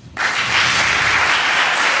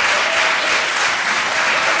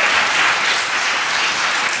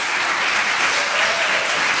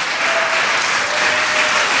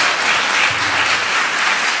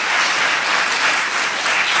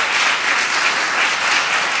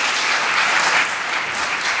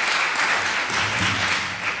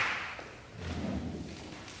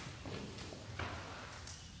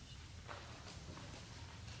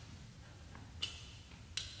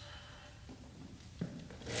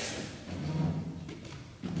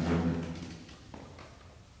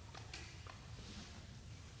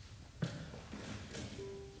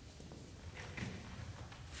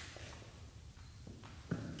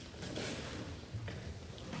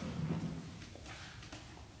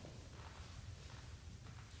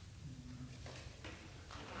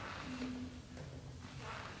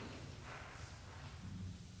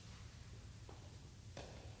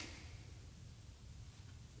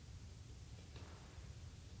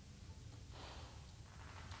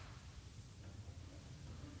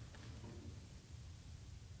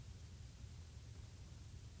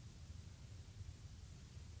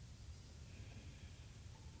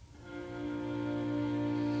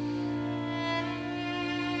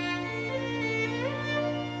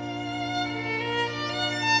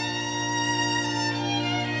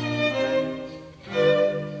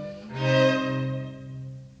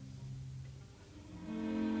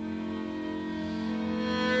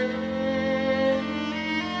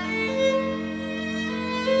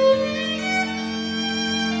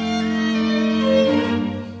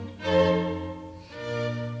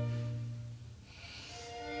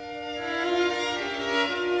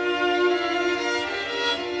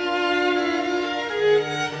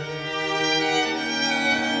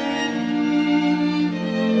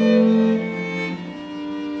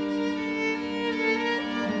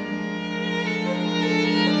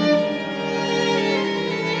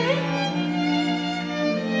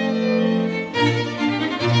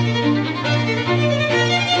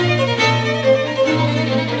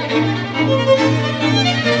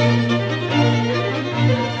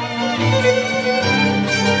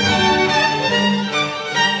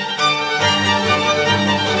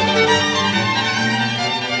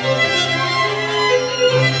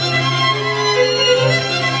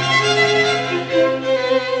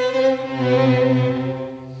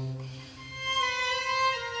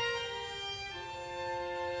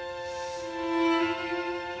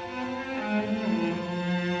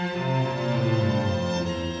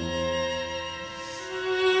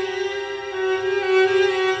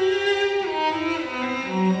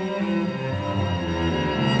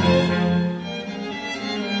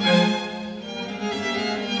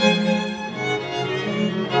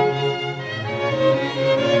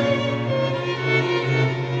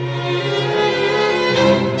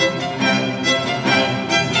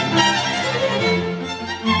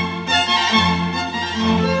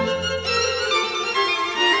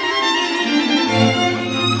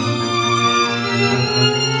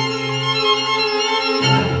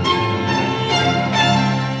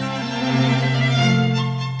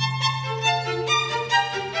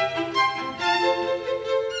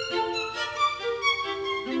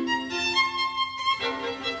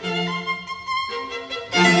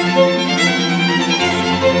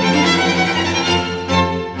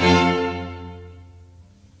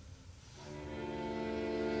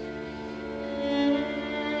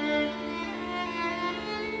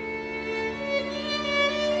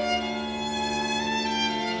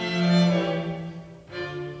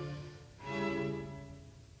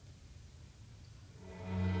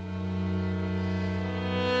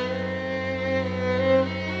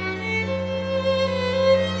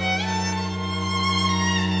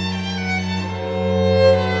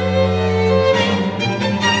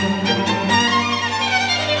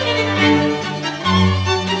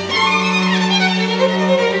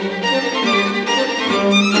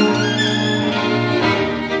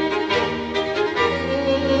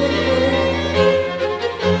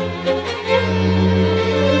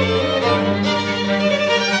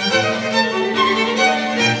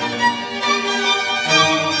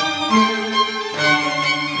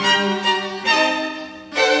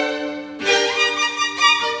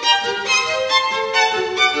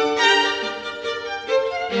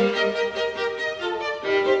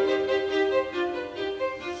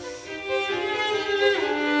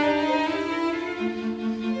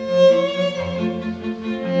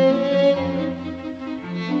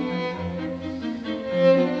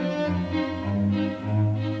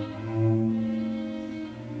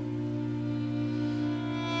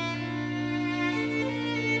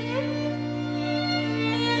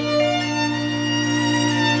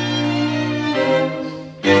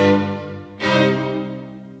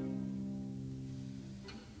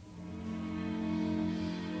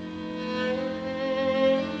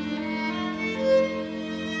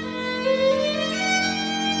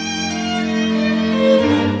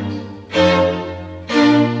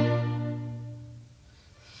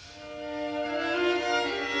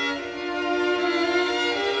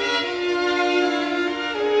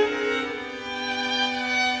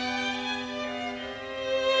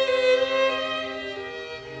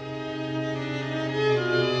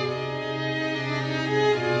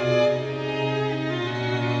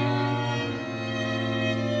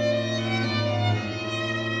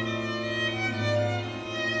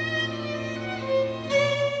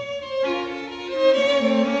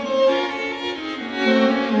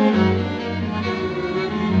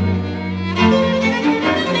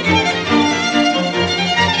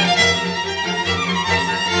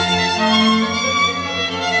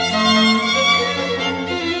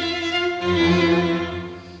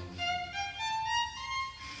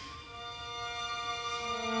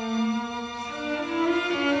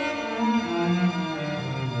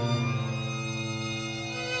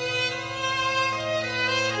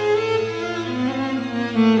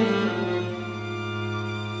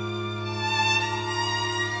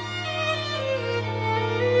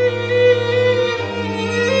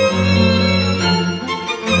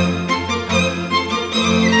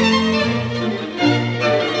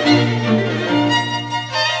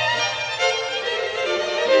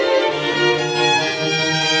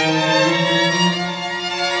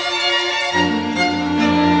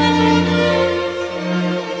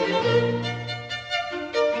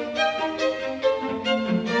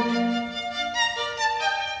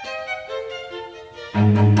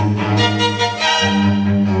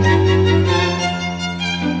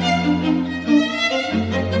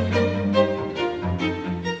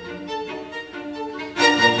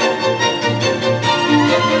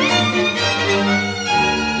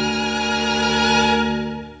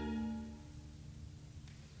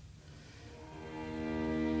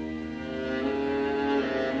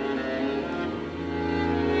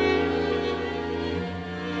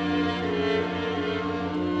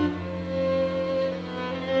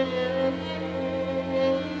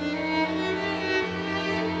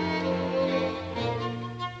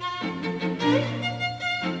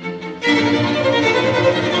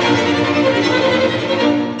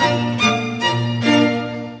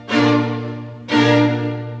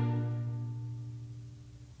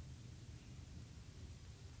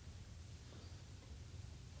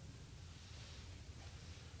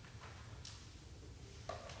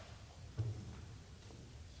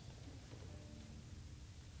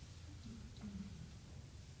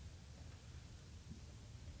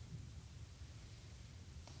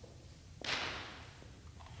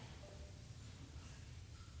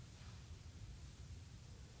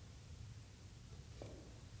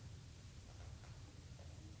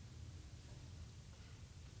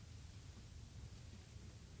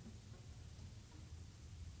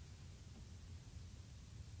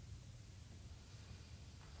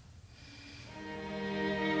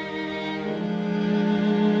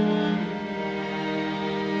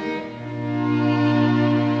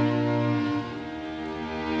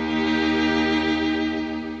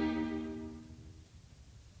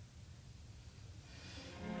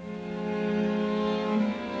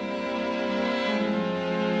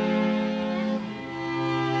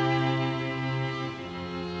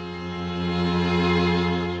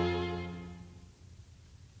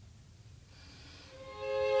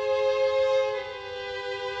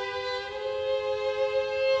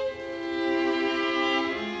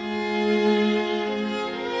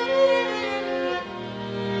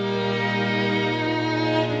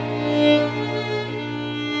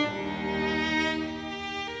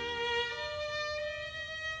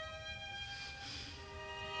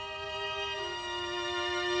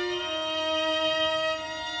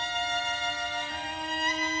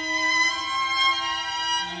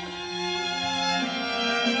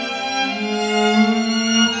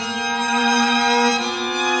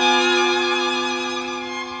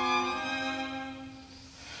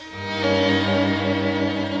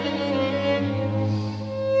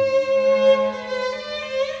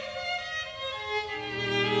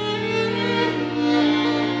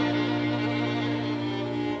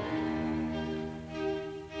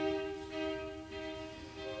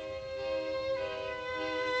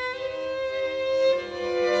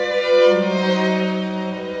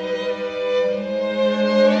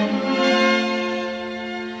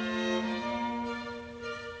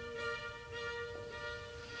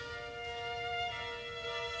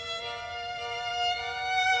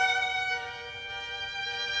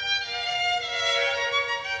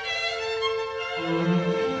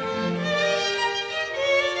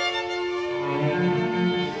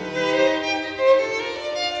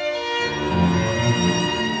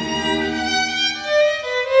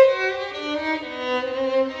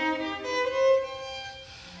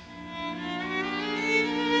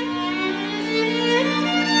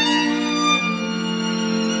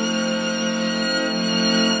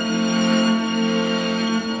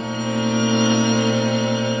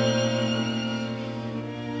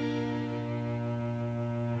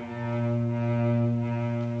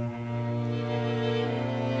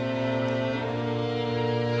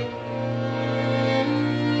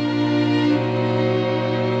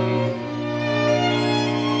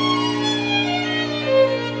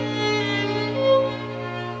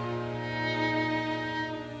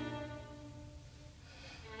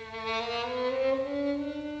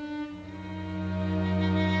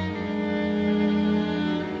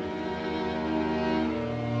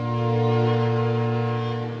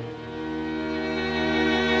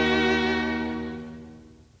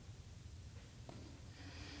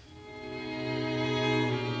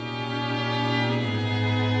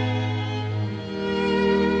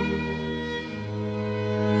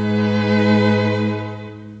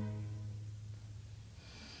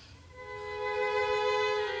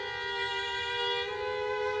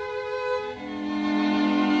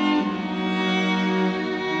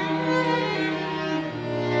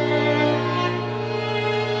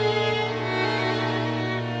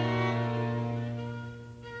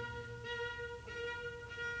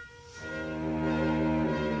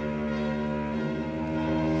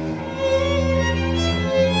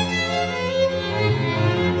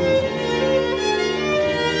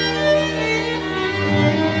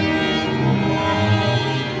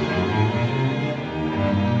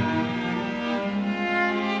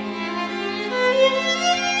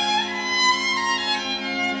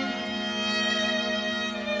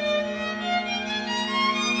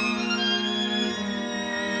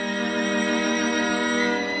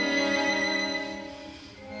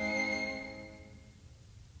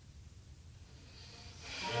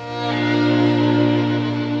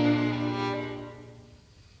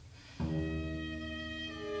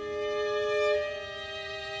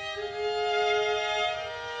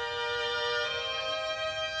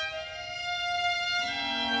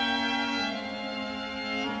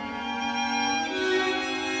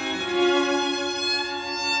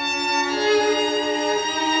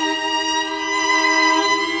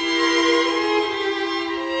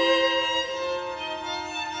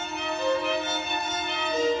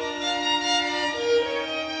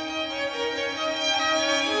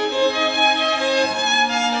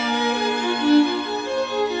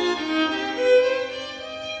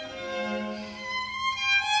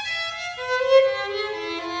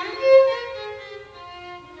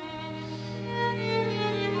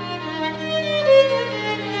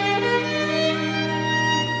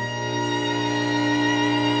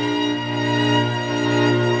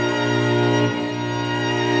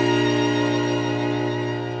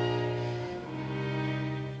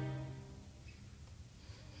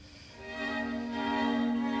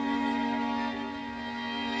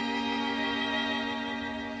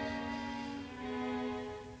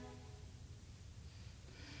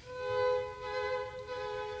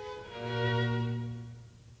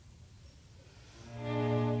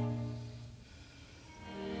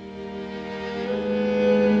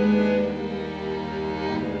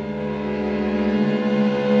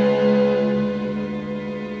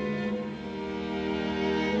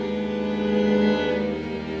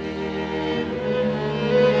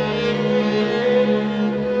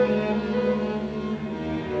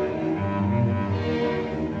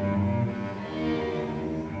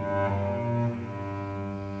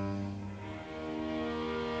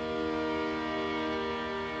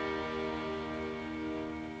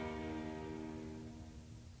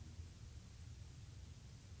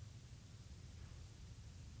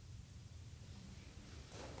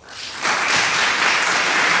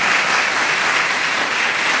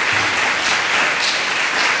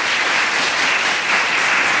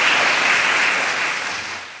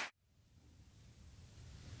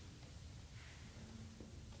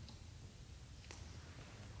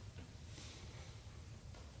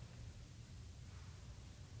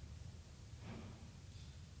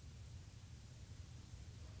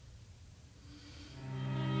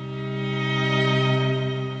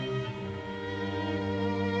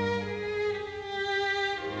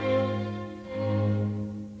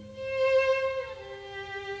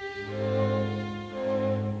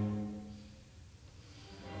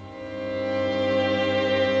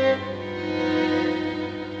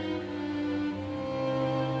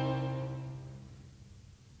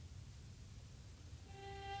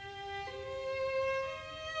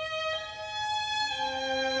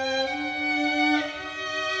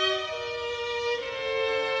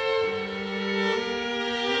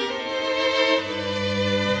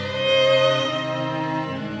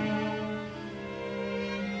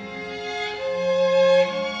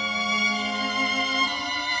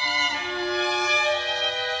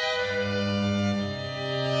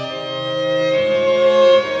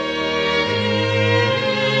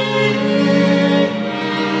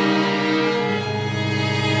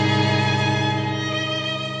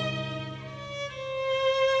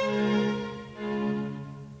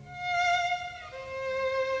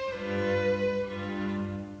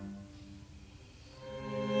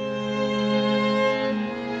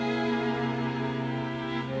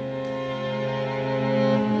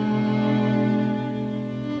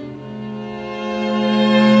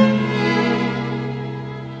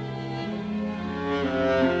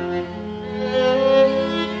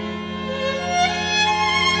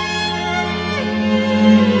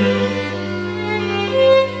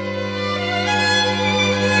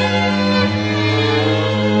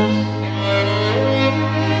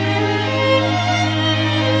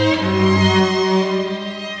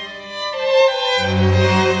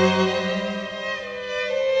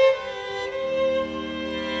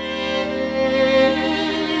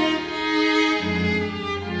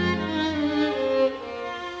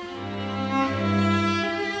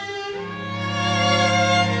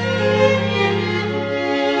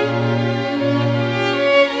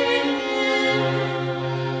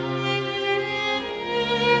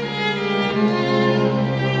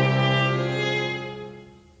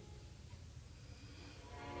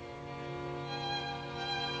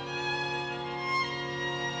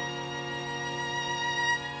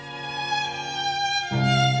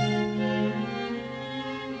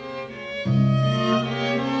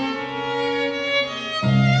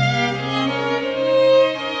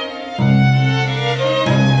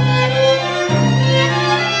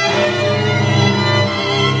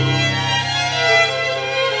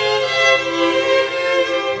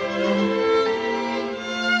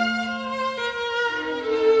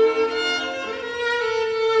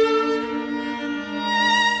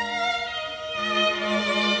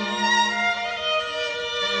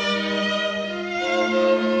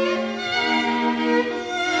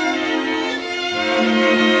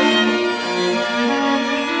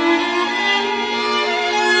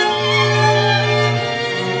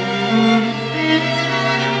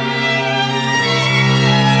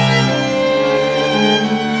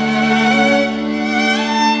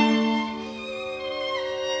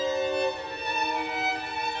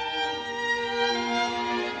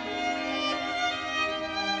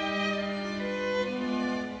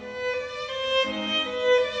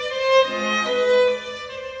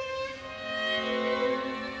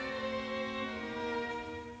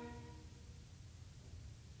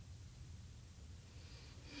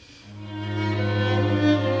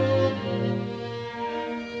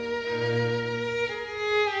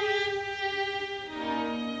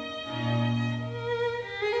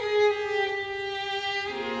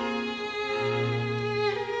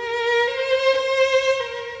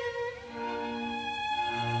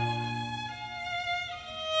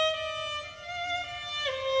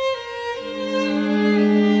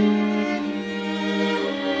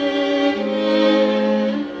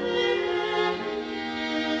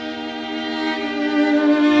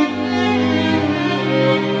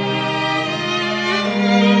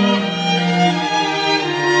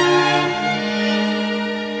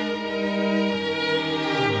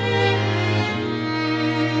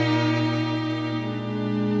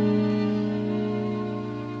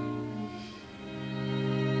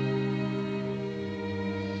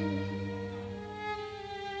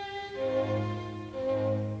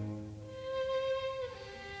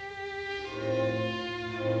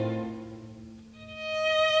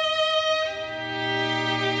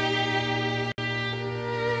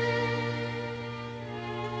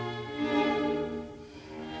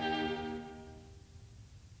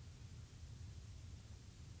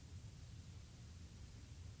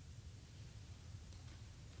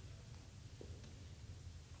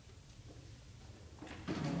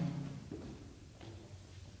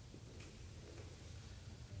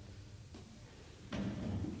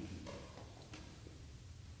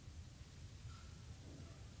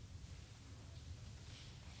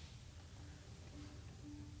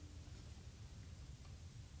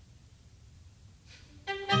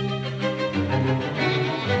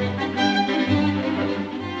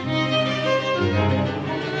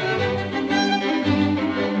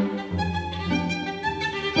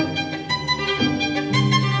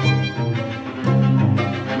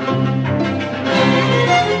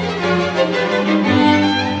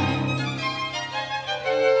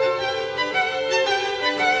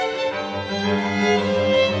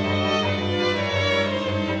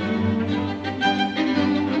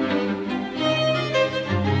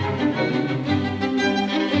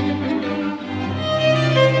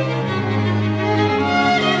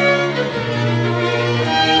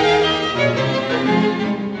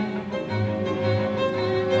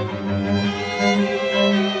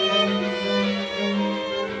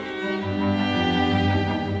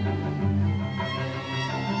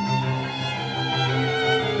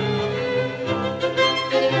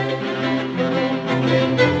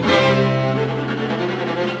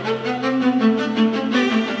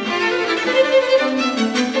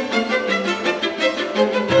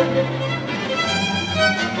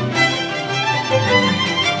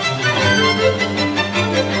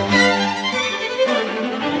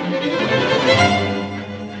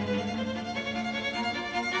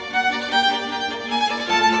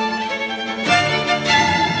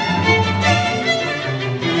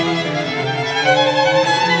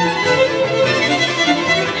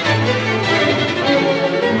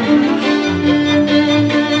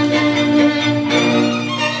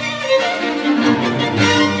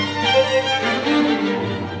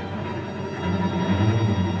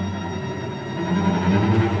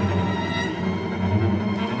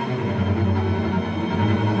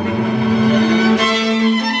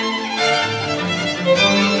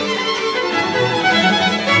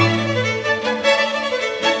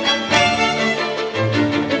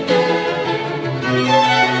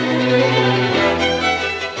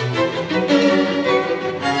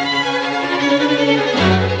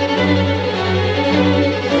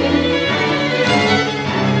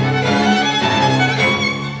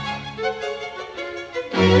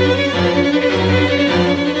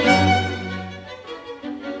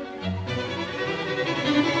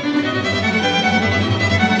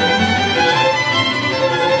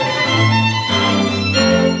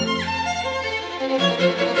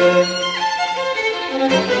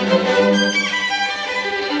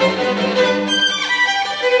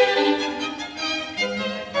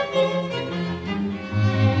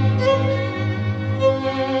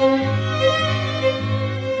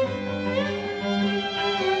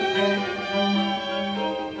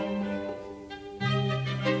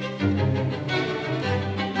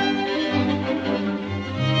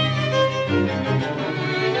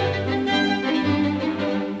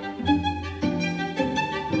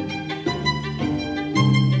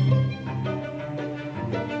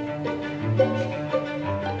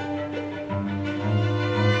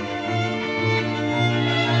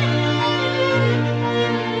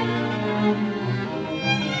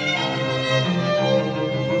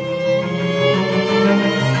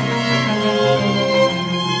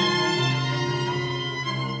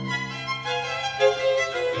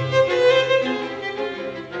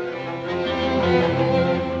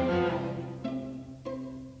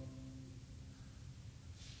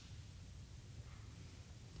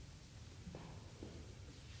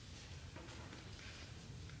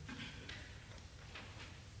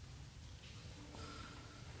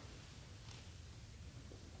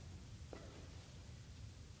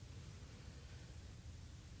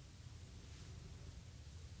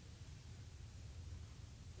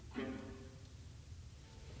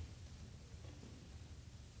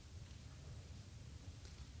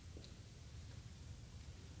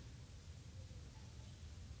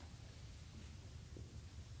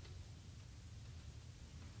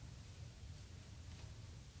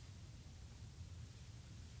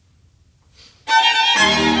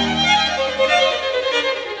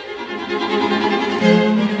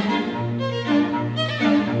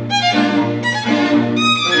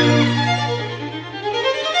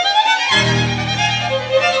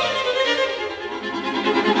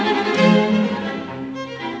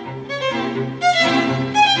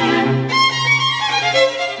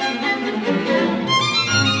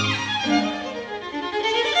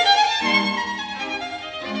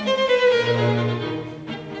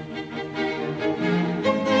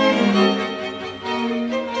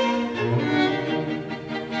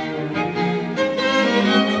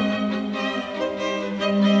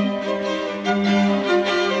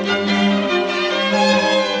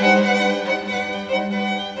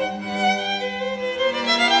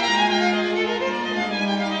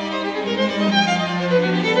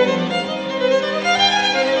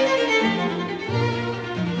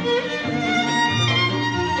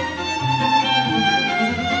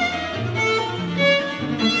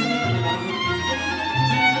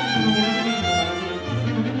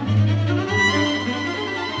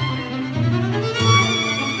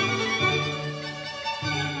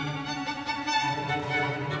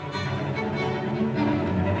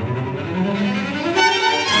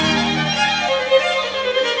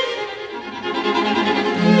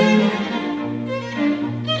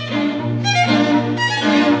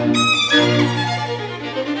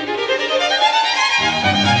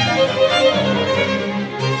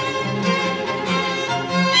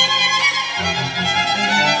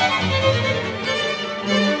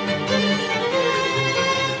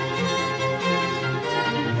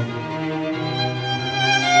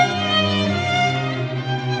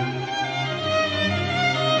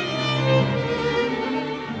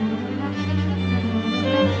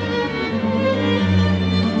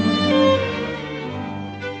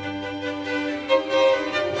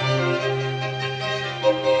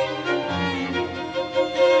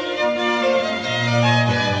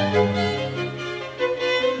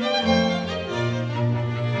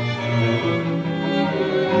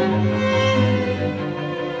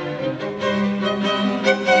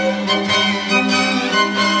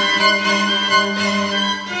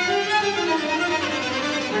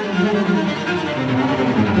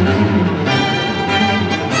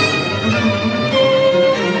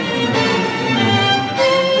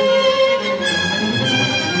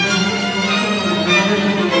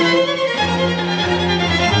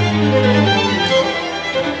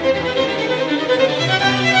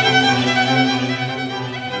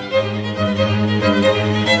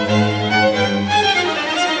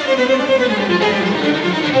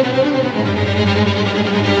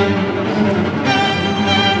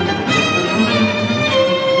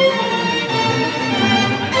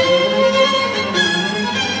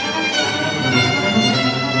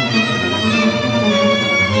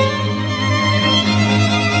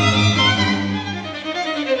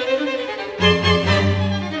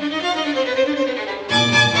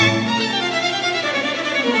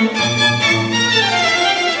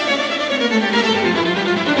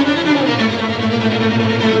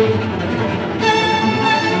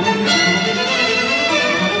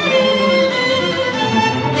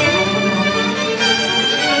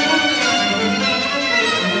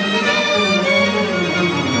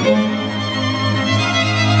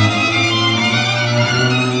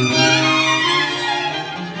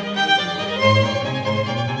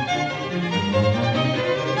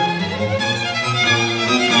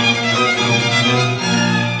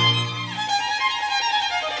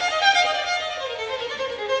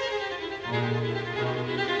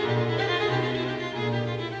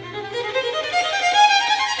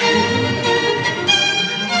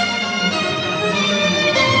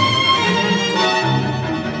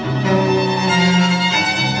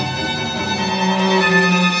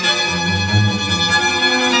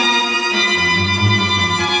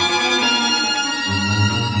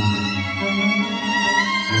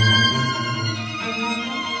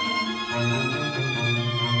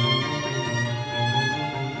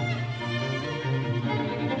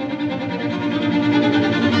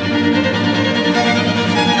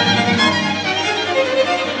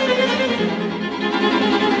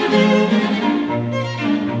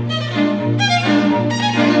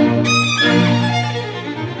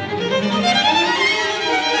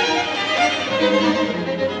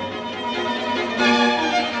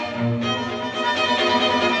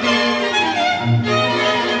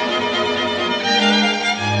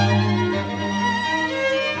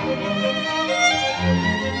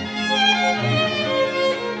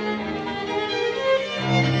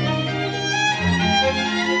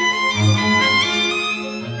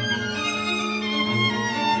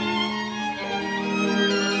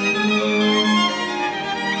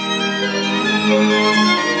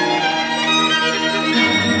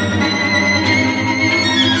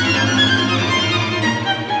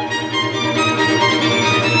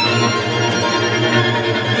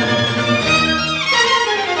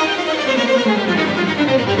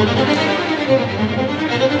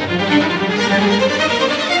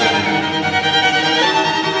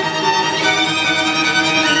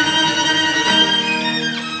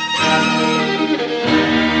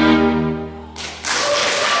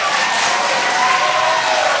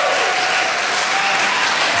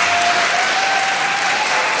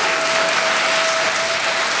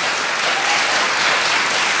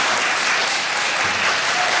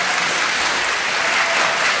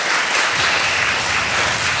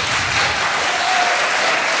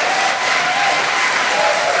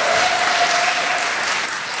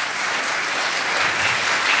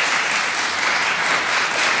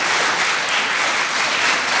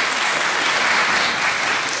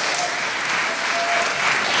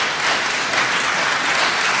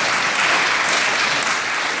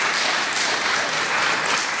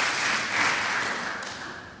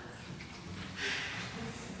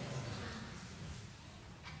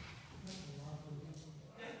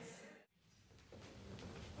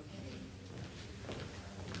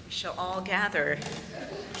 shall all gather.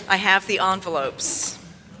 I have the envelopes.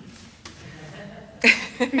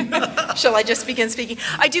 Shall I just begin speaking?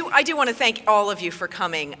 I do want to thank all of you for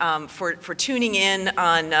coming, for tuning in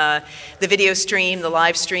on the video stream, the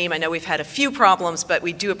live stream. I know we've had a few problems, but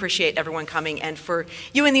we do appreciate everyone coming, and for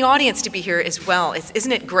you in the audience to be here as well.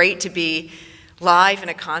 Isn't it great to be live in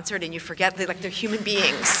a concert and you forget that they're human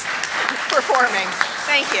beings performing?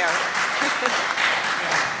 Thank you.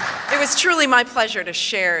 It was truly my pleasure to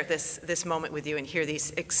share this moment with you and hear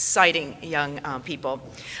these exciting young people.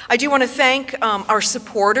 I do want to thank our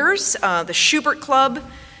supporters, the Schubert Club,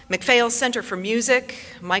 MacPhail Center for Music,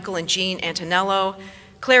 Michael and Jean Antonello,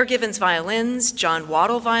 Claire Givens Violins, John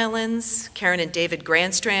Waddle Violins, Karen and David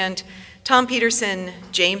Grandstrand, Tom Peterson,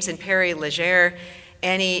 James and Perry Legere,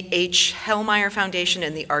 Annie H. Hellmeyer Foundation,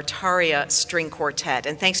 and the Artaria String Quartet.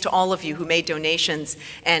 And thanks to all of you who made donations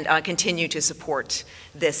and continue to support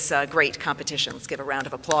this great competition. Let's give a round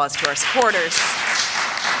of applause to our supporters.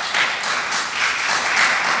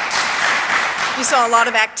 You saw a lot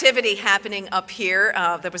of activity happening up here.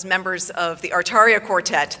 There was members of the Artaria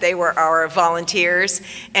Quartet. They were our volunteers.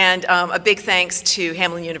 And a big thanks to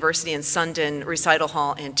Hamline University and Sundin Recital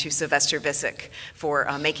Hall and to Sylvester Visick for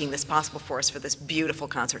making this possible for us for this beautiful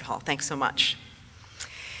concert hall. Thanks so much.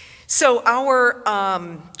 So our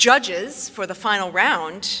judges for the final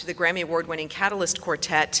round, the Grammy Award-winning Catalyst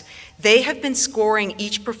Quartet, they have been scoring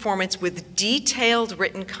each performance with detailed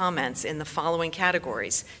written comments in the following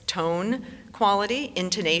categories: tone, quality,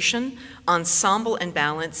 intonation, ensemble and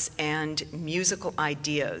balance, and musical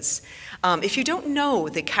ideas. If you don't know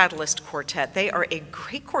the Catalyst Quartet, they are a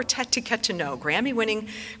great quartet to get to know, Grammy-winning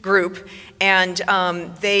group, and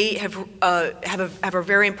they have a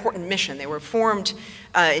very important mission. They were formed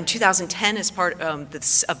in 2010 as part of the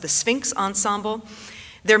Spsqc Ensemble.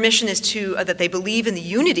 Their mission is that they believe in the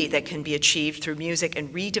unity that can be achieved through music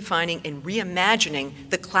and redefining and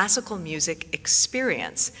reimagining the classical music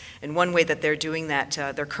experience. And one way that they're doing that,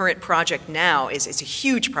 their current project now is a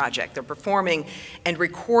huge project. They're performing and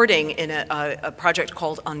recording in a project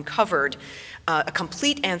called Uncovered, a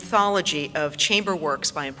complete anthology of chamber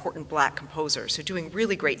works by important Black composers, so doing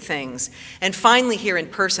really great things. And finally here in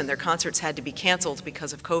person, their concerts had to be canceled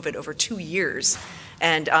because of COVID over 2 years.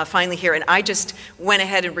 And finally here, and I just went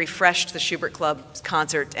ahead and refreshed the Schubert Club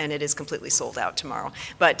concert, and it is completely sold out tomorrow.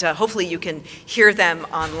 But hopefully you can hear them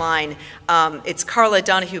online. It's Carla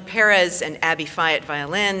Donahue Perez and Abby Fayette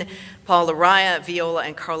violin, Paul Araya viola,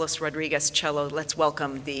 and Carlos Rodriguez cello. Let's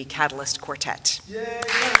welcome the Catalyst Quartet. Yay!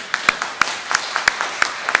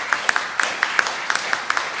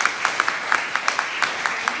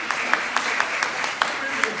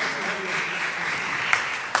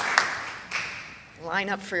 Line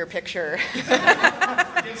up for your picture.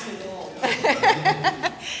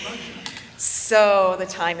 So the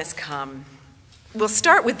time has come. We'll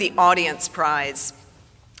start with the audience prize.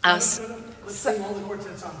 Let's sing all the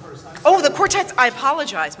quartets on first. Oh, the quartets, I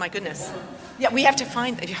apologize, my goodness. Yeah, we have to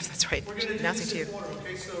find, yeah, that's right. We're going to do Announcing this to you. in order,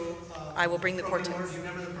 okay? So, I will bring the program quartets. order. Do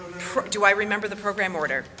you remember the program order? Do I remember the program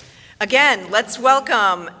order? Again, let's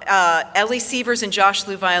welcome Ellie Sievers and Josh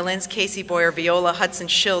Liu violins, Casey Boyer viola, Hudson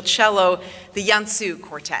Schill cello, the Yánsù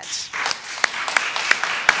Quartet.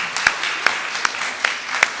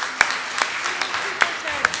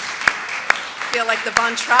 Feel like the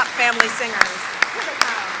Von Trapp family singers.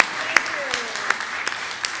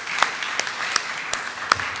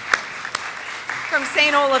 From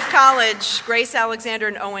St. Olaf College, Grace Alexander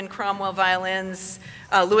and Owen Cromwell violins,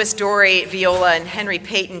 Louis Dorey viola, and Henry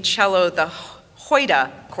Payton cello, the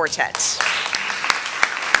Høyde Quartet.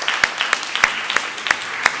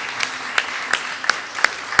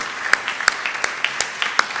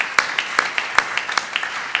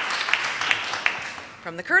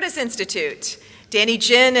 From the Curtis Institute, Danny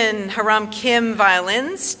Jin and Haram Kim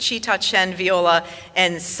violins, Chita Chen viola,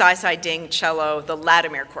 and Sai Sai Ding cello, the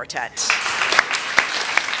Latimer Quartet.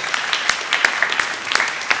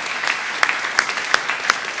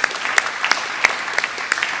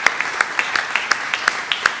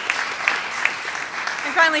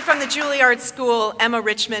 Finally, from the Juilliard School, Emma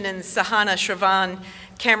Richmond and Sahana Shravan,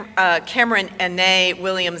 Cameron Ane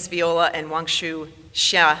Williams viola, and Wangshu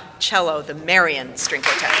Xia cello, the Marian String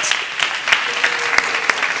Quartet.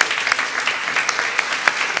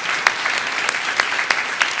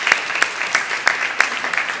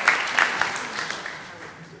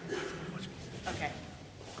 Okay.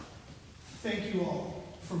 Thank you all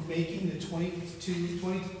for making the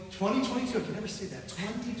 2022, I can never say that,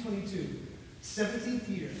 2022. 17th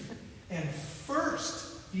year and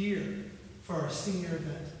first year for our senior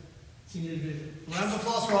event, senior division. Round of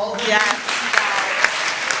applause for all of you. Yes.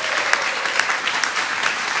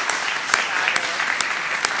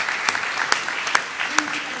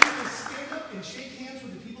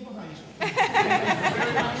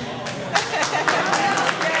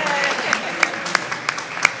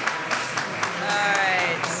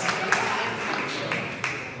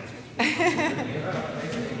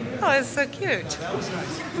 Oh, it's so cute.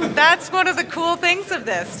 That's one of the cool things of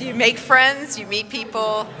this. You make friends, you meet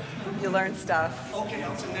people, you learn stuff. Okay,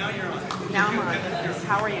 Alison, now you're on. Now I'm on.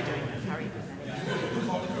 How are you doing this? How are you presenting?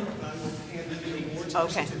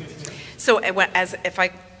 Okay. So as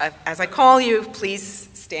I call you, please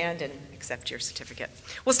stand and accept your certificate.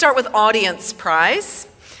 We'll start with audience prize.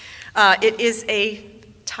 It is a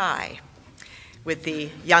tie with the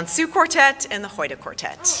Yánsù Quartet and the Høyde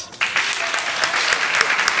Quartet.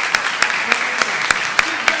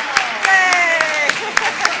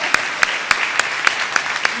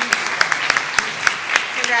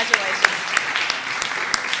 Congratulations.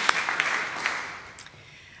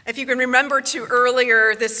 If you can remember to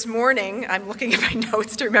earlier this morning, I'm looking at my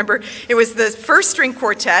notes to remember, it was the first string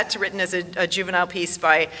quartet written as a juvenile piece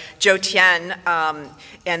by Zhou Tian,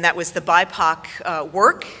 and that was the BIPOC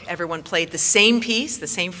work. Everyone played the same piece, the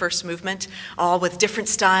same first movement, all with different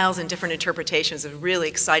styles and different interpretations. It was really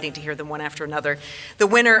exciting to hear them one after another. The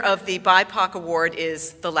winner of the BIPOC award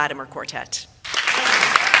is the Latimer Quartet.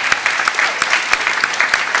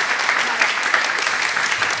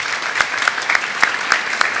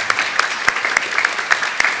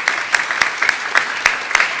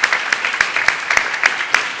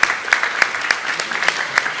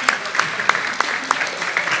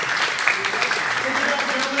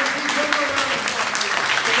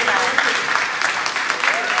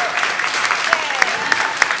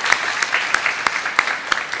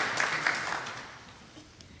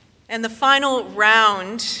 In the final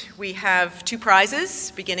round, we have two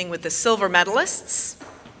prizes, beginning with the silver medalists.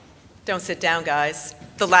 Don't sit down, guys.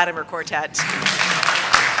 The Latimer Quartet.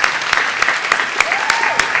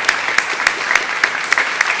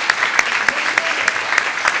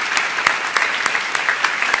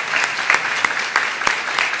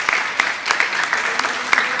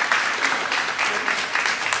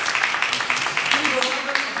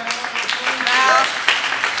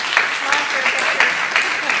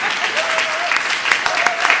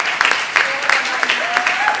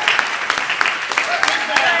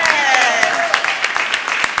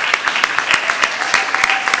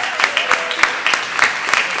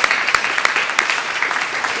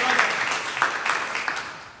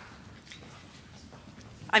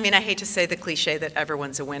 I mean, I hate to say the cliche that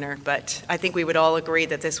everyone's a winner, but I think we would all agree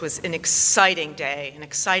that this was an exciting day, an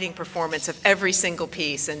exciting performance of every single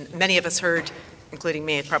piece, and many of us heard, including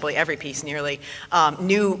me, probably every piece nearly,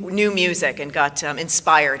 new music and got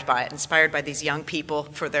inspired by it, inspired by these young people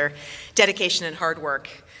for their dedication and hard work.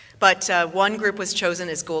 But one group was chosen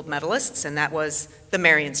as gold medalists, and that was the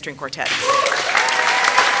Marian String Quartet.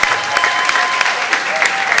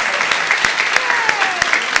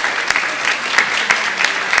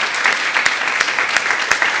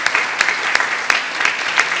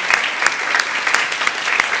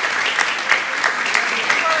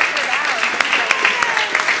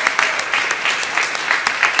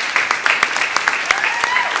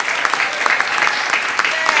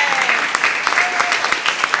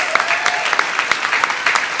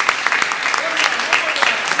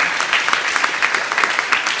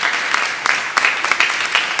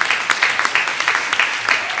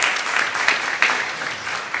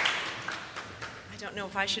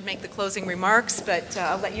 I should make the closing remarks, but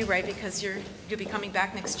I'll let you, Ray, because you'll be coming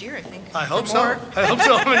back next year, I think. I hope so. I hope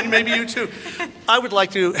so. Maybe you too. I would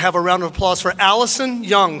like to have a round of applause for Alison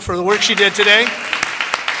Young for the work she did today.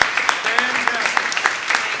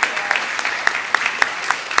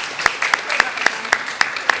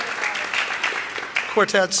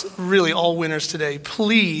 Quartets, really all winners today.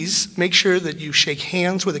 Please make sure that you shake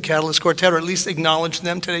hands with the Catalyst Quartet, or at least acknowledge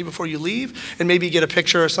them today before you leave, and maybe get a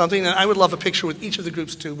picture or something. And I would love a picture with each of the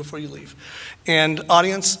groups too before you leave. And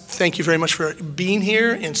audience, thank you very much for being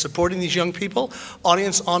here and supporting these young people.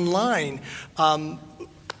 Audience online,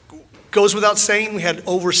 goes without saying, we had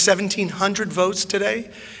over 1,700 votes today.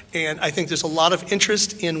 And I think there's a lot of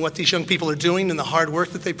interest in what these young people are doing and the hard work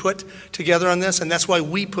that they put together on this. And that's why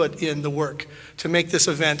we put in the work to make this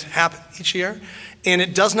event happen each year. And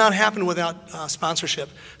it does not happen without sponsorship.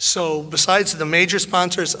 So besides the major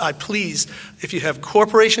sponsors, please, if you have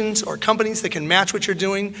corporations or companies that can match what you're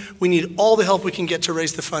doing, we need all the help we can get to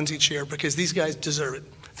raise the funds each year, because these guys deserve it.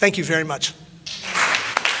 Thank you very much.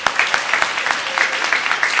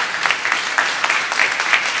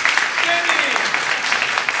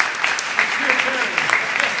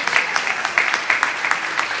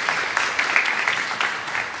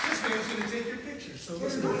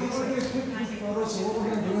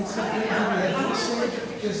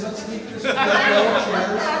 It's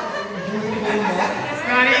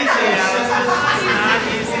not easy, Alison. It's not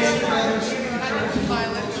easy.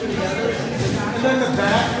 And then the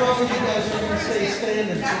back row, you guys are going to stay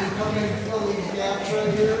standing. So you come in and fill these gaps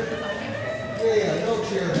right here. Yeah, no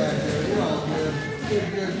chair back there. You're all good. Good,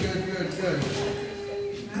 good, good, good, good.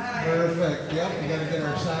 Perfect. Yep, we got to get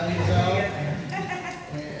our signs out.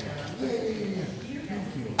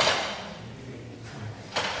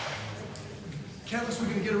 Canvas, we're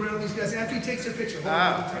going to get around these guys after he takes their picture.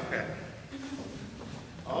 Oh, okay.